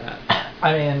things like that.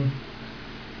 I mean,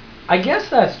 I guess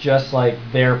that's just like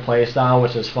their play style,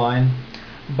 which is fine.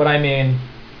 But I mean,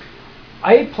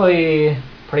 I play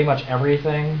pretty much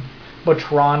everything, but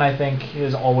Tron I think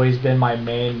has always been my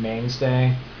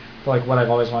mainstay for like what I've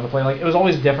always wanted to play. Like it was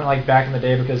always different like back in the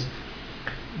day because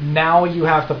now you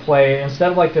have to play instead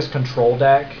of like this control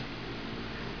deck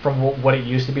from what it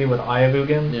used to be with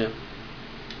Ayavugan. Yeah.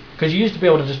 Because you used to be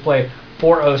able to just play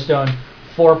 4 O-Stone,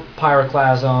 4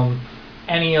 Pyroclasm,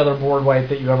 any other board wipe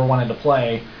that you ever wanted to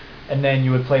play. And then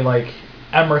you would play like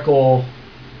Emrakul,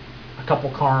 a couple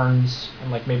Karns,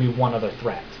 and like maybe one other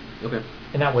threat. Okay.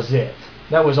 And that was it.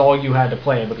 That was all you had to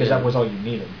play because that was all you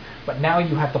needed. But now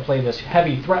you have to play this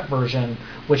heavy threat version,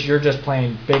 which you're just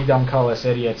playing big dumb colorless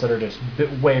idiots that are just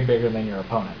way bigger than your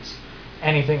opponents.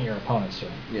 Anything your opponent's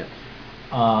doing.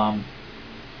 Yeah.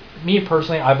 Me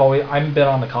personally, I've been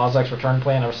on the Kozilek's Return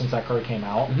plan ever since that card came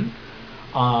out. Mm-hmm.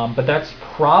 But that's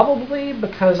probably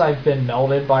because I've been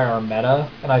melded by our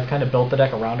meta, and I've kind of built the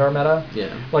deck around our meta.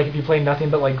 Yeah. Like, if you play nothing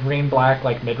but, like, green-black,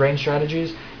 like, mid-range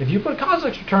strategies, if you put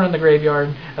Kozilek's Return in the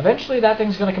graveyard, eventually that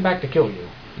thing's going to come back to kill you.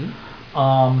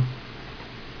 Mm-hmm.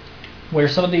 Where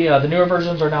some of the newer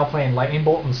versions are now playing Lightning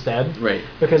Bolt instead. Right.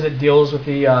 Because it deals with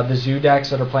the Zoo decks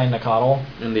that are playing Nakatl.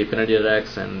 And the Affinity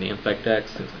decks and the Infect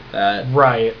decks, things like that.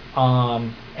 Right.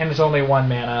 And it's only 1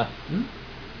 mana. Mm-hmm.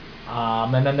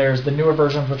 And then there's the newer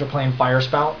versions which are playing Fire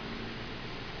Spout,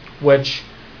 which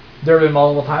there have been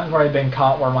multiple times where I've been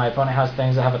caught where my opponent has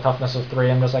things that have a toughness of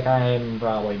 3. I'm just like, I'm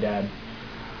probably dead.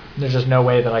 There's just no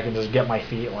way that I can just get my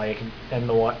feet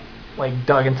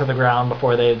dug into the ground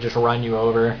before they just run you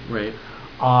over. Right.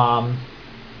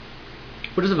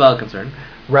 Which is a valid concern.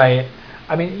 Right.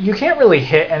 I mean, you can't really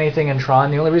hit anything in Tron.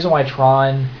 The only reason why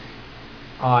Tron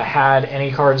had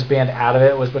any cards banned out of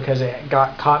it was because it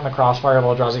got caught in the crossfire of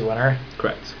Eldrazi Winter.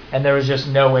 Correct. And there was just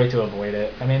no way to avoid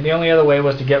it. I mean, the only other way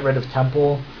was to get rid of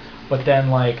Temple, but then,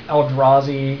 like,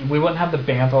 Eldrazi, we wouldn't have the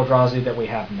Banff Eldrazi that we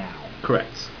have now.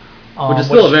 Correct. Which is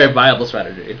still a very viable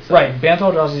strategy. So. Right. Banff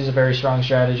Eldrazi is a very strong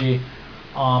strategy.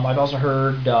 I've also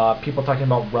heard people talking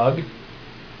about Rug.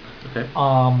 Okay.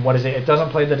 What is it? It doesn't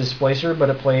play the Displacer, but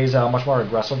it plays a much more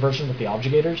aggressive version with the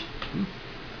Objecgators. Mm-hmm.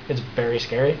 It's very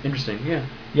scary. Interesting, yeah.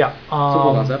 Yeah. It's a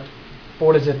cool concept.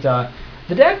 What is it?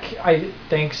 The deck, I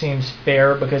think, seems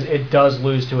fair because it does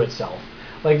lose to itself.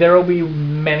 Like, there will be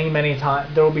many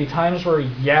times. There will be times where,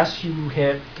 yes, you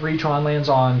hit 3 Tron lands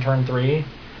on turn 3,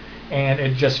 and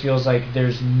it just feels like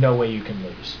there's no way you can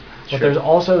lose. But there's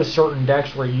also certain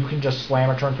decks where you can just slam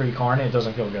a turn 3 Karn and it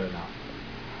doesn't feel good enough.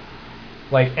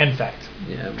 Like Infect.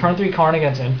 Yeah. Turn 3 Karn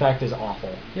against Infect is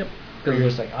awful. Yep. You're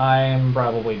just like, I'm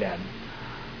probably dead.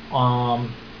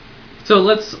 So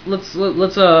let's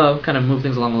kind of move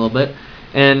things along a little bit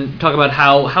and talk about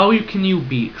how can you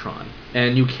beat Tron,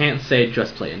 and you can't say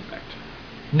just play Infect.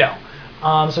 No.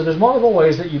 So there's multiple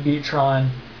ways that you beat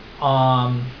Tron.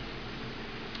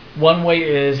 One way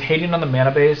is hating on the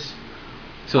mana base.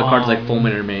 So cards like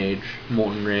Fulminator Mage,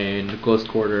 Molten Rain, Ghost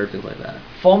Quarter, things like that.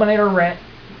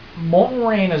 Molten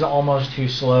Rain is almost too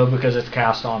slow because it's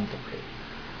cast on 3.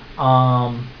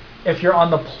 If you're on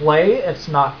the play, it's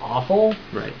not awful.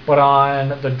 Right. But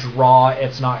on the draw,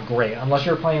 it's not great. Unless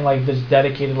you're playing like this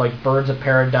dedicated like Birds of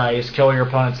Paradise, kill your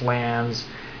opponent's lands,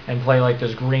 and play like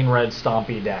this green-red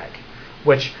stompy deck.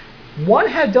 Which one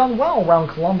had done well around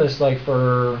Columbus like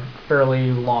for a fairly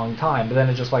long time, but then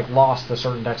it just like lost to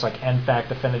certain decks like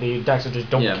Enfact, Affinity, decks that just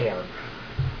don't care.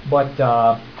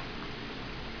 But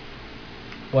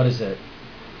what is it?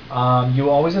 You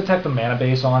always attack the mana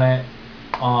base on it.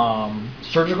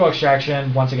 Surgical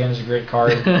Extraction, once again, is a great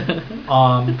card.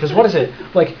 Because what is it?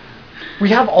 Like, we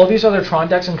have all these other Tron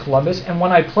decks in Columbus, and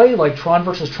when I play, like, Tron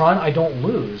versus Tron, I don't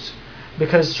lose.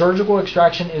 Because Surgical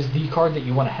Extraction is the card that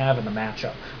you want to have in the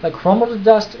matchup. Like, Crumble to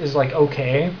Dust is, like,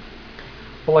 okay,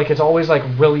 but, like, it's always, like,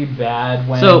 really bad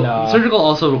when... So, Surgical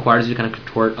also requires you to kind of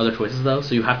contort other choices, though,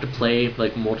 so you have to play,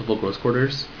 like, multiple Ghost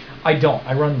Quarters. I don't.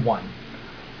 I run one.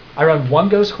 I run one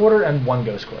Ghost Quarter and one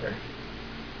Ghost Quarter.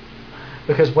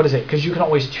 Because what is it? Because you can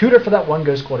always tutor for that one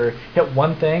Ghost Quarter, hit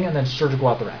one thing, and then Surgical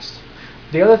out the rest.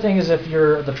 The other thing is if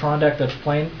you're the Tron deck that's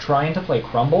trying to play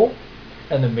Crumble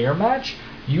and the Mirror Match,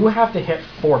 you have to hit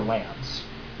 4 lands.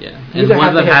 Yeah, and one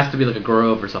of them has to be like a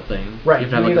Grove or something. Right,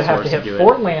 you either have to hit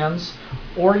 4 lands,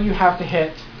 or you have to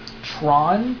hit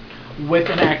Tron with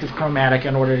an active Chromatic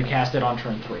in order to cast it on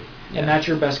turn 3. Yeah. And that's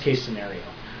your best case scenario.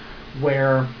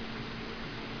 Where,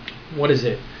 what is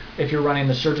it? If you're running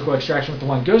the Surgical Extraction with the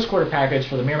one Ghost Quarter package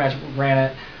for the Mirror Match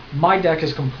Granite, my deck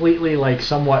is completely like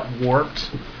somewhat warped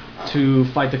to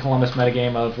fight the Columbus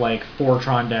metagame of like 4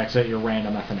 Tron decks at your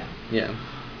random FNM. Yeah.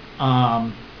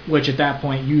 Which at that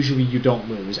point usually you don't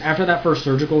lose. After that first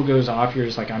Surgical goes off, you're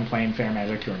just like, I'm playing Fair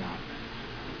Magic, you're not.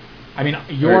 I mean,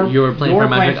 you're playing Fair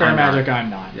Magic, I'm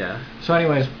not. Yeah. So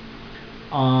anyways,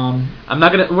 I'm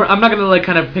not gonna like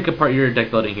kind of pick apart your deck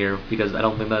building here because I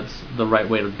don't think that's the right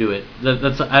way to do it.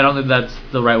 I don't think that's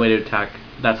the right way to attack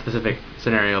that specific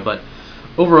scenario. But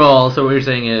overall, so what you're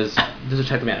saying is just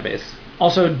check the mana base.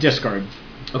 Also discard.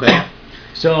 Okay.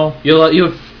 So you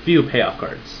have few payoff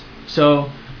cards.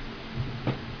 So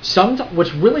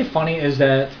what's really funny is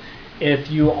that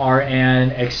if you are an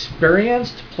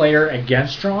experienced player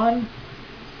against Tron,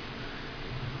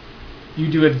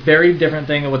 you do a very different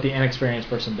thing than what the inexperienced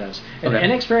person does. An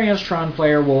inexperienced Tron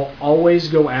player will always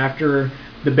go after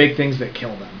the big things that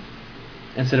kill them.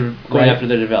 Instead of going after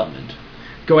the development.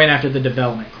 Going after the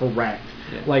development, correct.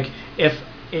 Yeah. Like, if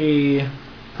a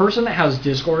person that has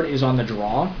Discord is on the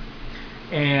draw,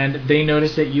 and they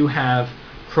notice that you have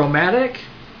Chromatic,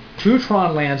 2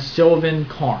 Tron lands, Sylvan,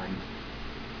 Karn,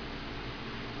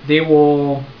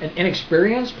 an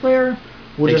inexperienced player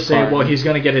will just say, well, he's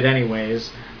going to get it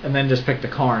anyways, and then just pick the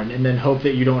Karn, and then hope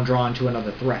that you don't draw into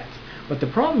another threat. But the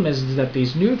problem is that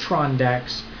these new Tron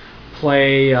decks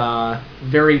play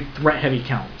very threat-heavy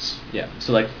counts. Yeah,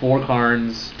 so like 4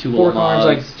 Karns, 2 4 Karns,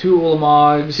 like 2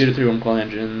 Ullamogs, 2 to 3 Wurmcoil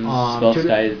Engines, Spell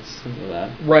Skies, something like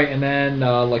that. Right, and then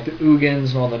like the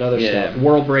Ugins and all that other stuff,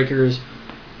 World Breakers.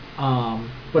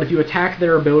 But if you attack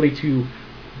their ability to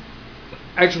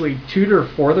actually tutor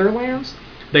for their lands,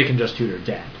 they can just tutor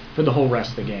dead for the whole rest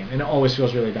of the game, and it always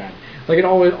feels really bad. Like, it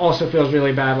always also feels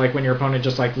really bad like when your opponent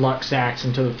just like luck sacks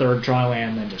into the 3rd Tron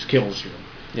land and then just kills you.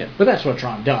 Yeah. But that's what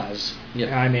Tron does.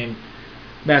 Yeah. I mean,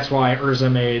 that's why Urza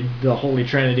made the holy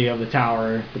trinity of the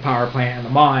tower, the power plant, and the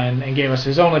mine, and gave us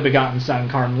his only begotten son,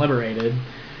 Karn Liberated.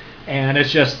 And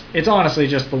it's honestly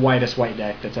just the whitest white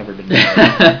deck that's ever been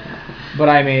made. But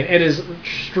I mean, it is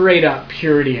straight up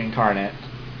purity incarnate.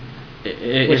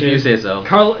 If you say so.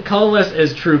 Colorless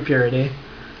is true purity.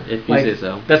 If you say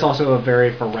so. That's also a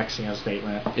very Phyrexian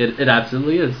statement. It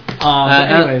absolutely is.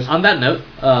 Anyways, on that note,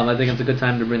 I think it's a good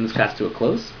time to bring this cast to a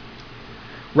close.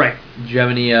 Right. Do you have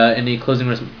any closing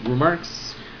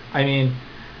remarks? I mean,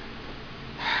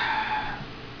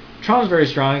 Tron's very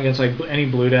strong against like any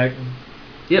blue deck.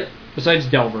 Yep. Besides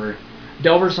Delver.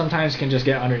 Delver sometimes can just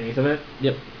get underneath of it.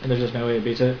 Yep. And there's just no way it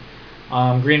beats it.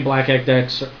 Green-black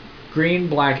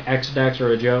X decks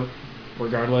are a joke,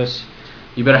 regardless.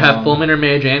 You better have Fulminator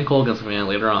Mage and Kolaghan's Command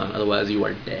later on, otherwise you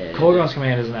are dead. Kolaghan's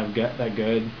Command isn't that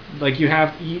good. Like, you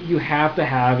have to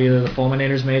have either the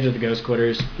Fulminator's Mage or the Ghost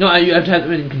Quitters. No, you have to have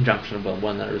them in conjunction of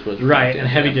one that are supposed to. Right, and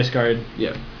heavy discard.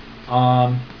 Yeah.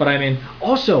 But I mean,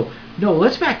 also, no,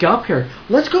 let's back up here.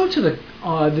 Let's go to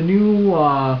the new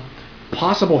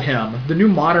possible hymn, the new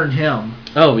modern hymn.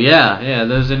 Oh, yeah,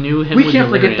 there's a new hymn. We can't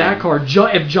forget that card.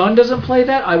 If John doesn't play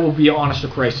that, I will be honest to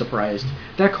Christ surprised.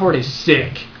 That card is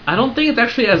sick. I don't think it's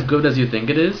actually as good as you think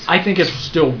it is. I think it's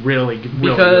still really good.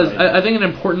 Because I think an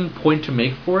important point to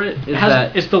make for it is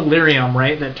that... It's the lyrium,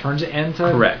 right, that turns it into...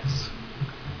 Correct.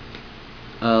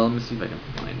 Let me see if I can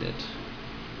find it.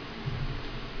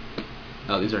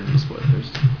 Oh, these are new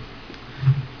spoilers.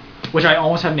 which I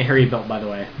almost had Nahiri built, by the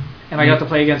way. And I got to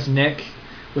play against Nick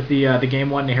with the game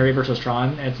 1 Nahiri versus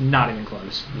Tron, and it's not even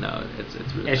close. No, it's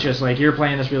really It's not. just like you're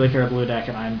playing this really fair blue deck,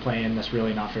 and I'm playing this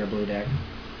really not fair blue deck.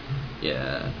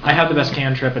 Yeah. I have the best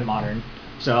cantrip in Modern,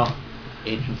 so...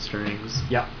 Ancient Stirrings.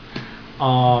 Yeah.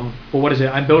 But what is it?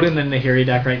 I'm building the Nahiri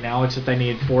deck right now, except I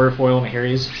need 4 foil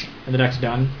Nahiris, and the deck's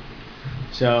done.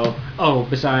 So,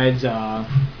 besides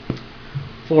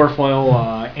 4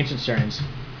 foil Ancient Stirrings.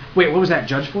 Wait, what was that?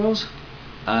 Judge foils?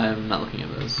 I'm not looking at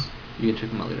those. You can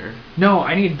check them out later. No,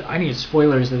 I need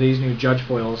spoilers of these new Judge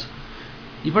foils.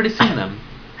 You've already seen them.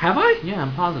 Have I? Yeah,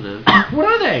 I'm positive. What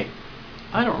are they?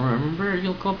 I don't remember.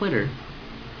 You'll come up later.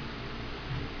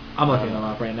 I'm looking them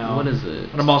up right now. What is it?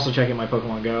 And I'm also checking my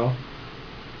Pokemon Go.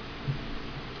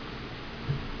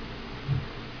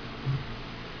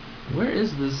 Where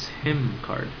is this him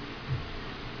card?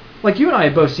 Like, you and I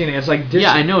have both seen it. It's like...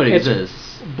 Yeah, I know it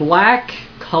exists. Black,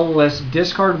 colorless,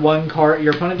 discard 1 card.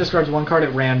 Your opponent discards 1 card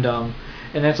at random.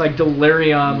 And it's like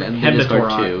Delirium And they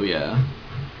discard Hemdatoron. 2, yeah.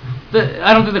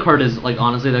 I don't think the card is, like,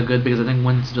 honestly that good, because I think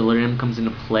once Delirium comes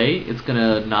into play, it's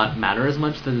gonna not matter as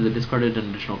much that they discarded an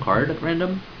additional card at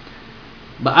random.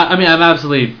 But, I mean, I'm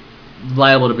absolutely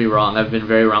liable to be wrong. I've been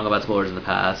very wrong about spoilers in the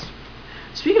past.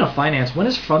 Speaking of finance, when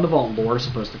is From the Vault Lore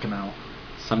supposed to come out?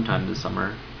 Sometime this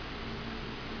summer.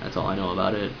 That's all I know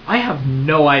about it. I have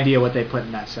no idea what they put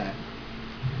in that set.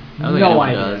 I don't think anyone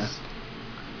idea. does.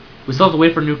 We still have to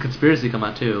wait for new Conspiracy to come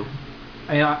out, too.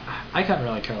 I mean, I couldn't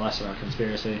really care less about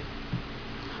Conspiracy.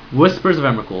 Whispers of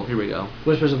Emrakul. Here we go.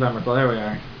 Whispers of Emrakul. There we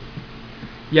are.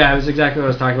 Yeah, it was exactly what I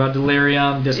was talking about.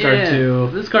 Delirium, discard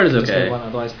 2. This card is okay. Discard 1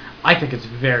 otherwise. I think it's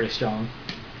very strong.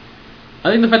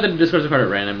 I think the fact that it discards a card at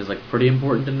random is, like, pretty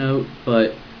important to note,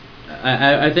 but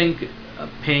I think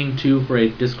paying 2 for a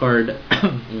discard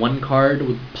 1 card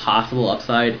with possible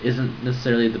upside isn't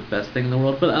necessarily the best thing in the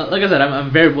world. But like I said,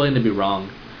 I'm very willing to be wrong.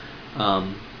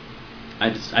 I'm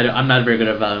not very good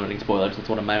at evaluating spoilers. That's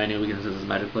one of my many weaknesses as a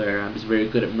Magic player. I'm just very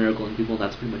good at miracling people, and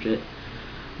that's pretty much it.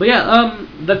 But yeah,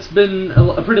 that's been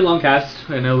a pretty long cast.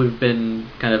 I know we've been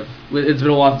it's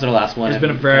been a while since our last one. It's been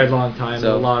a very long time.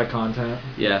 So, a lot of content.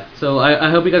 Yeah, so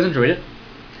I hope you guys enjoyed it.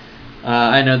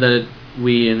 I know that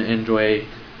we enjoy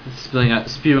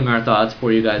spewing our thoughts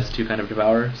for you guys to kind of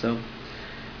devour. So,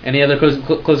 any other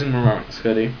closing remarks,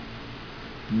 Cody?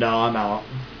 No, I'm out.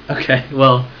 Okay,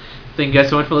 well, thank you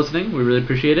guys so much for listening. We really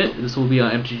appreciate it. This will be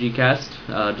on MTG Cast,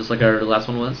 just like our last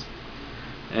one was.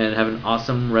 And have an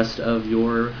awesome rest of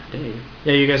your day.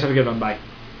 Yeah, you guys have a good one. Bye.